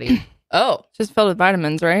anybody. Oh, Just filled with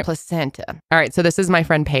vitamins, right? Placenta. All right, so this is my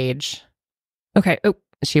friend Paige. Okay. Oh,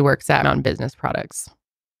 She works at Mountain Business Products.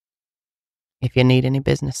 If you need any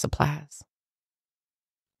business supplies.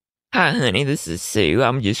 Hi, honey, this is Sue.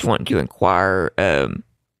 I'm just wanting to inquire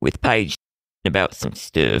with Paige about some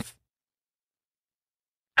stuff.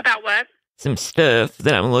 About what? Some stuff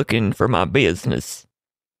that I'm looking for my business.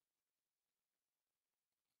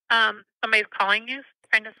 Somebody's calling you,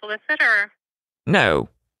 trying to solicit, or? No.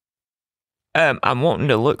 I'm wanting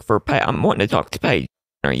to look for I'm wanting to talk to Paige.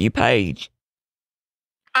 Are you Paige?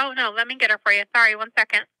 Oh no, let me get her for you. Sorry, 1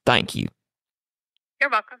 second. Thank you. You're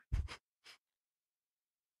welcome.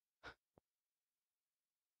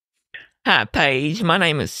 Hi, Paige. My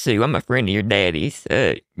name is Sue. I'm a friend of your daddy's.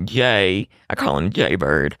 Jay. I call him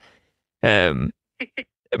Jaybird. Me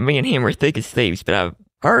and him are thick as thieves, but I've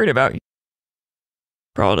heard about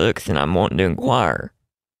products, and I'm wanting to inquire.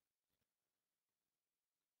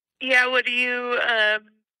 Yeah, what are you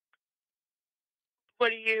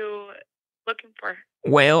looking for?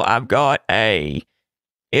 Well, I've got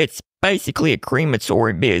it's basically a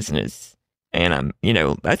crematory business. And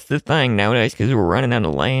that's the thing nowadays, because we're running out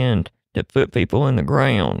of land to put people in the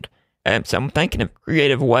ground. So I'm thinking of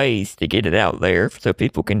creative ways to get it out there so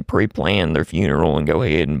people can pre-plan their funeral and go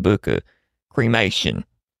ahead and book a cremation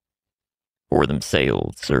for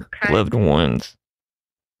themselves or loved ones.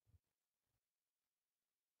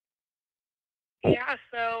 Yeah,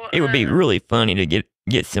 so it would be really funny to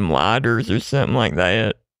get some lighters or something like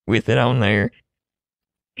that with it on there.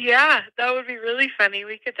 Yeah, that would be really funny.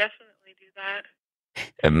 We could definitely do that.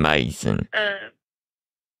 Amazing.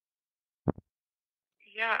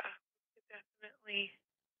 Yeah, definitely.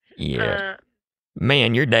 Yeah.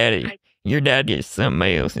 Man, your daddy is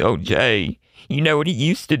something else. Oh, Jay, you know what he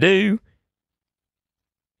used to do?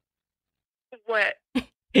 What?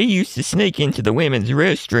 He used to sneak into the women's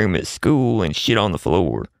restroom at school and shit on the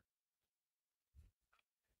floor.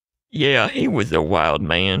 Yeah, he was a wild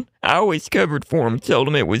man. I always covered for him, told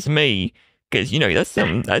him it was me, because, that's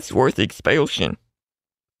something that's worth expulsion.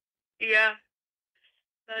 Yeah,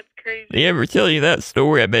 that's crazy. Did he ever tell you that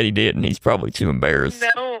story? I bet he didn't. He's probably too embarrassed.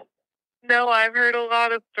 No, I've heard a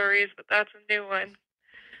lot of stories, but that's a new one.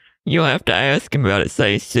 You'll have to ask him about it.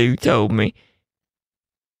 Say Sue told me.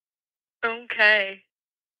 Okay.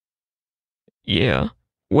 Yeah.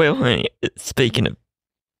 Well, honey, speaking of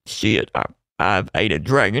shit, I've ate a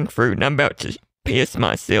dragon fruit and I'm about to piss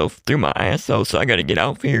myself through my asshole, so I gotta get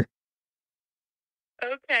off here.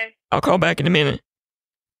 Okay. I'll call back in a minute.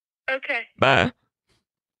 Okay. Bye.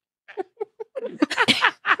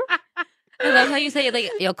 I love how you say it,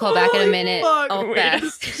 like, you'll call back in a minute. Oh,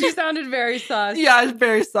 fast. She sounded very sus. Yeah, it's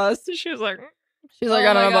very sus. She was like, I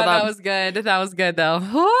don't know about that. That was good. That was good, though.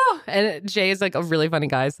 Whew. And Jay is like a really funny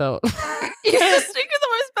guy, so. He's just thinking the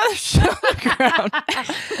most best shit on the ground.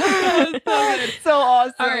 That was so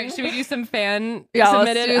awesome. All right, should we do some fan submitted?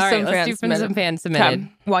 Let's do All right, some fan submitted.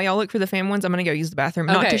 Okay. While y'all look for the fan ones, I'm going to go use the bathroom.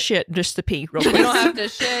 Not to shit, just to pee real quick. You don't have to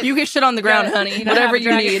shit. You can shit on the ground, honey. Whatever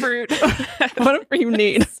you need. Fruit. Whatever you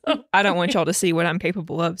need. I don't want y'all to see what I'm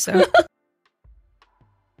capable of, so.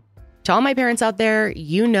 To all my parents out there,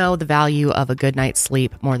 you know the value of a good night's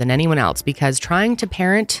sleep more than anyone else, because trying to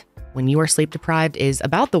parent when you are sleep deprived is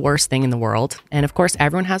about the worst thing in the world. And of course,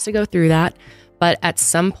 everyone has to go through that. But at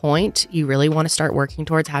some point, you really want to start working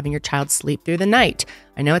towards having your child sleep through the night.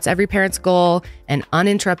 I know it's every parent's goal, and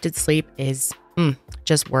uninterrupted sleep is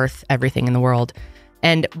just worth everything in the world.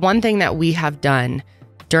 And one thing that we have done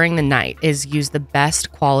during the night is use the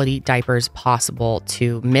best quality diapers possible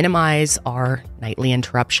to minimize our nightly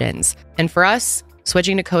interruptions. And for us,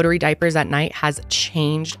 switching to Coterie diapers at night has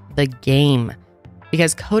changed the game,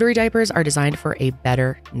 because Coterie diapers are designed for a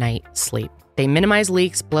better night's sleep. They minimize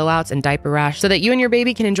leaks, blowouts, and diaper rash so that you and your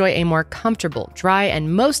baby can enjoy a more comfortable, dry,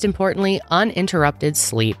 and most importantly, uninterrupted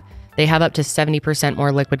sleep. They have up to 70%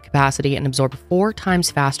 more liquid capacity and absorb 4 times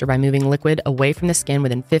faster by moving liquid away from the skin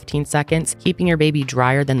within 15 seconds, keeping your baby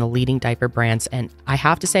drier than the leading diaper brands. And I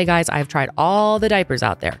have to say, guys, I've tried all the diapers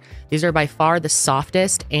out there. These are by far the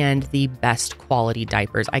softest and the best quality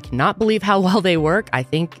diapers. I cannot believe how well they work. I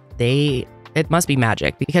think it must be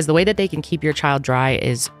magic, because the way that they can keep your child dry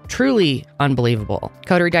is truly unbelievable.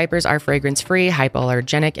 Coterie diapers are fragrance-free,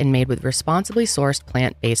 hypoallergenic, and made with responsibly sourced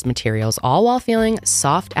plant-based materials, all while feeling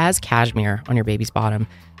soft as cashmere on your baby's bottom.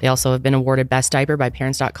 They also have been awarded Best Diaper by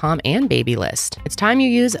Parents.com and Babylist. It's time you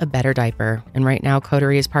use a better diaper. And right now,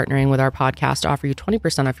 Coterie is partnering with our podcast to offer you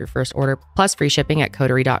 20% off your first order, plus free shipping at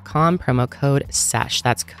Coterie.com, promo code SESH.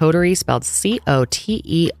 That's Coterie, spelled COTERIE.com.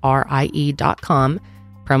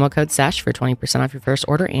 Promo code SESH for 20% off your first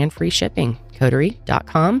order and free shipping.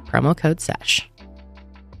 Coterie.com, promo code SESH.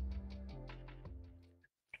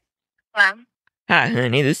 Hello? Hi,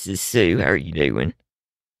 honey. This is Sue. How are you doing?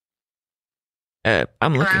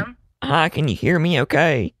 I'm looking. Hello? Hi, can you hear me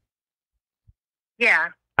okay? Yeah.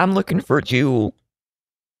 I'm looking for Jewel.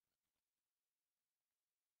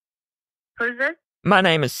 Who's this? My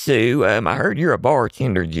name is Sue. I heard you're a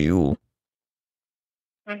bartender, Jewel.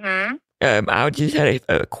 Mm-hmm. I just had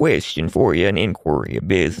a question for you, an inquiry, a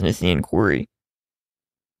business inquiry.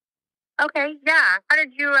 Okay, yeah. How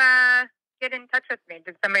did you get in touch with me?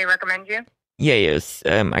 Did somebody recommend you? Yes,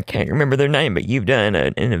 I can't remember their name, but you've done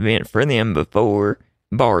an event for them before,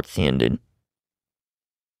 bartending.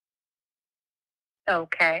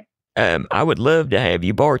 Okay. I would love to have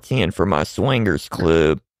you bartend for my Swingers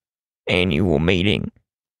Club annual meeting.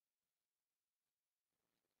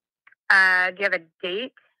 Do you have a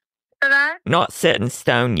date? for that? Not set in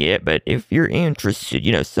stone yet, but if you're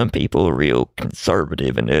interested, some people are real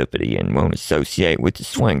conservative and uppity and won't associate with the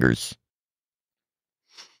swingers.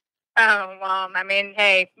 Oh, well, I mean,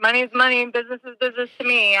 hey, money's money, business is business to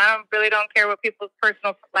me. I really don't care what people's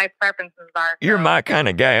personal life preferences are. You're my kind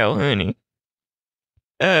of gal, honey.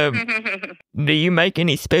 Do you make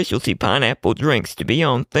any specialty pineapple drinks to be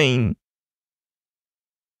on theme?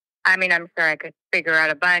 I mean, I'm sure I could figure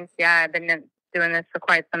out a bunch. Yeah, I've been doing this for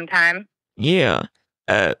quite some time. Yeah.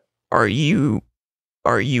 Are you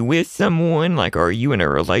with someone? Like, are you in a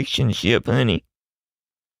relationship, honey?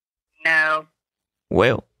 No.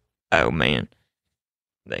 Well, oh man.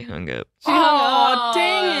 They hung up. Oh,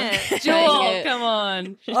 dang it. Jewel, come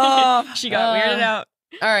on. She got weirded out.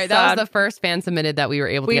 All right, that was the first fan submitted that we were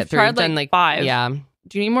able to get through. We've tried like 5. Yeah.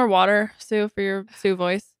 Do you need more water, Sue, for your Sue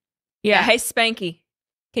voice? Yeah. Hey, Spanky.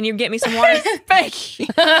 Can you get me some water? Spanky.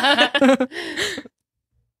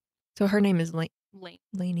 So her name is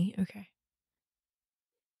Lainey. Okay.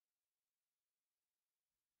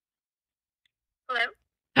 Hello?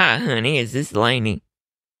 Hi, honey. Is this Lainey?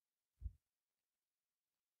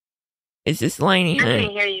 Is this Lainey, I honey?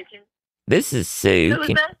 can hear you. This is Sue. Who is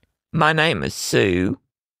that? My name is Sue.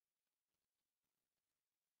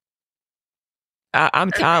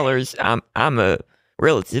 I'm Tyler's. I'm a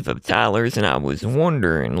relative of Tyler's, and I was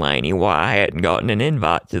wondering, Lainey, why I hadn't gotten an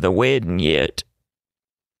invite to the wedding yet.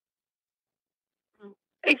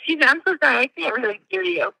 Excuse me, I'm so sorry. I can't really hear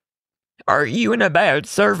you. Are you in a bad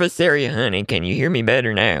service area, honey? Can you hear me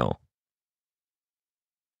better now?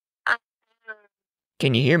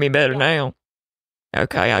 Can you hear me better now?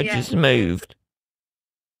 Okay, I just moved.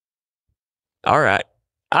 All right.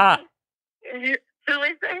 Who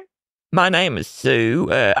is this? My name is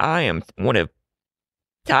Sue. I am one of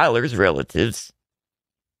Tyler's relatives.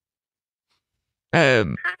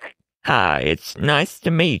 Hi, it's nice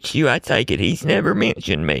to meet you. I take it he's never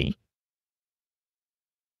mentioned me.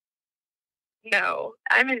 No.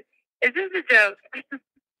 Is this a joke?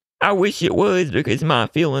 I wish it was, because my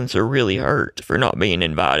feelings are really hurt for not being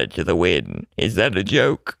invited to the wedding. Is that a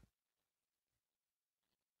joke?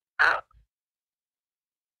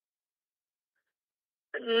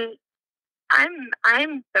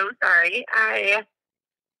 I'm so sorry.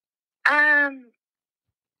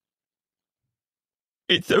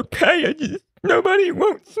 It's okay. Nobody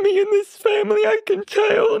wants me in this family, I can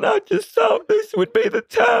tell, and I just thought this would be the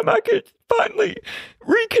time I could finally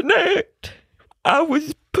reconnect. I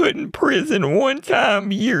was put in prison one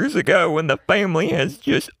time years ago, and the family has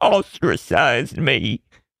just ostracized me.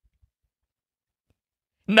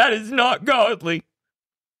 That is not godly.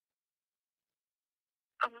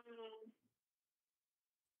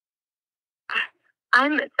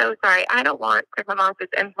 I'm so sorry. I don't want to come off as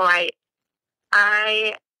impolite.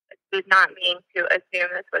 I did not mean to assume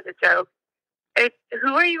this was a joke.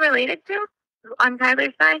 Who are you related to on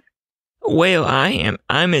Tyler's side? Well, I am.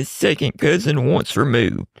 I'm his second cousin once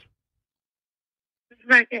removed.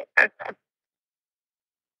 Okay.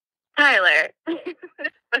 Tyler.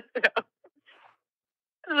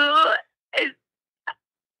 Who is...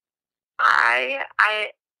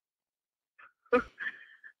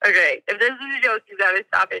 Okay, if this is a joke, you gotta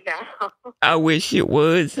stop it now. I wish it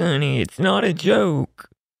was, honey. It's not a joke.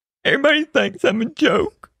 Everybody thinks I'm a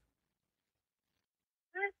joke.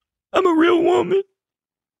 I'm a real woman.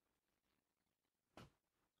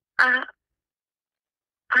 I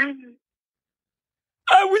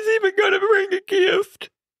was even gonna bring a gift.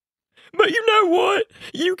 But you know what?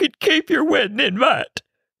 You could keep your wedding invite.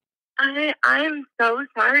 I'm so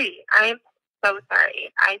sorry. I'm so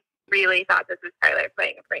sorry. I really thought this was Tyler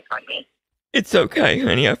playing a prank on me. It's okay,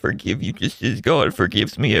 honey. I forgive you just as God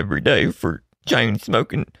forgives me every day for chain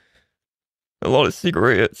smoking a lot of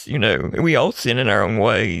cigarettes, you know. We all sin in our own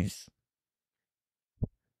ways.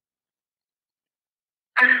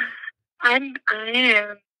 I am.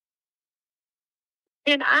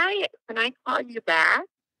 Can I call you back?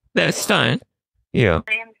 That's fine. Yeah.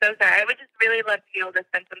 I am so sorry. I would just really love to be able to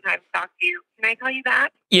spend some time to talk to you. Can I call you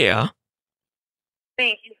back? Yeah.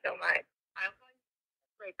 Thank you so much. I'll call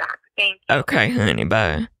you right back. Thank you. Okay, honey.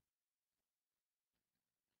 Bye.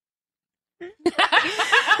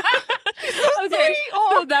 Okay.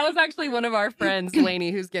 Oh, that was actually one of our friends,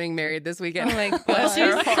 Lainey, who's getting married this weekend. Oh my God. She's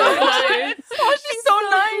so nice. Oh, she's so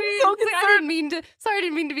nice. So I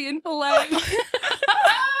didn't mean to be impolite.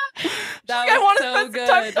 That I was want so to good.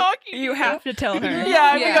 start talking. You have to tell her.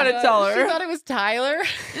 Yeah, we gotta tell her. She thought it was Tyler.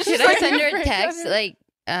 Should I send her a text? Like,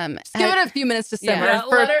 Just give it a few minutes to simmer. Yeah.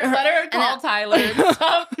 Let her call Tyler and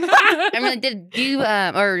stuff. I mean, did you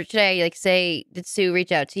or should I say? Did Sue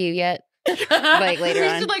reach out to you yet? Like later We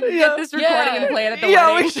on. should get this recording and play it at the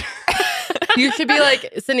wedding. You should be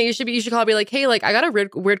like, Cindy, you should call, be like, hey, like, I got a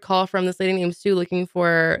weird call from this lady named Sue looking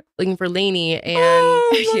for Lainey, and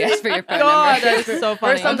she asked for your phone number. That is so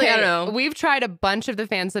funny. Or something, I don't know. We've tried a bunch of the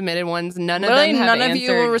fan submitted ones. None of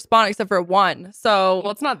you will respond except for one. So,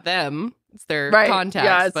 well, it's not them. It's their Right. contacts.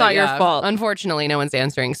 Yeah, it's but not your fault. Unfortunately, no one's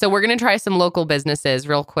answering. So we're going to try some local businesses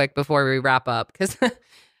real quick before we wrap up because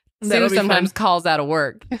Sue sometimes calls out of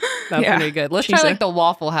work. That's going to be good. Let's try like the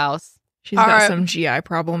Waffle House. She's got some GI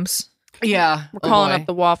problems. Yeah. We're calling up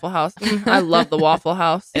the Waffle House. I love the Waffle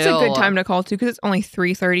House. It's a good time to call too because it's only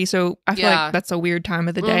 3:30. So I feel like that's a weird time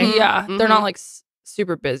of the day. Yeah. They're not like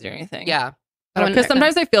super busy or anything. Yeah. Because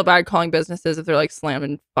sometimes I feel bad calling businesses if they're like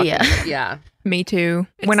slamming. Yeah. Me too.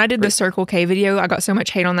 When I did the Circle K video, I got so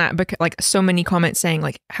much hate on that because like so many comments saying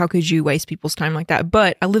like, how could you waste people's time like that?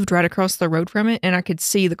 But I lived right across the road from it and I could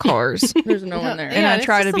see the cars. There's no one there. And I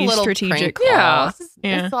try to be strategic. Yeah.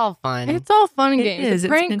 It's all fun. It's all fun and games. It is.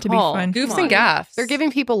 It's meant to be fun. Goofs and gaffs. They're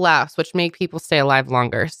giving people laughs, which make people stay alive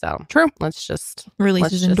longer. So true. Let's just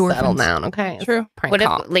releases let's just endorphins. settle down. Okay. True. What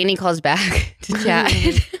if Lainey calls back to chat?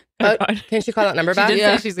 Can she call that number back? She did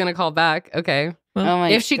say she's gonna call back. Okay.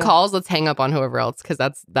 If she calls, let's hang up on whoever else because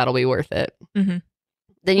that'll be worth it. Mm-hmm.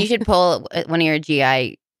 Then you should pull one of your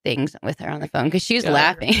GI things with her on the phone because she's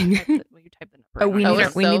laughing. We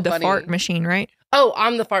need the fart machine, right? Oh,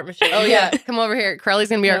 I'm the fart machine. Oh yeah, come over here. Karelly's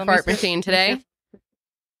gonna be our fart machine today.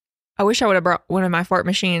 I wish I would have brought one of my fart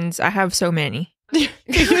machines. I have so many.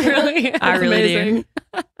 Really? I really do.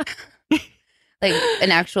 Like an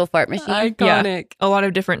actual fart machine. Iconic. Yeah, a lot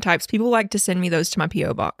of different types. People like to send me those to my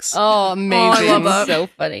P.O. box. Oh, amazing. I love that. So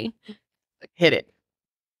funny. Hit it.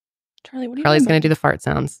 Charlie, what are you Karelly's doing? gonna do the fart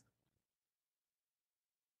sounds.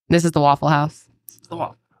 This is the Waffle House. The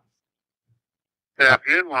Waffle. Good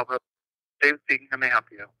afternoon, Waffle. Dave speaking. How may I help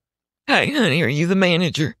you? Hey, honey, are you the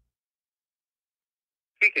manager?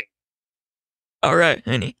 Speaking. All right,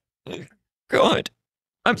 honey. God,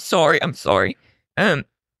 I'm sorry.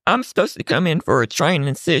 I'm supposed to come in for a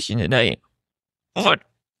training session today. God,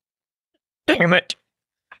 damn it.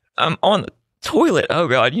 I'm on the toilet. Oh,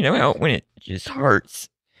 God, you know how when it just hurts?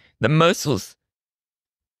 The muscles.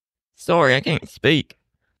 Sorry, I can't speak.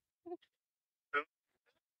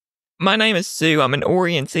 My name is Sue. I'm an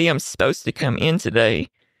orientee. I'm supposed to come in today.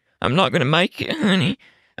 I'm not going to make it, honey.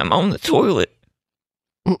 I'm on the toilet.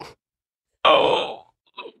 Oh.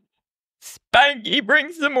 Spanky,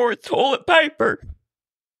 bring some more toilet paper.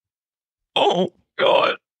 Oh,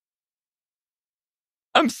 God.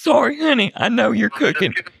 I'm sorry, honey. I know you're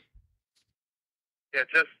cooking. Yeah,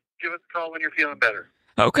 just give us a call when you're feeling better.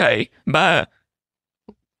 Okay, bye.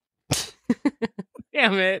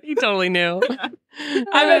 Damn it. He totally knew. I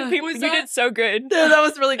bet people, you did so good. Yeah, that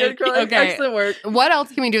was really good, Karlee. Okay. Excellent work. What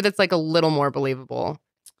else can we do that's like a little more believable?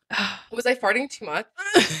 Was I farting too much?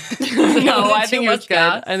 No, I think it was good.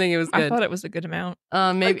 I think it was good. I thought it was a good amount.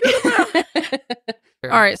 Maybe. All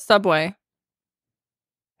right, Subway.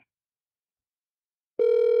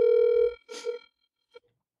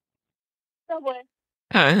 Subway.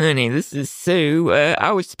 Hi, honey. This is Sue.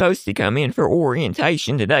 I was supposed to come in for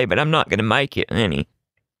orientation today, but I'm not going to make it, honey.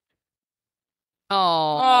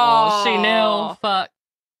 Oh, she knew. Fuck.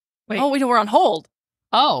 Wait. Oh, we're on hold.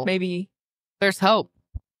 Oh, Maybe there's hope.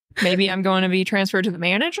 I'm going to be transferred to the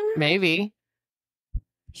manager? Maybe.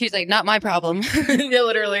 She's like, not my problem. Yeah,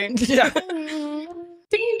 literally.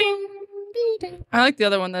 I like the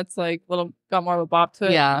other one that's like got more of a bop to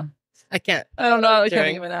it. Yeah. I can't. I don't know. I can't Doing.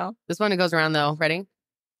 think of it now. This one goes around though. Ready?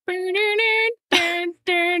 I've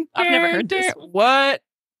never heard this. What?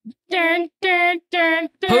 Who?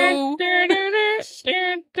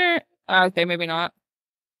 Okay, maybe not.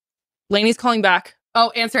 Lainey's calling back. Oh,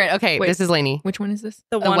 answer it. Okay, Wait. this is Lainey. Which one is this?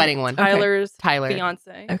 The wedding one. Okay. Tyler's Tyler.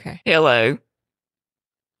 fiance. Okay. Hello.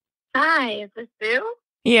 Hi, is this Sue?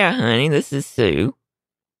 Yeah, honey, this is Sue.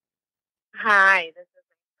 Hi, this is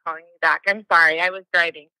calling you back. I'm sorry, I was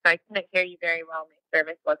driving, so I couldn't hear you very well. My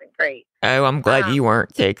service wasn't great. Oh, I'm glad you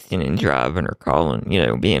weren't texting and driving or calling,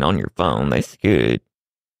 being on your phone. That's good.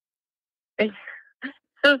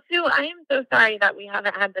 So, Sue, I am so sorry that we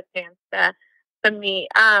haven't had the chance to meet.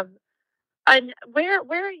 And where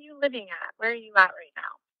are you living at? Where are you at right now?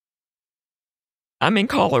 I'm in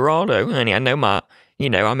Colorado, honey. I know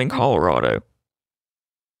I'm in Colorado.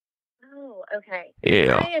 Oh, okay.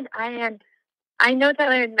 Yeah. I know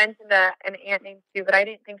Tyler had mentioned an aunt named Sue, but I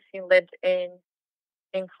didn't think she lived in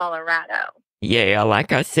Colorado. Yeah,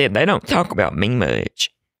 like I said, they don't talk about me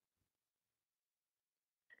much.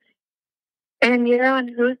 And you're on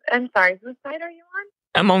whose side are you on?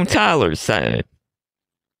 I'm on Tyler's side.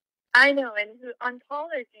 I know, and on Paul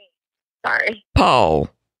or Jean? Sorry.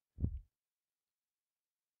 Paul.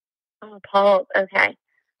 Oh, Paul. Okay.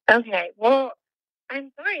 Okay. Well,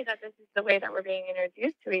 I'm sorry that this is the way that we're being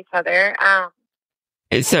introduced to each other.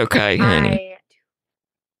 It's okay, honey.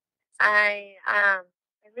 I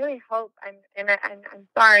really hope I'm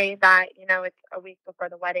sorry that it's a week before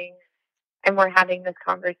the wedding and we're having this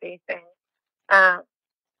conversation. I'm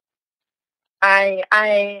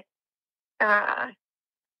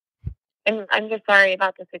just sorry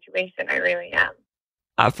about the situation. I really am.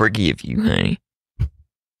 I forgive you, honey.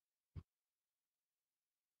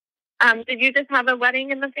 Did you just have a wedding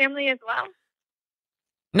in the family as well?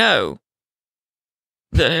 No.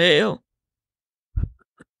 The hell?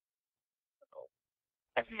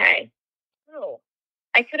 Okay. Oh,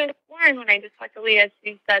 I could have sworn when I just talked to Leah,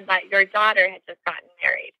 she said that your daughter had just gotten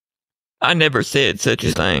married. I never said such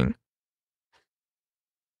a thing.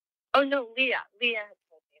 Oh, no, Leah. Leah had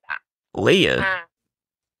told me that. Leah?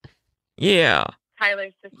 Yeah.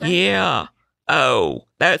 Tyler's sister? Yeah. Oh,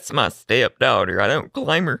 that's my stepdaughter. I don't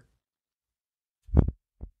claim her.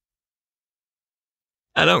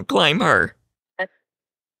 I don't claim her.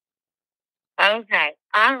 Okay.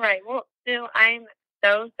 All right. Well, Sue, I'm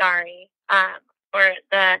so sorry for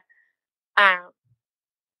the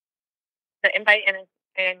invite and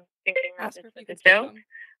thinking that this was a joke.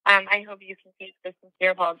 I hope you can take the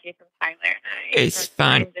sincere apology from Tyler and I. It's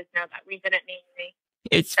fine. Just know that we didn't mean anything.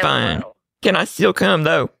 It's fine. Can I still come,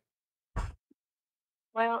 though?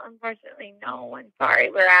 Well, unfortunately, no. I'm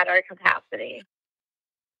sorry. We're at our capacity.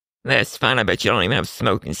 That's fine. I bet you don't even have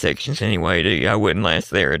smoking sections anyway, do you? I wouldn't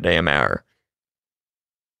last there a damn hour.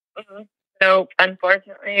 Mm-hmm. Nope.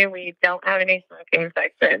 Unfortunately, we don't have any smoking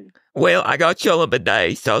section. Well, I got y'all a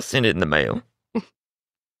bidet, so I'll send it in the mail.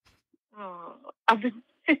 Oh. Hang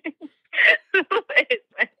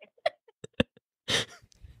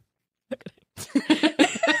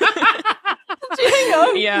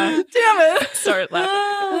up. Yeah. Damn it. Start laughing.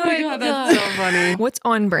 Oh my God, that's so funny. What's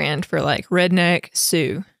on brand for like redneck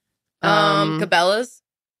Sue? Cabela's.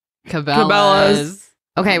 Cabela's.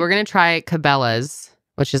 Okay, we're gonna try Cabela's,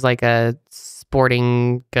 which is like a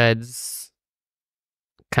sporting goods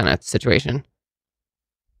kind of situation.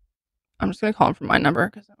 I'm just gonna call him from my number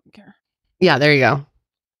because I don't care. Yeah, there you go.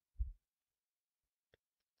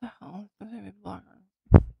 What the hell?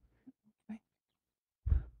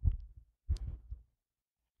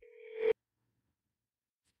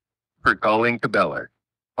 For calling Cabela.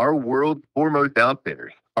 Our world's foremost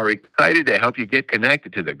outfitters are excited to help you get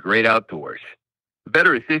connected to the great outdoors. To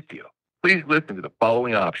better assist you, please listen to the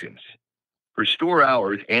following options. For store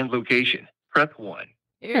hours and location, press 1.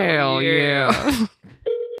 Hell yeah.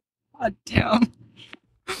 God damn.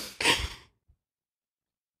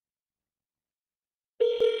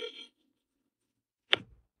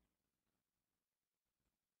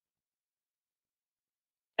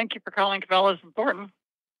 Thank you for calling Cabela's in Thornton.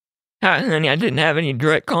 Hi, honey. I didn't have any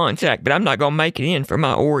direct contact, but I'm not going to make it in for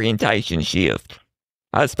my orientation shift.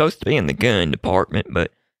 I was supposed to be in the gun department,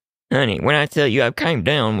 but, honey, when I tell you I came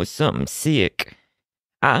down with something sick,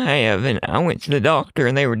 I have, and I went to the doctor,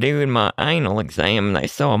 and they were doing my anal exam, and they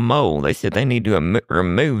saw a mole. They said they need to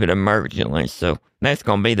remove it emergently, so that's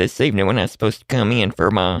going to be this evening when I'm supposed to come in for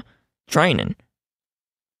my training.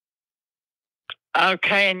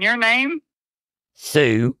 Okay, and your name?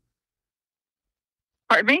 Sue.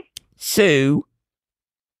 Pardon me? Sue.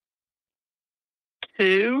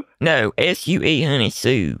 Sue? No, S-U-E, honey,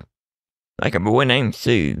 Sue. Like a boy named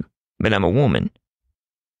Sue, but I'm a woman.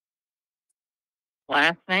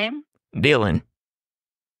 Last name? Dillon.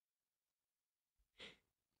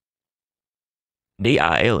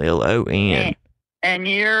 D-I-L-L-O-N. And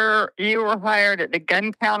you were hired at the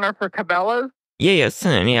gun counter for Cabela's? Yes,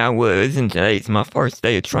 honey, I was, and today's my first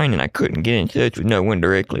day of training. I couldn't get in touch with no one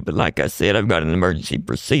directly, but like I said, I've got an emergency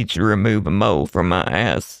procedure to remove a mole from my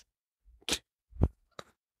ass.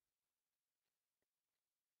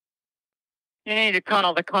 You need to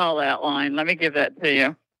call the call-out line. Let me give that to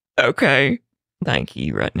you. Okay. Thank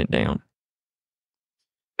you, writing it down.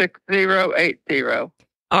 6080.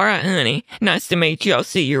 All right, honey. Nice to meet you. I'll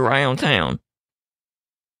see you around town.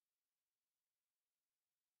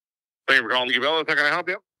 Thank you for calling Cabela's. How can I help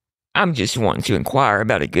you? I'm just wanting to inquire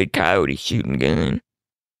about a good coyote shooting gun.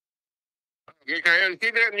 Okay,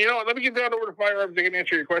 see that? You know what? Let me get that over to firearms. They can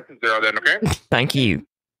answer your questions there then, okay? Thank you.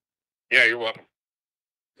 Yeah, you're welcome.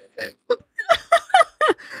 He's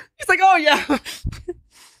like, oh, yeah.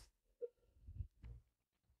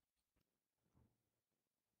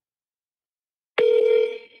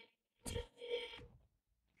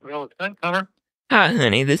 Well, it's done, Connor. Hi,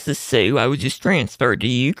 honey. This is Sue. I was just transferred to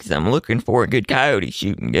you because I'm looking for a good coyote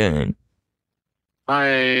shooting gun.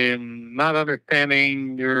 I'm not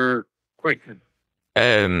understanding your question.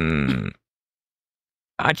 I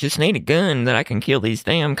just need a gun that I can kill these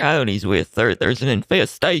damn coyotes with. There's an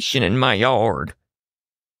infestation in my yard.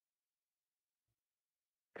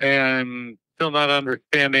 And still not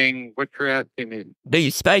understanding what you're asking me. Do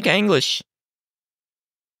you speak English?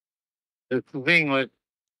 This is English.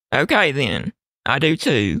 Okay, then. I do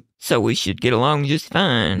too, so we should get along just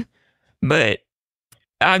fine. But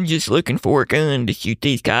I'm just looking for a gun to shoot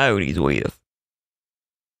these coyotes with.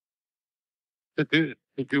 To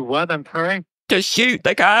do what? I'm sorry? To shoot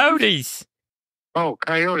the coyotes. Oh,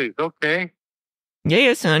 coyotes. Okay.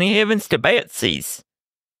 Yes, honey. Heavens to Betsy's.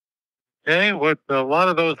 Okay. What? A lot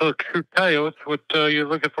of those will shoot coyotes. What you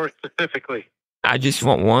looking for specifically? I just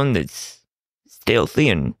want one that's stealthy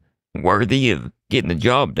and worthy of getting the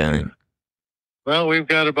job done. Well, we've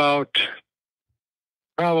got about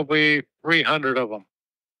probably 300 of them.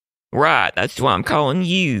 Right. That's why I'm calling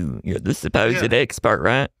you. You're the supposed expert,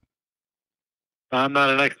 right? I'm not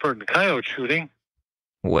an expert in coyote shooting.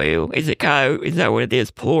 Well, is it coyote? Is that what it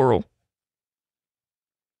is, plural?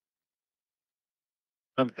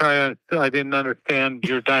 I'm sorry, I didn't understand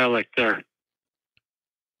your dialect there.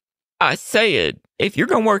 I said, if you're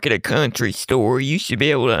going to work at a country store, you should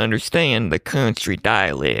be able to understand the country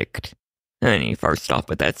dialect. Honey, first off,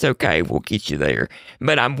 but that's okay. We'll get you there.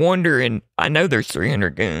 But I'm wondering, I know there's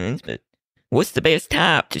 300 guns, but what's the best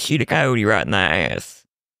type to shoot a coyote right in the ass?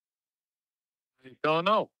 I don't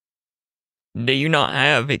know. Do you not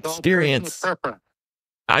have experience?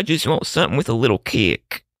 I just want something with a little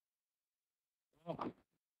kick.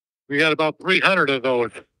 We got about 300 of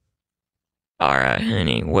those. All right,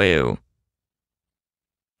 honey. Well,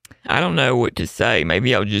 I don't know what to say.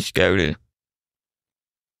 Maybe I'll just go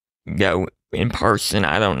in person.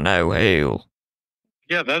 I don't know. Hell.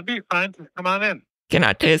 Yeah, that'd be fine. Just come on in. Can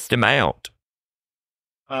I test them out?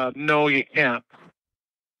 No, you can't.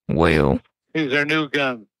 Well. These are new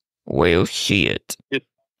guns. Well, shit. You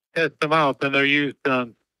test them out, then they're used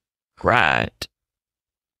guns. Right.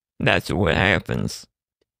 That's what happens.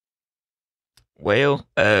 Well,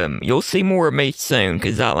 you'll see more of me soon,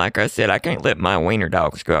 because like I said, I can't let my wiener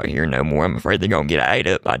dogs go out here no more. I'm afraid they're going to get ate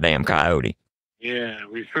up by a damn coyote. Yeah,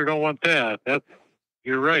 we sure don't want that.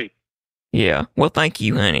 You're right. Yeah. Well, thank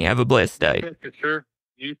you, honey. Have a blessed day. Sure.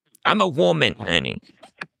 I'm a woman, honey.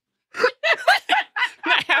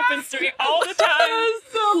 That happens to me all the time.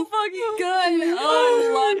 That's so fucking good.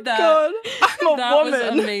 Oh, I love that. God. I'm a that woman.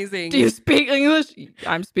 Was amazing. Do you speak English?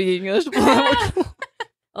 I'm speaking English.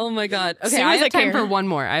 Oh my God. Okay, Soon I as have I time can. for one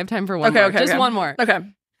more. Just one more. Okay.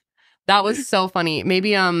 That was so funny.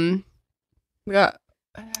 Maybe we got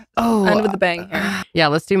end with the bang here. Yeah,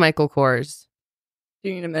 let's do Michael Kors. Do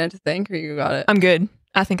you need a minute to think, or you got it? I'm good.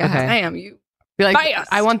 I think I have. I am you. Be like, Bias.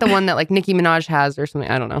 I want the one that like Nicki Minaj has or something.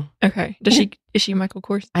 I don't know. Okay. Is she Michael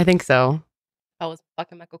Kors? I think so. I was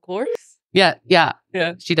fucking Michael Kors. Yeah. Yeah.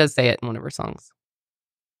 She does say it in one of her songs.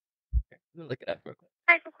 Let me look it up real quick.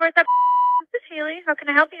 Hi, of course. This is Haley. How can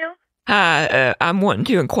I help you? Hi, I'm wanting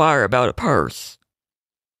to inquire about a purse.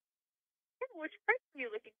 Which purse are you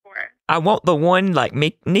looking for? I want the one like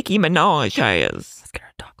Nicki Minaj has. Let's get her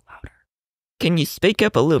to talk louder. Can you speak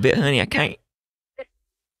up a little bit, honey? I can't.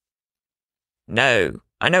 No,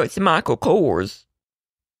 I know it's Michael Kors.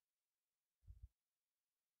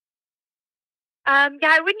 Yeah,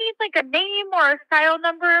 I would need like a name or a style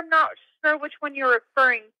number. I'm not sure which one you're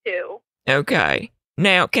referring to. Okay.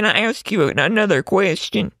 Now, can I ask you another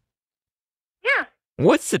question? Yeah.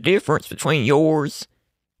 What's the difference between yours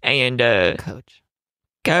and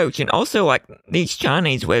Coach? And also, like, these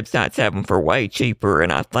Chinese websites have them for way cheaper,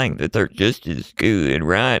 and I think that they're just as good,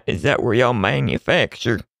 right? Is that where y'all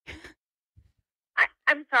manufacture?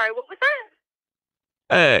 I'm sorry, what was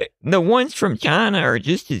that? The ones from China are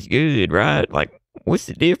just as good, right? Like, what's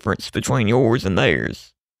the difference between yours and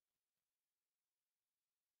theirs?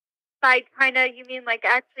 By China, you mean like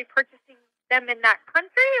actually purchasing them in that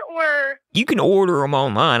country, or? You can order them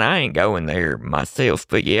online. I ain't going there myself,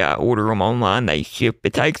 but yeah, I order them online. They ship.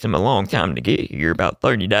 It takes them a long time to get here, about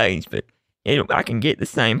 30 days, but I can get the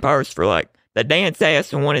same purse for like, the dance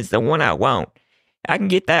ass one is the one I want. I can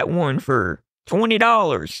get that one for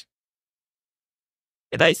 $20.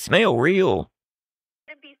 They smell real.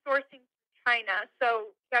 And be sourcing from China, so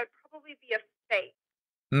that would probably be a fake.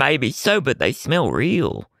 Maybe so, but they smell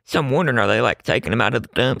real. So I'm wondering, are they like taking them out of the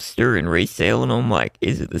dumpster and reselling them? Like,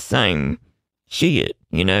 is it the same shit,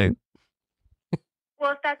 you know?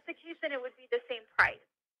 Well, if that's the case, then it would be the same price.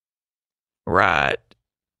 Right.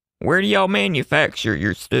 Where do y'all manufacture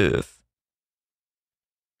your stuff?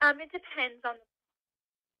 It depends on the.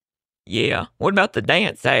 Yeah. What about the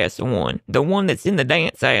dance ass one? The one that's in the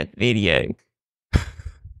dance ass video.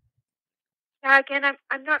 Yeah, again,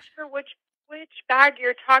 I'm not sure which bag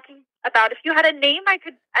you're talking about. If you had a name, I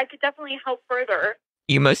could definitely help further.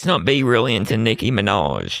 You must not be really into Nicki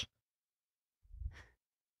Minaj.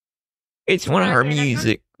 It's one of her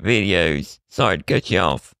music videos. Sorry to cut you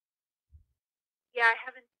off. Yeah, I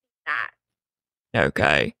haven't seen that.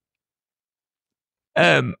 Okay.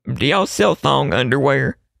 Do y'all sell thong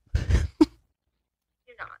underwear? Do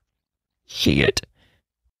not. Shit.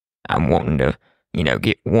 I'm wanting to,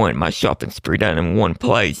 get my shopping spree done in one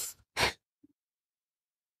place. Okay,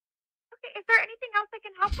 is there anything else I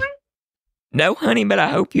can help with? No, honey, but I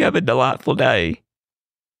hope you have a delightful day.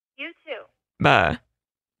 You too. Bye.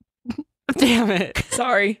 Damn it.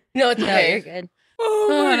 Sorry. No, it's okay. No, you're good. Oh,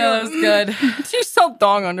 no, that was good. Do you sell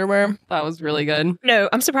thong underwear? That was really good. No,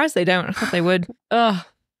 I'm surprised they don't. I thought they would. Ugh.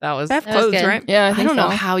 That was They have clothes, good. right? Yeah, I don't know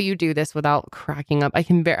how you do this without cracking up.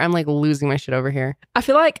 I'm like losing my shit over here. I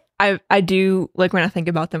feel like I do, like, when I think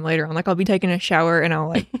about them later on, like, I'll be taking a shower and I'll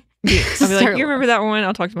like I'll be like, you remember that one?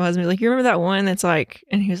 I'll talk to my husband, be like, you remember that one that's like,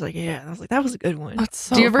 and he was like, yeah. I was like, that was a good one. That's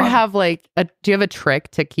so Do you ever fun. have do you have a trick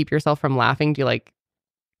to keep yourself from laughing? Do you like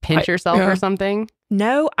pinch yourself or something?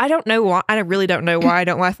 No, I don't know why. I really don't know why I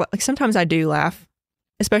don't laugh. Like, sometimes I do laugh,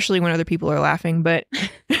 especially when other people are laughing, but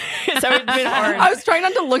so it's been hard. I was trying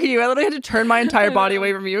not to look at you. I literally had to turn my entire body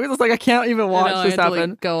away from you. It was like, I can't even watch this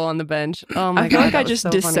happen. Go on the bench. Oh my I feel God, like that I was just so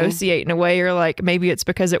funny. dissociate in a way, or like maybe it's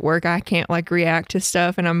because at work I can't like react to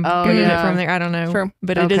stuff and I'm Oh, good at yeah. it from there. I don't know. True.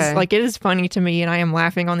 But it Okay. is like, it is funny to me and I am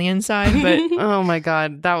laughing on the inside. But Oh my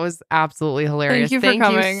God, that was absolutely hilarious. Thank you for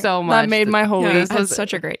coming. You so much. That made my whole yeah, week. this was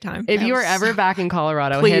such a great time. If you are ever back in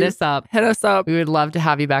Colorado, Please. hit us up. Hit us up. We would love to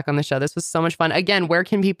have you back on the show. This was so much fun. Again, where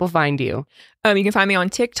can people find you? You can find me on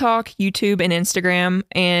TikTok, YouTube, and Instagram.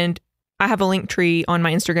 And I have a link tree on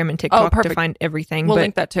my Instagram and TikTok to perfect. find everything. We'll but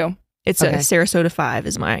link that too. It's Okay. Sarasota5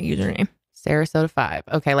 is my username. Sarasota 5.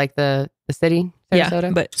 Okay, like the city? Sarasota?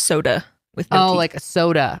 Yeah, but soda with no Oh, teeth. like a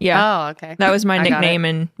soda. Yeah. Oh, okay. That was my I got nickname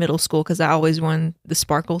in middle school because I always won the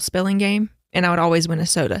Sparkle spelling game. And I would always win a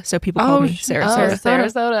soda. So people called me Sarasota.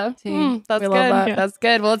 Sarasota. We That's love good. that. That's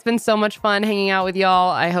good. Well, it's been so much fun hanging out with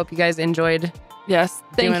y'all. I hope you guys enjoyed. Yes.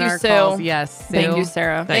 Thank doing you, our Sue. calls. Yes. Thank Sue. you,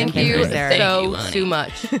 Sarah. Thank you, Sarah. so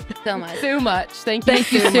much. So much. So much. Thank you.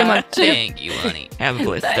 Thank you so much. Thank you, honey. Have a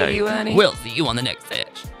blessed Thank day. you, honey. We'll see you on the next Sesh.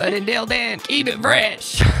 But until then, keep it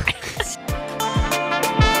fresh.